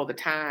be all the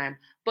time,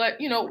 but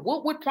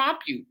what would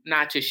prompt you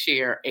not to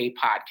share a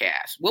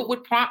podcast? What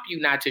would prompt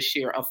you not to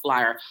share a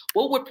flyer?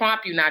 What would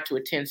prompt you not to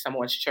attend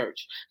someone's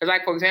church? Because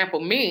like, for example,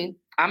 me,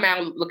 I'm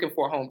out looking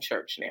for a home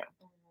church now.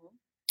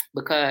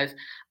 because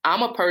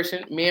I'm a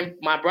person, me and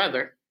my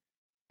brother,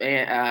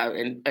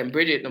 and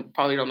Bridget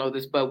probably don't know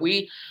this, but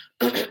we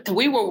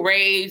were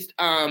raised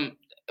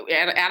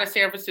out of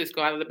San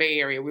Francisco, out of the Bay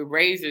Area. We were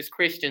raised as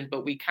Christians,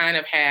 but we kind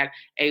of had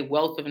a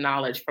wealth of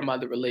knowledge from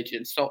other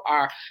religions. So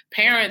our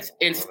parents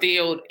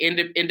instilled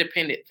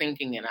independent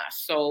thinking in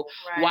us. So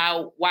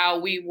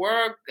while we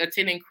were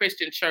attending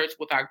Christian church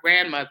with our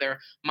grandmother,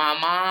 my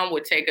mom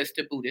would take us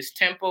to Buddhist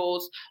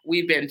temples.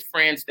 We've been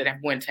friends that have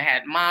went to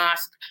had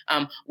mosques.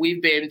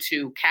 We've been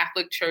to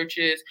Catholic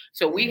churches.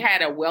 So we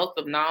had a wealth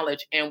of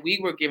knowledge, and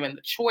we were given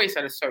the choice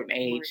at a certain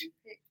age.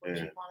 What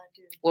you want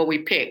to do. Well, we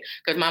picked,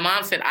 because my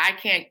mom said, I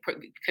can't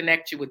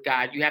connect you with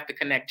God. You have to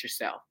connect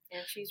yourself.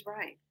 And she's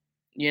right.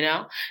 You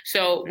know?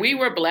 So we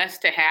were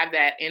blessed to have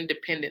that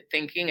independent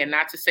thinking, and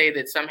not to say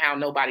that somehow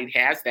nobody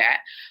has that,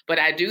 but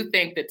I do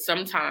think that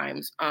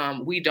sometimes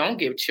we don't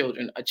give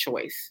children a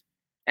choice.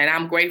 And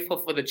I'm grateful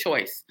for the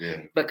choice,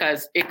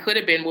 because it could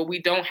have been, well,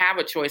 we don't have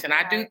a choice. And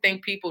I do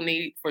think people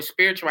need, for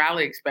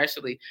spirituality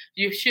especially,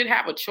 you should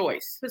have a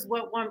choice. Because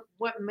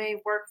what may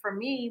work for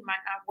me might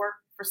not work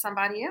for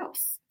somebody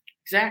else.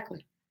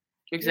 Exactly.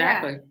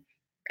 Yeah.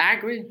 I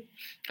agree.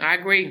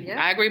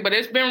 Yeah. I agree. But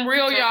it's been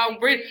real, y'all.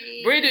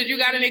 Bridget, you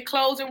got any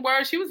closing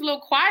words? She was a little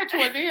quiet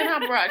towards the end,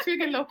 huh, bro? She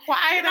get a little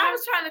quiet. I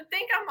was trying to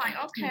think. I'm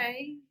like,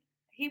 okay.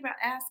 He was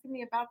asking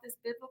me about this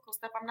biblical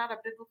stuff. I'm not a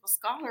biblical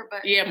scholar,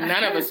 but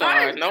none of us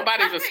are.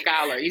 Nobody's a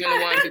scholar, even the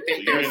ones who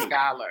think they're a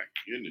scholar.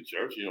 You're in the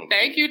church. You don't.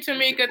 Thank you,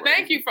 Tamika.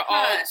 Thank you for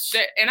all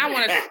that. And I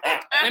want to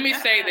let me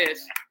say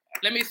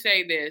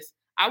this.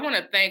 I want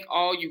to thank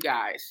all you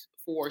guys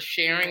for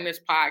sharing this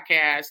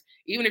podcast,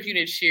 even if you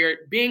didn't share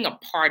it, being a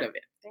part of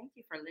it. Thank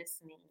you for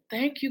listening.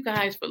 Thank you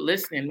guys for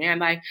listening, man.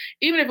 Like,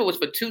 even if it was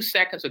for 2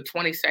 seconds or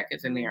 20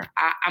 seconds in there,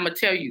 I'm going to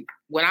tell you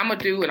what I'm going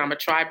to do, and I'm going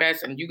to try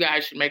best, and you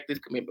guys should make this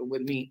commitment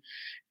with me.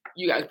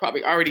 You guys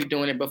probably already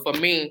doing it, but for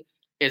me,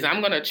 is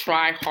I'm going to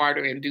try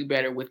harder and do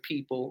better with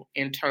people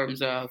in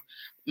terms of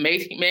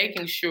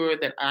making sure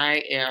that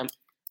I am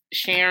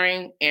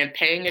sharing and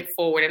paying it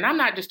forward. And I'm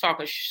not just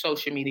talking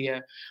social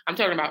media. I'm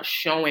talking about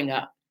showing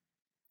up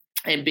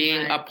and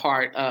being a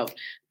part of,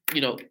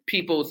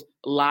 people's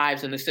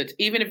lives in the sense,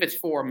 even if it's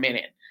for a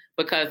minute,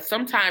 because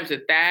sometimes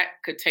that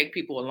could take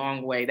people a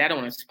long way.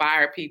 That'll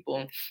inspire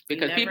people,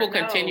 because people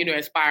continue to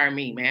inspire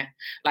me, man.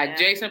 Like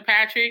Jason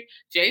Patrick,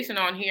 Jason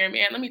on here,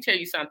 man, let me tell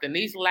you something.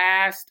 These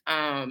last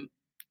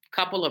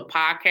couple of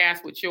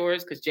podcasts with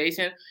yours, because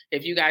Jason,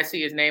 if you guys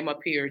see his name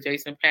up here,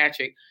 Jason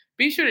Patrick,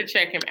 be sure to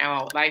check him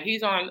out. Like,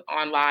 he's on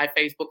live,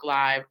 Facebook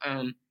Live,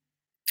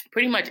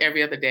 pretty much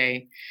every other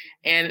day.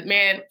 And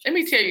man, let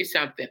me tell you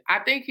something. I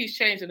think he's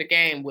changing the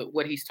game with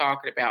what he's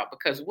talking about,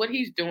 because what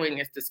he's doing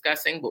is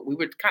discussing what we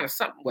were kind of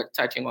somewhat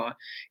touching on,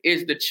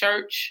 is the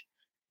church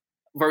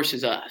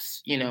versus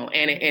us, and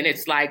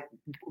it's like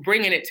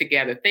bringing it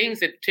together. Things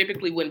that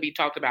typically wouldn't be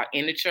talked about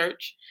in the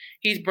church,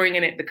 he's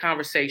bringing the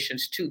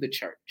conversations to the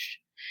church.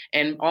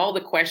 And all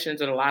the questions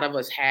that a lot of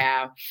us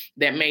have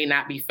that may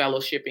not be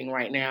fellowshipping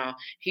right now,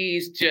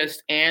 he's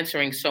just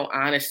answering so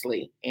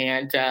honestly.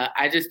 And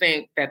I just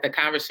think that the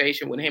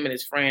conversation with him and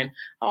his friend,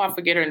 I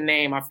forget her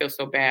name, I feel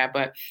so bad,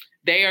 but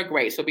they are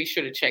great. So be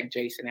sure to check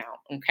Jason out,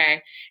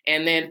 okay?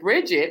 And then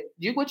Bridget,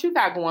 what you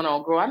got going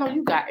on, girl? I know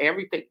you got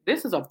everything.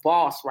 This is a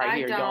boss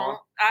here, y'all.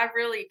 I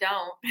really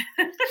don't.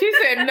 She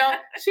said, no,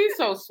 she's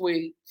so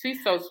sweet.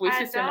 She's so sweet.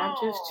 She said, I'm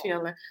just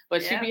chilling.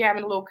 But she be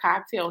having a little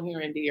cocktail here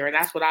and there, and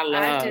that's what I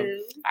love. I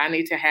do. I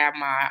need to have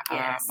my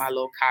my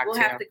little cocktail.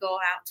 We'll have to go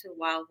out to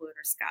Wildwood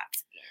or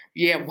Scott's.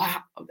 Yeah,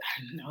 wow.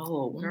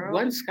 No,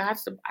 wasn't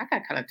Scott's. I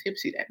got kind of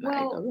tipsy that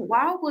night. Well,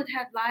 Wildwood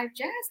had live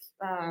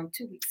jazz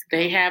 2 weeks ago.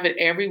 They have it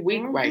every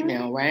week right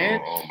now,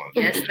 right? Oh,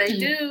 my yes, they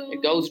do.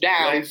 It goes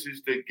down.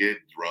 Places to get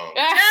drunk.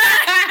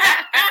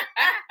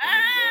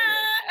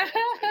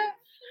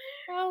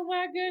 Oh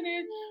my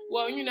goodness.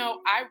 Well, we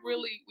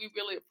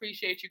really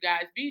appreciate you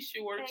guys. Be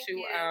sure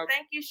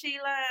thank you,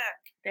 Sheila.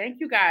 Thank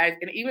you guys.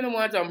 And even the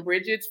ones on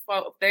Bridget's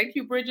thank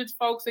you, Bridget's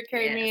folks that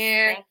came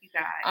in. Thank you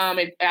guys.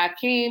 And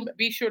Akeem,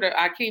 be sure to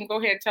Akeem, go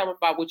ahead and tell them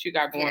about what you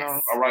got going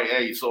on. All right,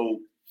 hey, so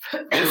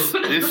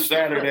this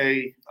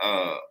Saturday,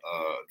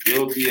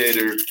 Guild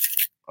Theater,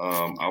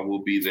 I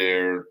will be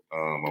there.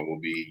 I will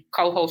be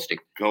co-hosting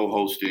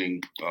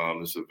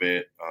this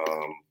event.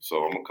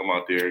 So I'm gonna come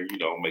out there,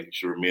 making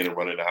sure men are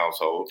running the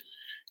household.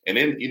 And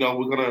then,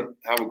 we're gonna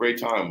have a great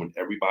time with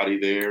everybody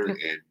there and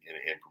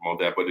promote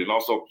that. But then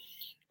also,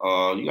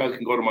 you guys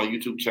can go to my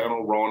YouTube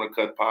channel, Raw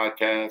Uncut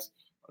Podcast.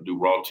 I do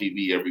Raw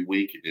TV every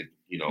week. And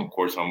then, of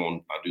course, I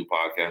do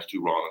podcasts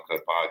too, Raw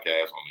Uncut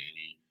Podcast on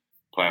any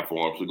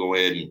platform. So go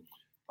ahead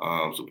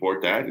and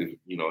support that.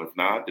 If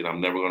not, then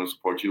I'm never going to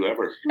support you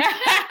ever.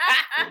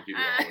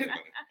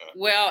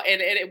 Well,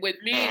 and with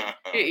me,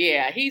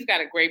 he's got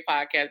a great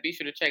podcast. Be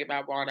sure to check him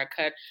out, Raw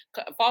Uncut.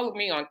 Follow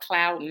me on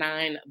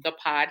Cloud9 the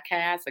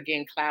podcast.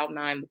 Again,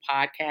 Cloud9 the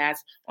podcast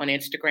on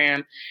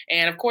Instagram.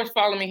 And of course,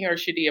 follow me here,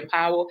 Shadia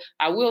Powell.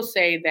 I will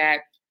say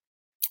that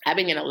I've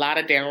been getting a lot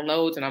of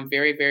downloads, and I'm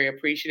very, very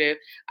appreciative.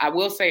 I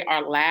will say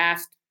our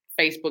last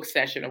Facebook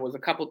session. It was a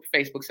couple of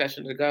Facebook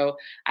sessions ago.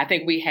 I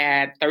think we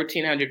had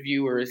 1,300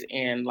 viewers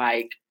in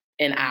like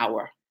an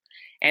hour.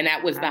 And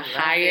that was the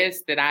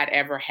highest that I'd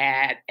ever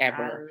had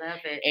ever. I love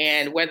it.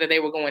 And whether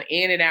they were going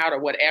in and out or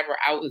whatever,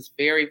 I was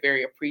very,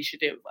 very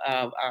appreciative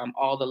of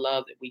all the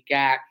love that we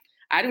got.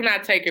 I do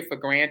not take it for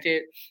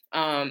granted.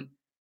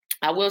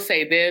 I will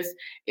say this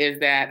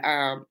is that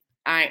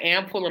I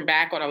am pulling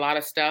back on a lot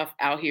of stuff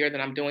out here that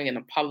I'm doing in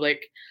the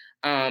public.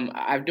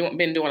 I've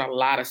been doing a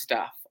lot of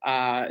stuff.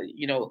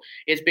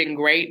 It's been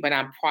great, but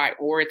I'm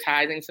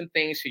prioritizing some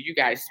things. So you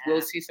guys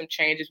will see some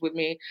changes with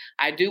me.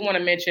 I do want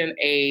to mention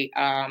a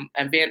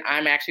event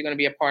I'm actually going to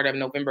be a part of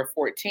November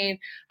 14th.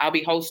 I'll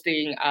be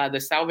hosting the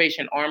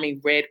Salvation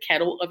Army Red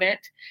Kettle event,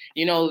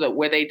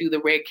 where they do the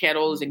red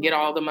kettles and get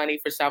all the money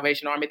for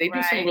Salvation Army. They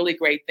do some really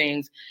great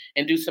things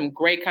and do some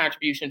great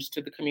contributions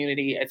to the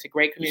community. It's a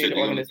great community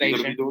organization.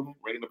 You gonna be doing it?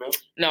 Ringing the bell?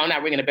 No, I'm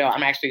not ringing the bell.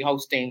 I'm actually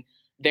hosting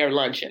their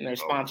luncheon, their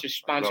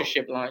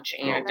sponsorship lunch.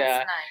 And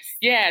that's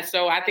nice.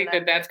 So I think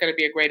that's going to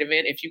be a great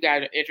event. If you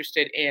guys are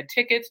interested in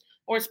tickets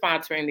or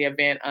sponsoring the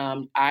event,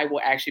 I will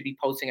actually be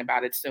posting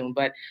about it soon.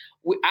 But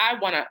I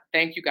want to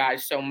thank you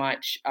guys so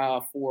much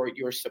for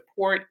your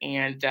support.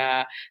 And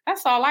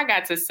that's all I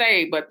got to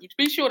say. But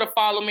be sure to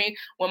follow me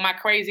with my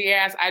crazy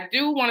ass. I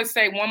do want to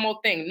say one more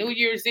thing. New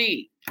Year's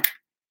Eve.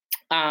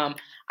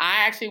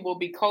 I actually will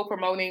be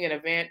co-promoting an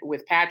event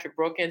with Patrick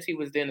Brookins. He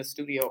was in the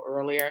studio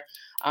earlier.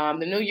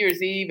 The New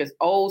Year's Eve is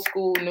old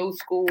school, new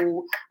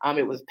school.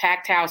 It was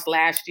packed house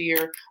last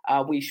year.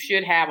 We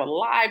should have a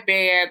live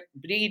band,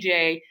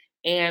 DJ,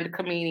 and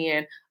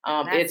comedian.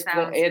 It's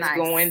nice.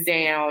 Going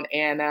down.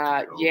 And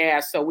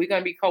so we're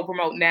going to be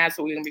co-promoting that.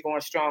 So we're going to be going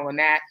strong on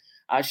that.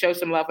 Show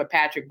some love for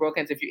Patrick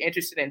Brookins. If you're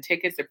interested in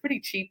tickets, they're pretty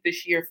cheap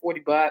this year,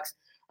 $40.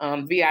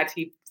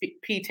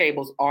 VIP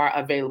tables are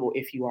available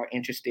if you are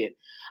interested.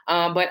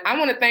 But I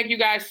want to thank you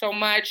guys so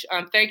much.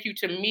 Thank you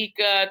to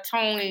Mika,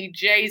 Tony,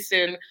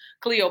 Jason,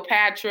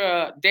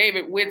 Cleopatra,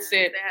 David Whitsitt.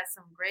 They had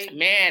some great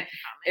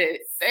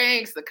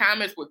thanks. The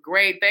comments were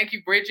great. Thank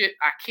you, Bridget,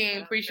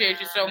 Akeem.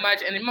 Appreciate you so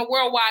much. And my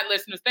worldwide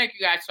listeners, thank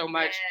you guys so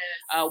much.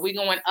 Yes. We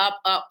going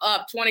up, up,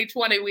 up.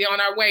 2020, we on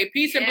our way.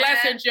 Peace and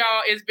blessings,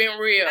 y'all. It's been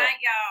real. Night,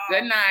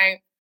 y'all. Good night.